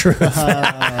Ministry of Truth. Nice.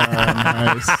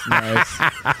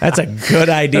 That's a good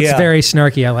idea. That's very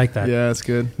snarky. I like that. Yeah, that's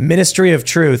good. Ministry of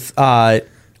Truth. I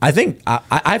think I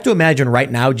have to imagine right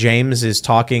now James is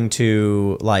talking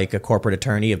to like a corporate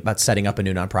attorney about setting up a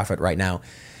new nonprofit right now.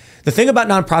 The thing about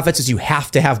nonprofits is you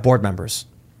have to have board members.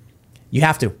 You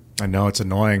have to. I know, it's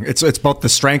annoying. It's both the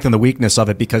strength and the weakness of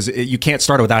it because you can't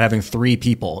start it without having 3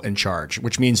 people in charge,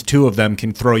 which means 2 of them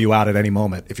can throw you out at any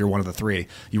moment if you're one of the 3.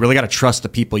 You really got to trust the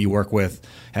people you work with,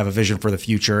 have a vision for the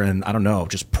future, and I don't know,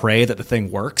 just pray that the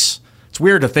thing works. It's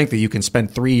weird to think that you can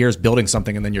spend 3 years building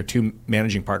something and then your 2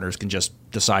 managing partners can just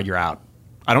decide you're out.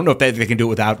 I don't know if they can do it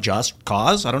without just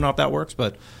cause. I don't know if that works,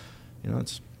 but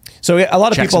it's... So a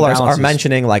lot of people are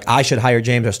mentioning like I should hire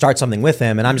James or start something with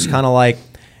him, and I'm just kind of like,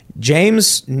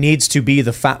 James needs to be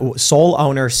the sole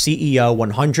owner, CEO,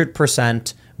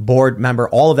 100% board member,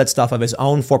 all of that stuff of his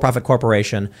own for-profit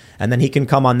corporation. And then he can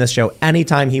come on this show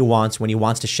anytime he wants, when he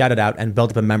wants to shout it out and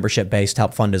build up a membership base to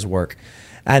help fund his work.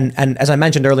 And as I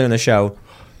mentioned earlier in the show,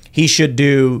 he should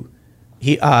do,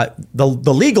 the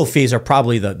legal fees are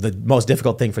probably the most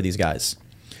difficult thing for these guys.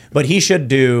 But he should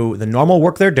do the normal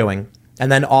work they're doing and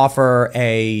then offer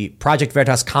a Project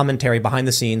Veritas commentary behind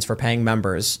the scenes for paying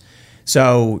members.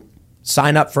 So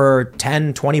sign up for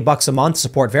 $10, $20 a month,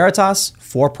 support Veritas,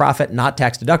 for profit, not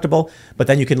tax deductible. But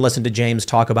then you can listen to James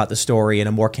talk about the story in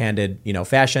a more candid,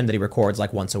 fashion that he records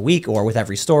like once a week or with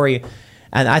every story.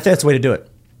 And I think that's the way to do it.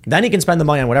 Then he can spend the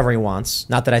money on whatever he wants.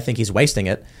 Not that I think he's wasting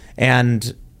it.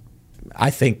 And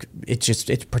I think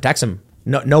it protects him.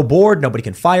 No board, nobody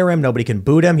can fire him, nobody can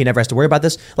boot him. He never has to worry about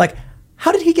this. Like,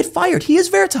 how did he get fired? He is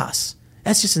Veritas.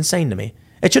 That's just insane to me.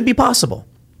 It shouldn't be possible.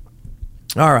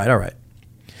 All right.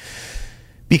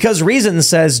 Because Reason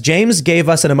says, James gave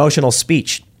us an emotional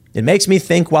speech. It makes me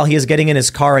think while he is getting in his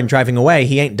car and driving away,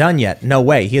 he ain't done yet. No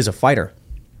way. He is a fighter.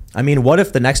 I mean, what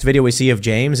if the next video we see of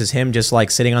James is him just like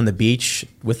sitting on the beach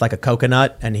with like a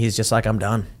coconut and he's just like, I'm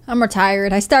done. I'm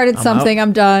retired. I started something.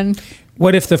 I'm done.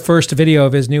 What if the first video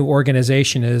of his new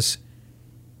organization is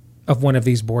of one of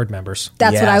these board members?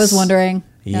 That's what I was wondering.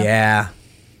 Yeah.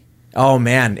 Oh,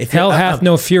 man. If hell hath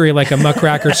no fury like a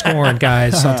muckracker scorn,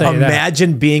 guys. I'll tell you that.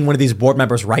 Imagine being one of these board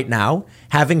members right now,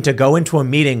 having to go into a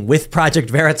meeting with Project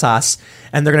Veritas,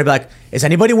 and they're going to be like, is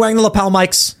anybody wearing the lapel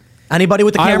mics? Anybody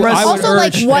with the cameras?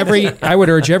 I would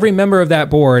urge every member of that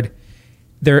board,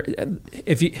 they're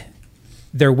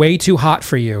way too hot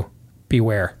for you.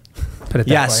 Beware. Put it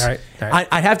that way. All right.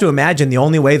 I'd have to imagine the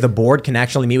only way the board can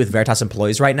actually meet with Veritas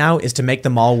employees right now is to make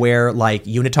them all wear like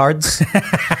unitards.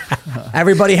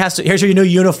 Everybody has to. Here's your new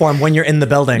uniform when you're in the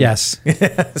building. Yes,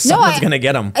 someone's gonna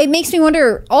get them. It makes me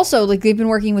wonder. Also, like they've been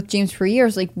working with James for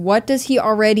years. Like, what does he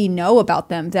already know about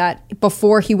them that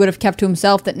before he would have kept to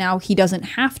himself that now he doesn't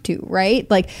have to? Right?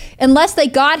 Like, unless they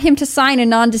got him to sign a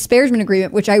non-disparagement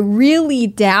agreement, which I really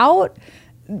doubt,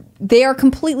 they are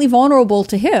completely vulnerable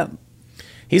to him.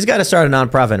 He's got to start a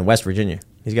nonprofit in West Virginia.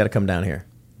 He's got to come down here.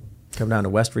 Come down to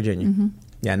West Virginia. Mm-hmm.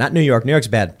 Yeah, not New York. New York's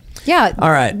bad. Yeah.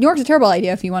 All right. New York's a terrible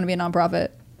idea if you want to be a nonprofit,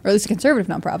 or at least a conservative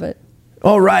nonprofit.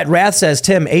 All right. Rath says,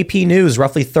 Tim, AP News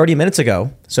roughly 30 minutes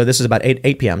ago, so this is about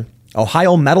 8 p.m.,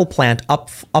 Ohio metal plant up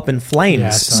in flames. Yeah,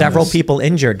 several people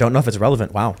injured. Don't know if it's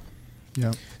relevant. Wow.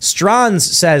 Yeah. Strons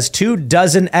says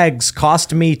 24 eggs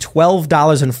cost me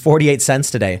 $12.48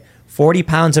 today. 40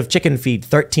 pounds of chicken feed,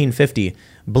 $13.50.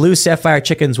 Blue Sapphire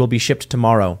chickens will be shipped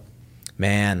tomorrow.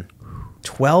 Man,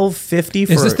 $12.50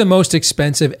 for... Is this the most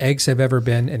expensive eggs have ever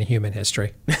been in human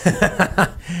history? I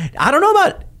don't know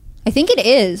about... I think it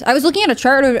is. I was looking at a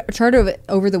chart of it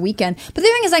over the weekend. But the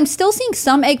thing is, I'm still seeing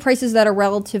some egg prices that are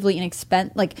relatively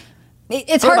inexpensive. Like,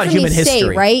 it's hard for me to say,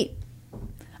 right?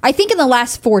 I think in the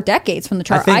last 4 decades from the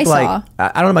chart I saw.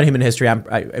 I don't know about human history.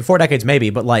 4 decades maybe,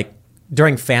 but like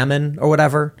during famine or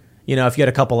whatever, if you had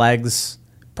a couple eggs...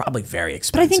 probably very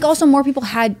expensive. But I think also more people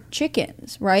had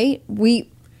chickens, right?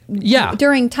 Yeah.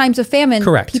 During times of famine,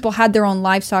 Correct. people had their own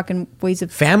livestock and ways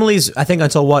of... Families, I think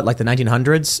until what, like the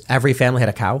 1900s, every family had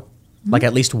a cow. Like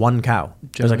at least one cow.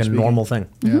 It was like a normal thing.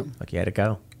 Yeah. Like you had a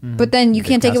cow. But then you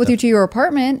can't take it with you to your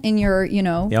apartment in your,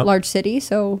 Yep. large city.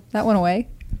 So that went away.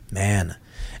 Man.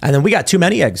 And then we got too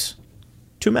many eggs.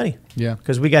 Too many. Yeah.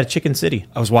 Because we got a chicken city.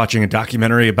 I was watching a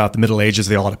documentary about the Middle Ages.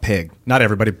 They all had a pig. Not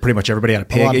everybody, pretty much everybody had a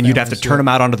pig. lot of And you'd have to families, turn them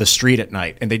out onto the street at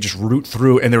night. And they just root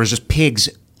through. And there was just pigs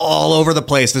all over the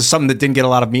place. This is something that didn't get a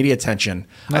lot of media attention.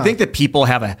 I think that people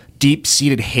have a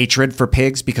deep-seated hatred for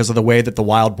pigs because of the way that the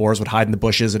wild boars would hide in the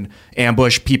bushes and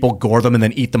ambush people, gore them, and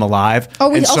then eat them alive. Oh,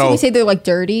 we And say they're like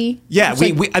dirty. yeah,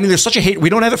 I mean, there's such a hate. We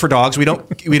don't have it for dogs. We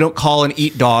don't call and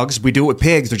eat dogs. We do it with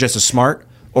pigs. They're just as smart,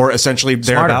 or essentially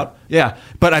thereabout. Yeah,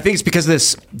 but I think it's because of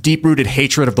this deep-rooted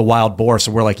hatred of the wild boar.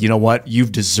 So we're like, you know what?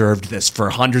 You've deserved this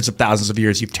for hundreds of thousands of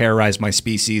years. You've terrorized my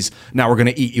species. Now we're going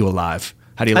to eat you alive.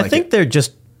 How do you like it? I think they're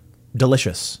just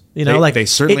delicious. They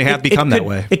certainly have become that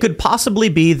way. It could possibly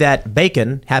be that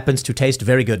bacon happens to taste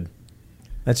very good.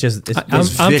 That's just. I'm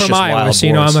vicious from Iowa, wild so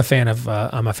boars.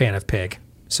 I'm a fan of pig.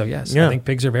 So yes, Yeah. I think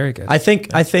pigs are very good. I think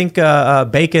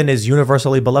bacon is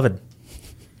universally beloved.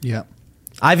 Yeah.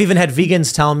 I've even had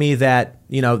vegans tell me that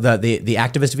the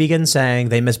activist vegans saying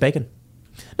they miss bacon.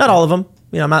 Not all of them.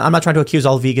 I'm not trying to accuse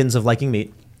all vegans of liking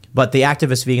meat, but the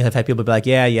activist vegans have had people be like,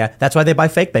 yeah, that's why they buy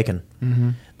fake bacon. Mm-hmm.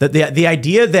 The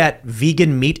idea that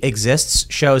vegan meat exists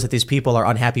shows that these people are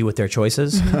unhappy with their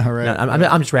choices. Right. No,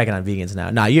 I'm just ragging on vegans now.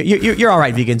 No, you're all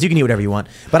right, vegans. You can eat whatever you want.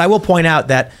 But I will point out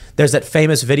that there's that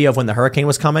famous video of when the hurricane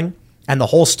was coming. And the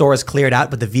whole store is cleared out,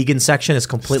 but the vegan section is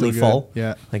completely full.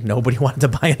 Yeah. Like nobody wanted to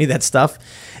buy any of that stuff.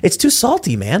 It's too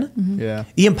salty, man. Mm-hmm. Yeah.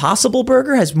 The Impossible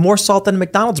Burger has more salt than a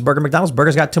McDonald's burger. McDonald's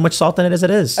burger's got too much salt in it as it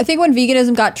is. I think when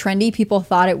veganism got trendy, people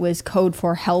thought it was code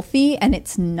for healthy, and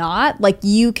it's not. Like,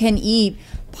 you can eat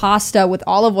pasta with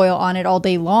olive oil on it all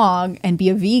day long and be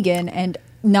a vegan and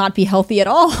not be healthy at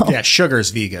all. Yeah, sugar's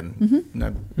vegan. Mm-hmm.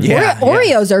 No.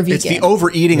 Oreos are vegan. It's the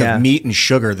overeating Yeah. of meat and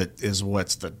sugar that is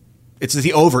it's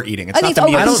the overeating. It's I not think the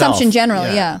it's meat itself. overconsumption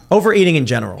generally, yeah. Overeating in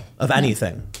general of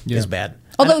anything is bad.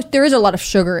 Although there is a lot of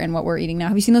sugar in what we're eating now.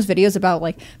 Have you seen those videos about,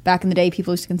 like, back in the day,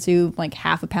 people used to consume like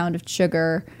half a pound of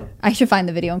sugar? I should find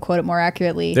the video and quote it more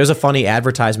accurately. There's a funny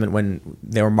advertisement when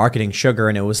they were marketing sugar,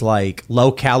 and it was like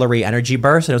low-calorie energy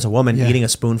burst, and it was a woman eating a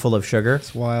spoonful of sugar.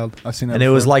 It's wild. I've seen that. And it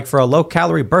was like for a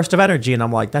low-calorie burst of energy, and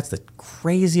I'm like, that's the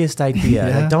craziest idea.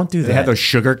 Like, don't do that. They had those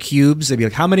sugar cubes. They'd be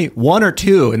like, how many? 1 or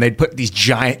 2? And they'd put these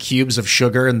giant cubes of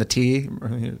sugar in the tea.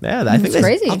 Yeah, I think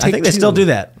crazy. I think they still do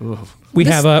that.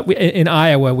 In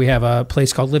Iowa, we have a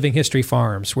place called Living History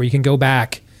Farms where you can go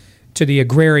back to the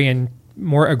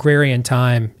more agrarian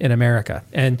time in America,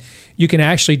 and you can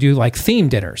actually do like theme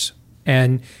dinners.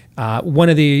 And my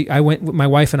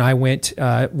wife and I went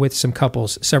with some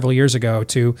couples several years ago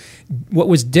to what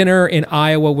was dinner in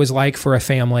Iowa was like for a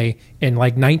family in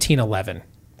like 1911.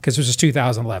 Because this was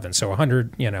 2011, so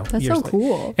 100, That's years so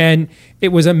cool. later. And it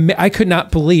was I could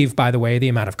not believe, by the way, the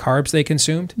amount of carbs they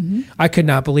consumed. Mm-hmm. I could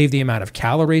not believe the amount of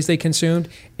calories they consumed.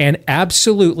 And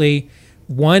absolutely,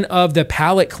 one of the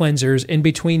palate cleansers in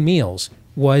between meals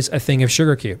was a thing of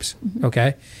sugar cubes. Mm-hmm.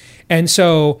 Okay, and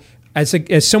so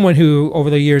as someone who over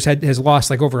the years has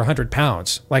lost like over 100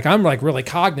 pounds, like I'm like really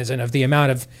cognizant of the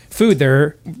amount of food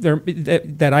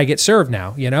that I get served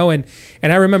now. And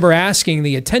I remember asking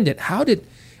the attendant, how did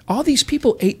all these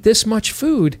people ate this much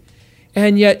food,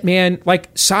 and yet, man, like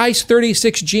size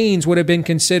 36 jeans would have been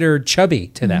considered chubby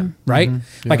to them, right?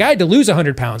 Mm-hmm. Like I had to lose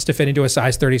 100 pounds to fit into a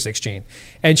size 36 jean.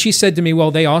 And she said to me,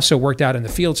 well, they also worked out in the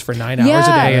fields for 9 hours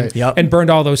a day and burned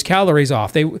all those calories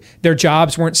off. Their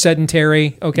jobs weren't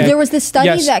sedentary. Okay. There was this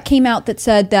study that came out that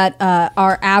said that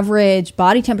our average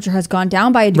body temperature has gone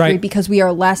down by a degree because we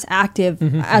are less active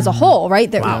as a whole,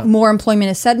 right? That more employment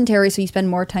is sedentary, so you spend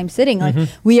more time sitting. Like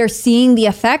we are seeing the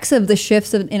effects of the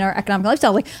shifts in our economic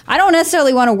lifestyle. Like I don't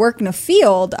necessarily want to work in a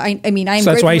field. I mean, I'm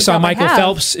so that's why you grateful saw for the job Michael I have.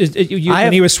 Phelps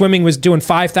when he was swimming was doing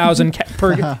 5,000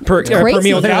 per meal Crazy.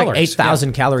 calories. Like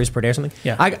 8,000 calories per day or something.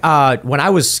 Yeah. When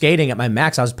I was skating at my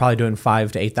max, I was probably doing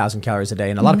 5,000 to 8,000 calories a day,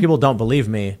 and a lot of people don't believe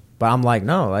me. But I'm like,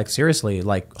 no, like seriously,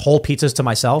 like whole pizzas to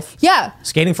myself. Yeah.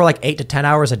 Skating for like 8 to 10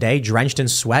 hours a day, drenched in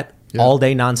sweat all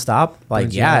day nonstop.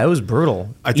 Like, it was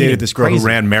brutal. I dated this girl who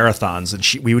ran marathons,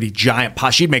 and we would eat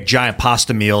she'd make giant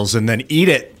pasta meals and then eat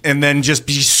it and then just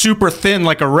be super thin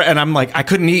and I'm like, I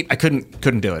couldn't eat. I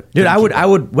couldn't do it. Dude, I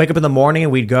would wake up in the morning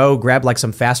and we'd go grab like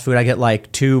some fast food. I get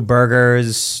like 2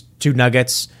 burgers, 2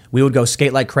 nuggets. We would go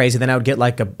skate like crazy. Then I would get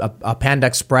like a Panda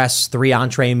Express 3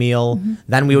 entree meal.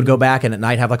 Then we would go back and at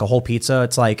night have like a whole pizza.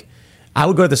 It's like, I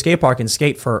would go to the skate park and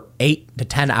skate for 8 to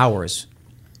 10 hours,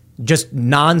 just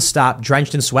nonstop,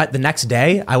 drenched in sweat. The next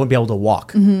day, I wouldn't be able to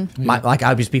walk. I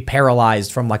would just be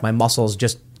paralyzed from like my muscles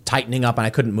just tightening up, and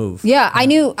I couldn't move. Yeah, I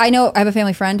know. I have a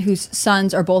family friend whose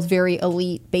sons are both very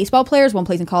elite baseball players. One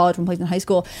plays in college, one plays in high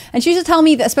school. And she used to tell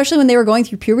me that, especially when they were going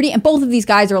through puberty, and both of these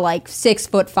guys are like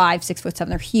 6'5", 6'7",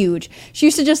 they're huge. She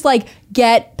used to just like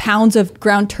get pounds of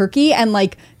ground turkey and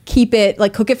like keep it,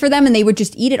 like cook it for them, and they would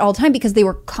just eat it all the time because they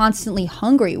were constantly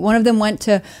hungry. One of them went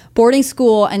to boarding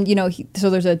school, and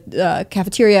so there's a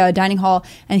cafeteria, a dining hall,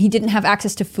 and he didn't have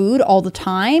access to food all the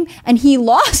time, and he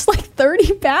lost like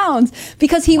 30 pounds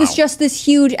because he was just this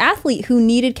huge athlete who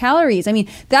needed calories. I mean,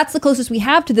 that's the closest we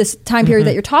have to this time period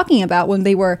that you're talking about, when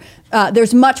they were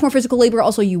there's much more physical labor.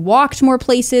 Also, you walked more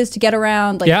places to get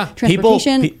around, like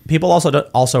transportation. People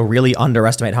also really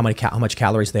underestimate how much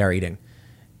calories they are eating.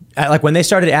 Like when they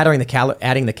started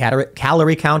adding the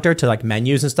calorie counter to like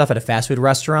menus and stuff at a fast food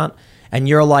restaurant, and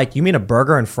you're like, you mean a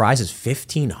burger and fries is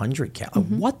 1,500 calories?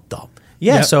 What the?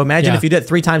 Yeah. Yep. So imagine if you did it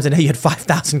 3 times a day, you had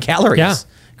 5,000 calories. Yeah.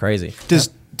 Crazy.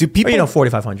 Do people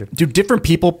 4,500? Do different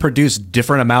people produce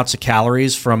different amounts of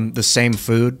calories from the same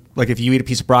food? Like if you eat a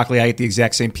piece of broccoli, I eat the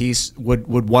exact same piece.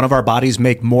 Would one of our bodies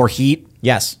make more heat?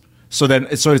 Yes. So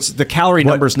it's the calorie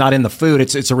number is not in the food.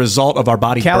 It's a result of our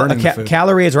body burning the food.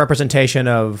 Calorie is a representation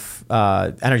of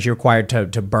energy required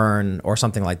to burn or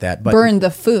something like that. But burn the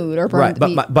food or burn the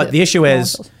meat. But the issue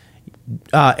is,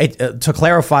 to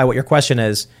clarify what your question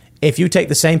is, if you take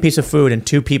the same piece of food and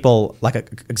 2 people, like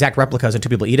exact replicas, and 2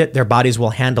 people eat it, their bodies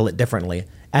will handle it differently.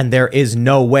 And there is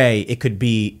no way it could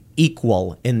be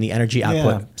equal in the energy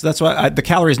output. So that's why the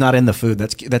calorie is not in the food.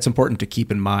 That's important to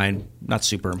keep in mind. Not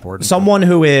super important. Someone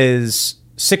who is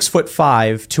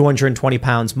 6'5", 220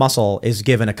 pounds muscle is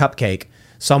given a cupcake.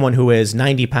 Someone who is a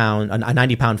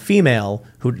 90-pound female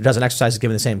who doesn't exercise is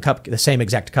given the same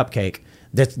exact cupcake.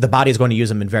 The body is going to use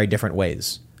them in very different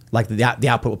ways. Like the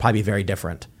output will probably be very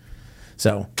different.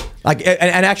 So, like,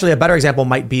 and actually a better example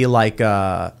might be like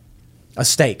a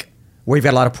steak, where you've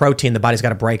got a lot of protein, the body's got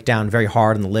to break down very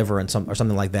hard in the liver or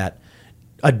something like that.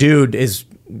 A dude is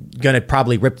going to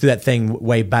probably rip through that thing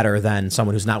way better than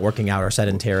someone who's not working out or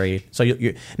sedentary. So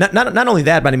you not only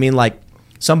that, but I mean, like,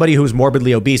 somebody who's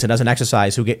morbidly obese and doesn't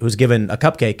exercise, who's given a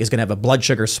cupcake, is going to have a blood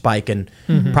sugar spike and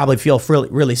probably feel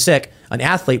really sick. An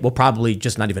athlete will probably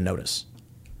just not even notice.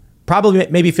 Probably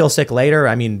maybe feel sick later.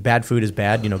 I mean, bad food is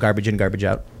bad, garbage in, garbage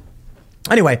out.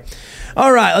 Anyway,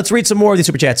 all right, let's read some more of these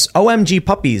super chats. OMG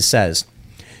Puppies says,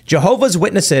 Jehovah's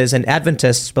Witnesses and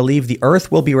Adventists believe the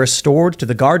earth will be restored to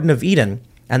the Garden of Eden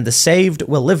and the saved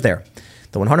will live there.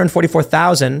 The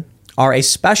 144,000 are a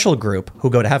special group who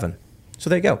go to heaven.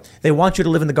 So there you go. They want you to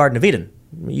live in the Garden of Eden.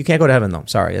 You can't go to heaven, though.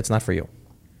 Sorry, it's not for you.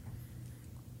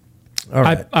 All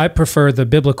right. I prefer the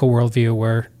biblical worldview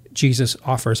where Jesus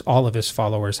offers all of his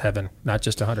followers heaven, not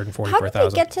just 144,000. How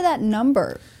did they get to that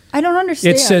number? I don't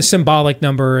understand. It's a symbolic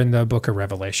number in the book of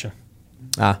Revelation.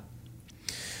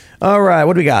 All right,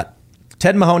 what do we got?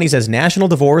 Ted Mahoney says national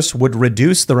divorce would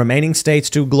reduce the remaining states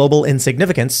to global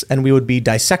insignificance, and we would be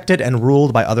dissected and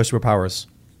ruled by other superpowers.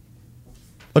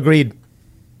 Agreed.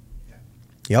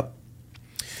 Yep.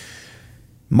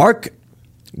 Mark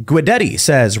Guidetti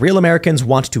says real Americans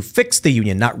want to fix the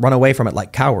union, not run away from it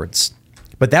like cowards.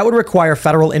 But that would require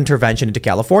federal intervention into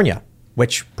California,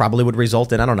 which probably would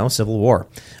result in, civil war,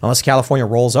 unless California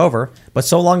rolls over. But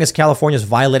so long as California is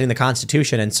violating the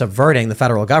Constitution and subverting the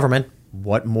federal government,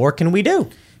 what more can we do?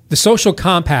 The social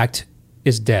compact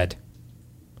is dead.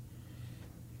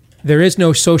 There is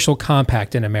no social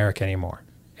compact in America anymore.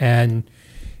 And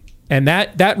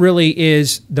that really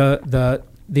is the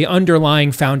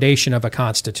underlying foundation of a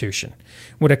constitution.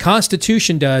 What a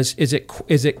constitution does is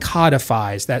it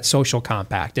codifies that social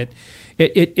compact.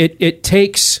 It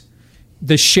takes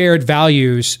the shared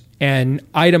values and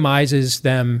itemizes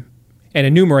them and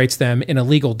enumerates them in a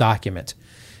legal document.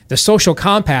 The social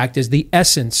compact is the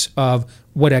essence of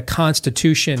what a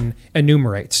constitution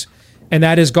enumerates, and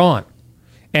that is gone.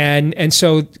 And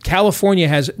so California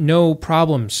has no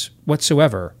problems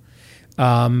whatsoever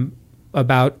about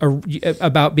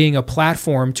being a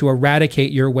platform to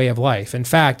eradicate your way of life. In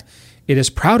fact, it is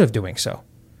proud of doing so,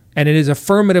 and it is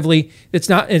affirmatively. It's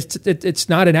not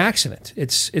an accident.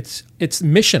 It's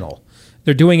missional.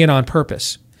 They're doing it on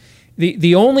purpose.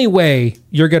 The only way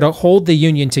you're going to hold the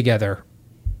union together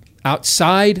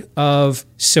outside of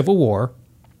civil war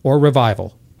or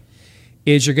revival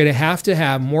is you're going to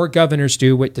have more governors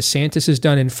do what DeSantis has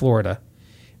done in Florida,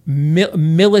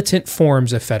 militant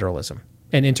forms of federalism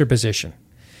and interposition.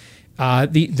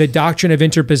 The doctrine of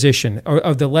interposition, or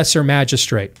of the lesser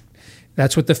magistrate,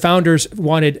 That's what the founders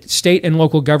wanted state and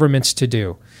local governments to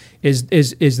do. Is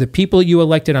the people you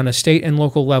elected on a state and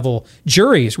local level.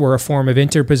 Juries were a form of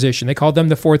interposition. They called them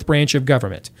the fourth branch of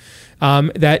government.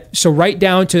 So right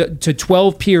down to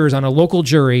 12 peers on a local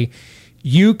jury,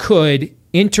 you could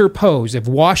interpose. If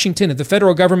the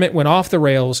federal government went off the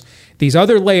rails, these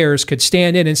other layers could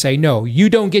stand in and say, no, you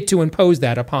don't get to impose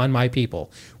that upon my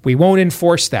people. We won't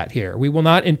enforce that here. We will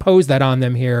not impose that on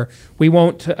them here. We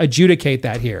won't adjudicate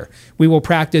that here. We will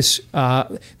practice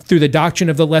through the doctrine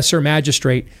of the lesser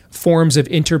magistrate forms of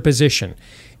interposition.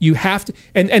 You have to,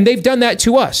 and they've done that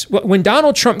to us. When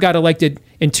Donald Trump got elected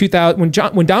in 2000,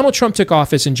 when Donald Trump took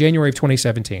office in January of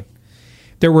 2017,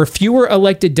 there were fewer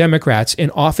elected Democrats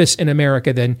in office in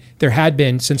America than there had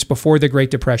been since before the Great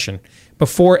Depression,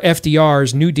 before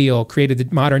FDR's New Deal created the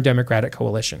modern Democratic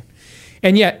coalition.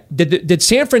 And yet, did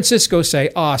San Francisco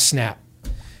say, snap,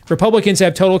 Republicans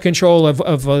have total control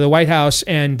of the White House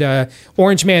and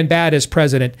Orange Man Bad as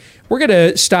president. We're going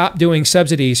to stop doing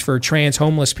subsidies for trans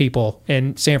homeless people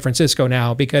in San Francisco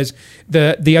now because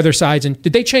the other sides. And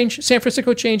did they change? San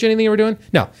Francisco change anything they were doing?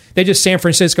 No, they just San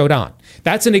Francisco'd on.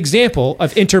 That's an example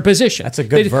of interposition. That's a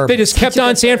good verb. They just kept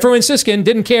on San Francisco and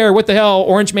didn't care what the hell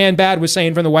Orange Man Bad was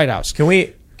saying from the White House. Can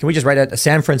we just write it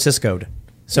San Francisco'd?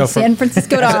 So San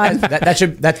Francisco on.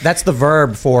 That's the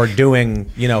verb for doing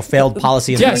failed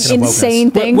policy and yes. insane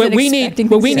things. What we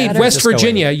need West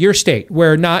Virginia, your state,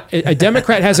 where not a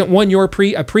Democrat hasn't won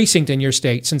a precinct in your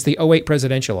state since the 2008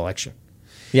 presidential election.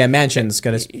 Yeah, Manchin's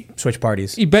going to switch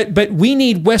parties. But we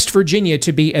need West Virginia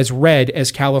to be as red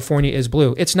as California is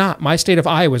blue. It's not. My state of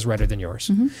Iowa is redder than yours.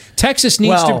 Mm-hmm. Texas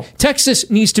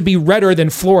needs to be redder than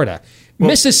Florida. Well,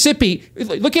 Mississippi,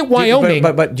 look at Wyoming.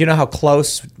 But do you know how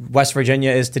close West Virginia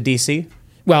is to D.C.?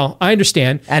 Well, I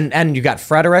understand. And you've got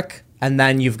Frederick, and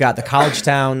then you've got the college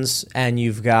towns, and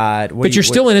you've got... But you're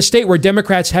still in a state where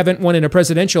Democrats haven't won in a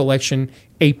presidential election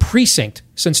a precinct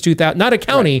since 2000. Not a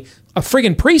county, right. A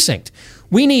friggin' precinct.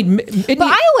 We need... But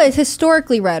Iowa is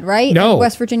historically red, right? No. And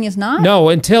West Virginia's not? No,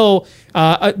 until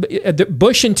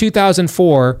Bush in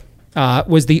 2004...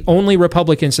 was the only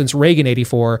Republican since Reagan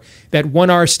 84 that won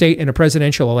our state in a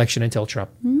presidential election until Trump.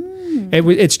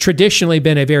 It's traditionally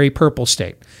been a very purple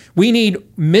state. We need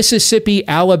Mississippi,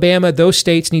 Alabama, those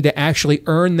states need to actually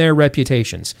earn their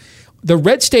reputations. The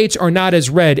red states are not as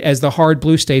red as the hard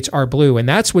blue states are blue, and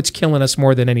that's what's killing us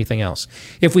more than anything else.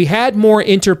 If we had more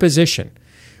interposition,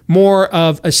 more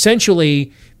of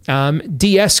essentially...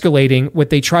 de-escalating what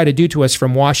they try to do to us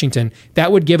from Washington,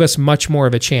 that would give us much more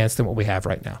of a chance than what we have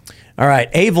right now. All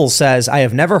right. Avel says, I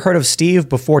have never heard of Steve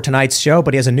before tonight's show,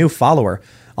 but he has a new follower.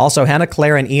 Also, Hannah,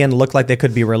 Claire, and Ian look like they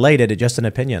could be related. Just an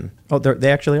opinion. Oh,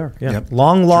 they actually are. Yeah. Yep.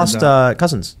 Long lost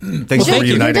cousins. Thanks for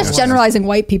reuniting. You're just generalizing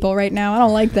white people right now. I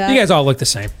don't like that. You guys all look the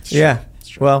same. Yeah.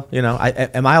 Well,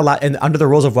 am I allowed? And under the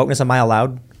rules of wokeness, am I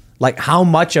allowed? Like, how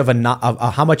much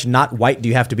how much not white do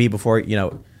you have to be before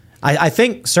I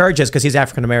think Serge is because he's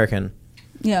African American.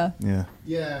 Yeah. Yeah.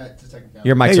 Yeah, it's a technicality.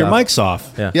 Your mic's your off. mic's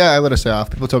off. Yeah, I let us say off.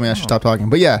 People told me I should stop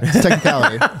talking. But yeah, it's a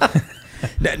technicality.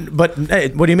 But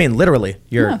what do you mean? Literally,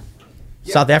 you're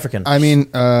South African. I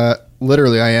mean,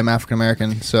 literally, I am African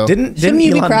American. So shouldn't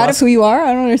you be proud of who you are?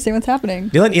 I don't understand what's happening.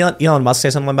 Didn't Elon Musk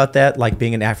say something about that, like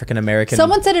being an African American?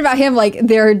 Someone said it about him, like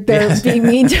they're being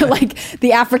mean to like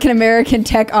the African American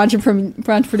tech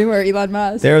entrepreneur Elon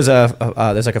Musk. There's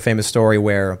like a famous story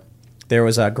where there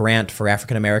was a grant for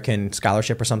African American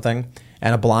scholarship or something,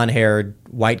 and a blonde-haired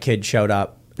white kid showed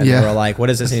up, and they were like, "What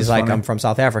is this?" And he's like, "I'm from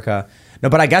South Africa." No,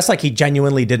 but I guess like he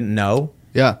genuinely didn't know.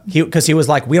 Yeah, because he was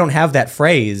like, "We don't have that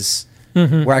phrase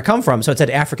where I come from," so it said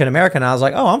African American. I was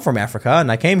like, "Oh, I'm from Africa," and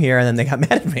I came here, and then they got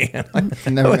mad at me.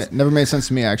 It never made sense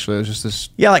to me. Actually, it was just this.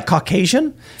 Yeah, like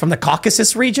Caucasian from the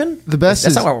Caucasus region. The best.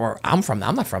 That's not where I'm from.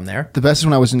 I'm not from there. The best is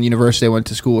when I was in university. I went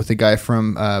to school with a guy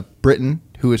from Britain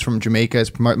who is from Jamaica.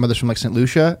 His mother's from like St.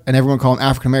 Lucia, and everyone called him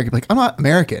African American. Like, I'm not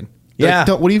American. Yeah.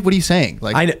 Like, what are you saying?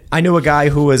 Like, I knew a guy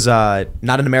who was not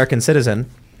an American citizen,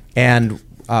 and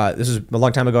this was a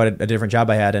long time ago at a different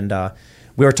job I had, and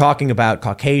we were talking about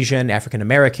Caucasian, African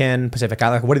American, Pacific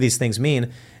Islander. What do these things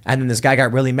mean? And then this guy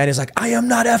got really mad. He's like, "I am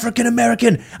not African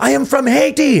American. I am from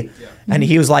Haiti," and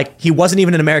he was like, he wasn't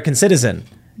even an American citizen.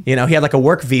 He had like a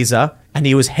work visa, and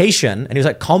he was Haitian, and he was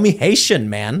like, "Call me Haitian,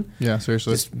 man." Yeah,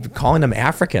 seriously. Just calling him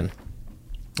African.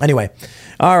 Anyway,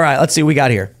 all right, let's see what we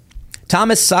got here.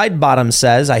 Thomas Sidebottom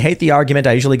says, I hate the argument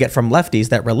I usually get from lefties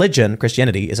that religion,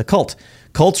 Christianity, is a cult.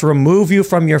 Cults remove you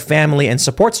from your family and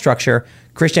support structure.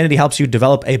 Christianity helps you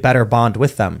develop a better bond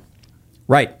with them.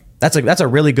 Right. That's a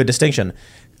really good distinction.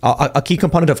 a key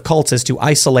component of cults is to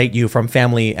isolate you from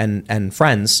family and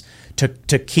friends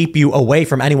to keep you away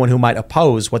from anyone who might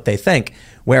oppose what they think.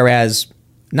 Whereas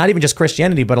not even just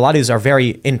Christianity, but a lot of these are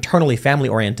very internally family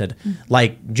oriented,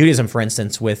 like Judaism, for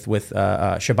instance, with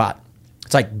Shabbat.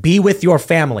 It's like, be with your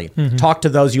family, talk to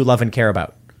those you love and care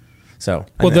about. So,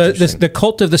 well, the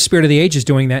cult of the spirit of the age is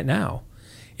doing that now.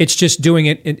 It's just doing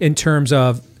it in terms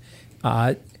of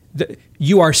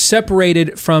you are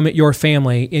separated from your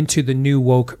family into the new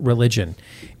woke religion.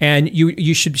 And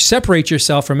you should separate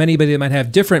yourself from anybody that might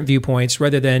have different viewpoints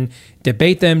rather than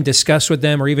debate them, discuss with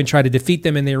them, or even try to defeat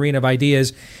them in the arena of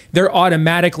ideas. They're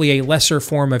automatically a lesser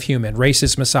form of human,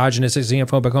 racist, misogynistic,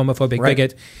 xenophobic, homophobic,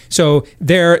 bigot. So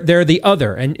they're the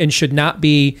other and should not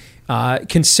be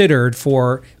considered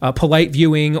for polite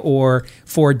viewing or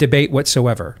for debate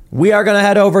whatsoever. We are going to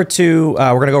head over to,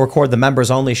 we're going to go record the members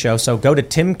only show. So go to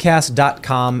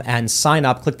timcast.com and sign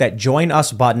up. Click that join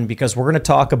us button because we're going to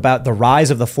talk about the rise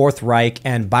of the Fourth Reich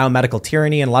and biomedical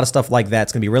tyranny and a lot of stuff like that.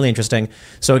 It's going to be really interesting.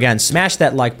 So again, smash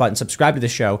that like button, subscribe to the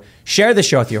show, share the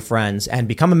show with your friends, and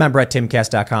become a member at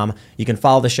timcast.com. You can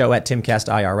follow the show at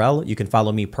timcastirl. You can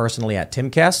follow me personally at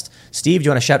timcast. Steve, do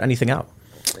you want to shout anything out?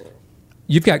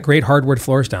 You've got great hardwood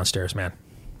floors downstairs, man.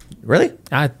 Really?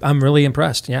 I'm really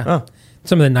impressed. Yeah. Oh.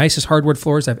 Some of the nicest hardwood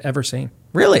floors I've ever seen.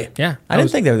 Really? Yeah. I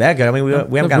didn't think they were that good. I mean, we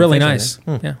haven't got really nice.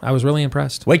 Yeah, I was really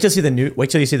impressed. Wait till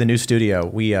you see the new studio.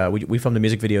 We filmed a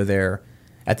music video there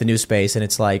at the new space, and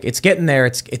it's like it's getting there.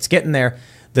 It's getting there.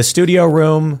 The studio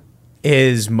room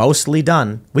is mostly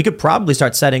done. We could probably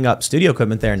start setting up studio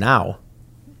equipment there now.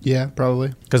 Yeah,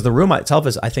 probably. Because the room itself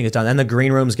I think is done. And the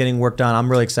green room's getting work done. I'm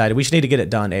really excited. We should need to get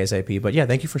it done ASAP. But yeah,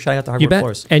 thank you for shouting out the hardwood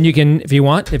floors. And you can, if you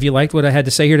liked what I had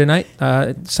to say here tonight,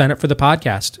 sign up for the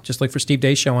podcast. Just look for Steve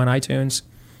Deace Show on iTunes,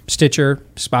 Stitcher,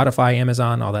 Spotify,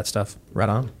 Amazon, all that stuff. Right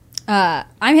on. I'm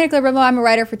Hannah Claire Brimlow. I'm a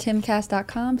writer for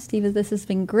timcast.com. Steve, this has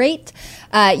been great.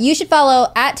 You should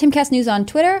follow at Timcast News on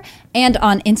Twitter and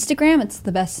on Instagram. It's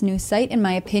the best news site, in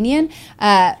my opinion.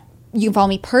 You can follow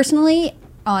me personally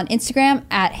on Instagram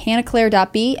at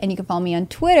hannahclaire.b, and you can follow me on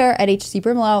Twitter at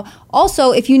hcbrimlow.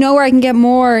 Also, if you know where I can get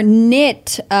more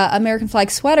knit American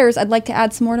flag sweaters, I'd like to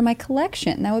add some more to my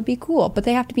collection. That would be cool, but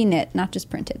they have to be knit, not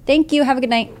just printed. Thank you. Have a good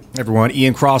night. Everyone,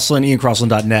 Ian Crossland,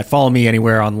 iancrossland.net. Follow me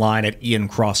anywhere online at Ian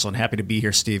Crossland. Happy to be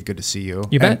here, Steve. Good to see you.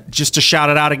 You bet. And just to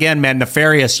shout it out again, man,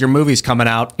 Nefarious, your movie's coming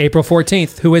out. April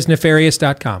 14th.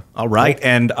 Whoisnefarious.com. All right.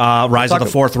 And Rise of the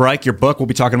Fourth Reich, your book. We'll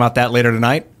be talking about that later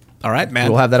tonight. All right, man.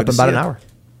 We'll have that up in about an hour.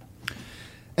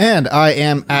 And I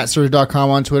am at Surge.com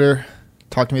on Twitter.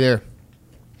 Talk to me there.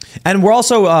 And we're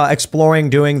also exploring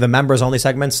doing the members only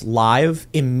segments live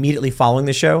immediately following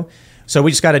the show. So we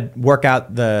just got to work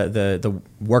out the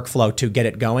workflow to get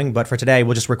it going. But for today,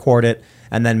 we'll just record it.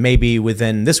 And then maybe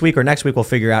within this week or next week, we'll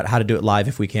figure out how to do it live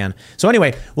if we can. So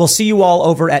anyway, we'll see you all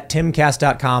over at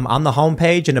timcast.com on the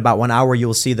homepage. In about 1 hour, you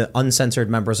will see the uncensored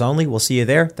members only. We'll see you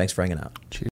there. Thanks for hanging out.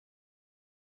 Cheers.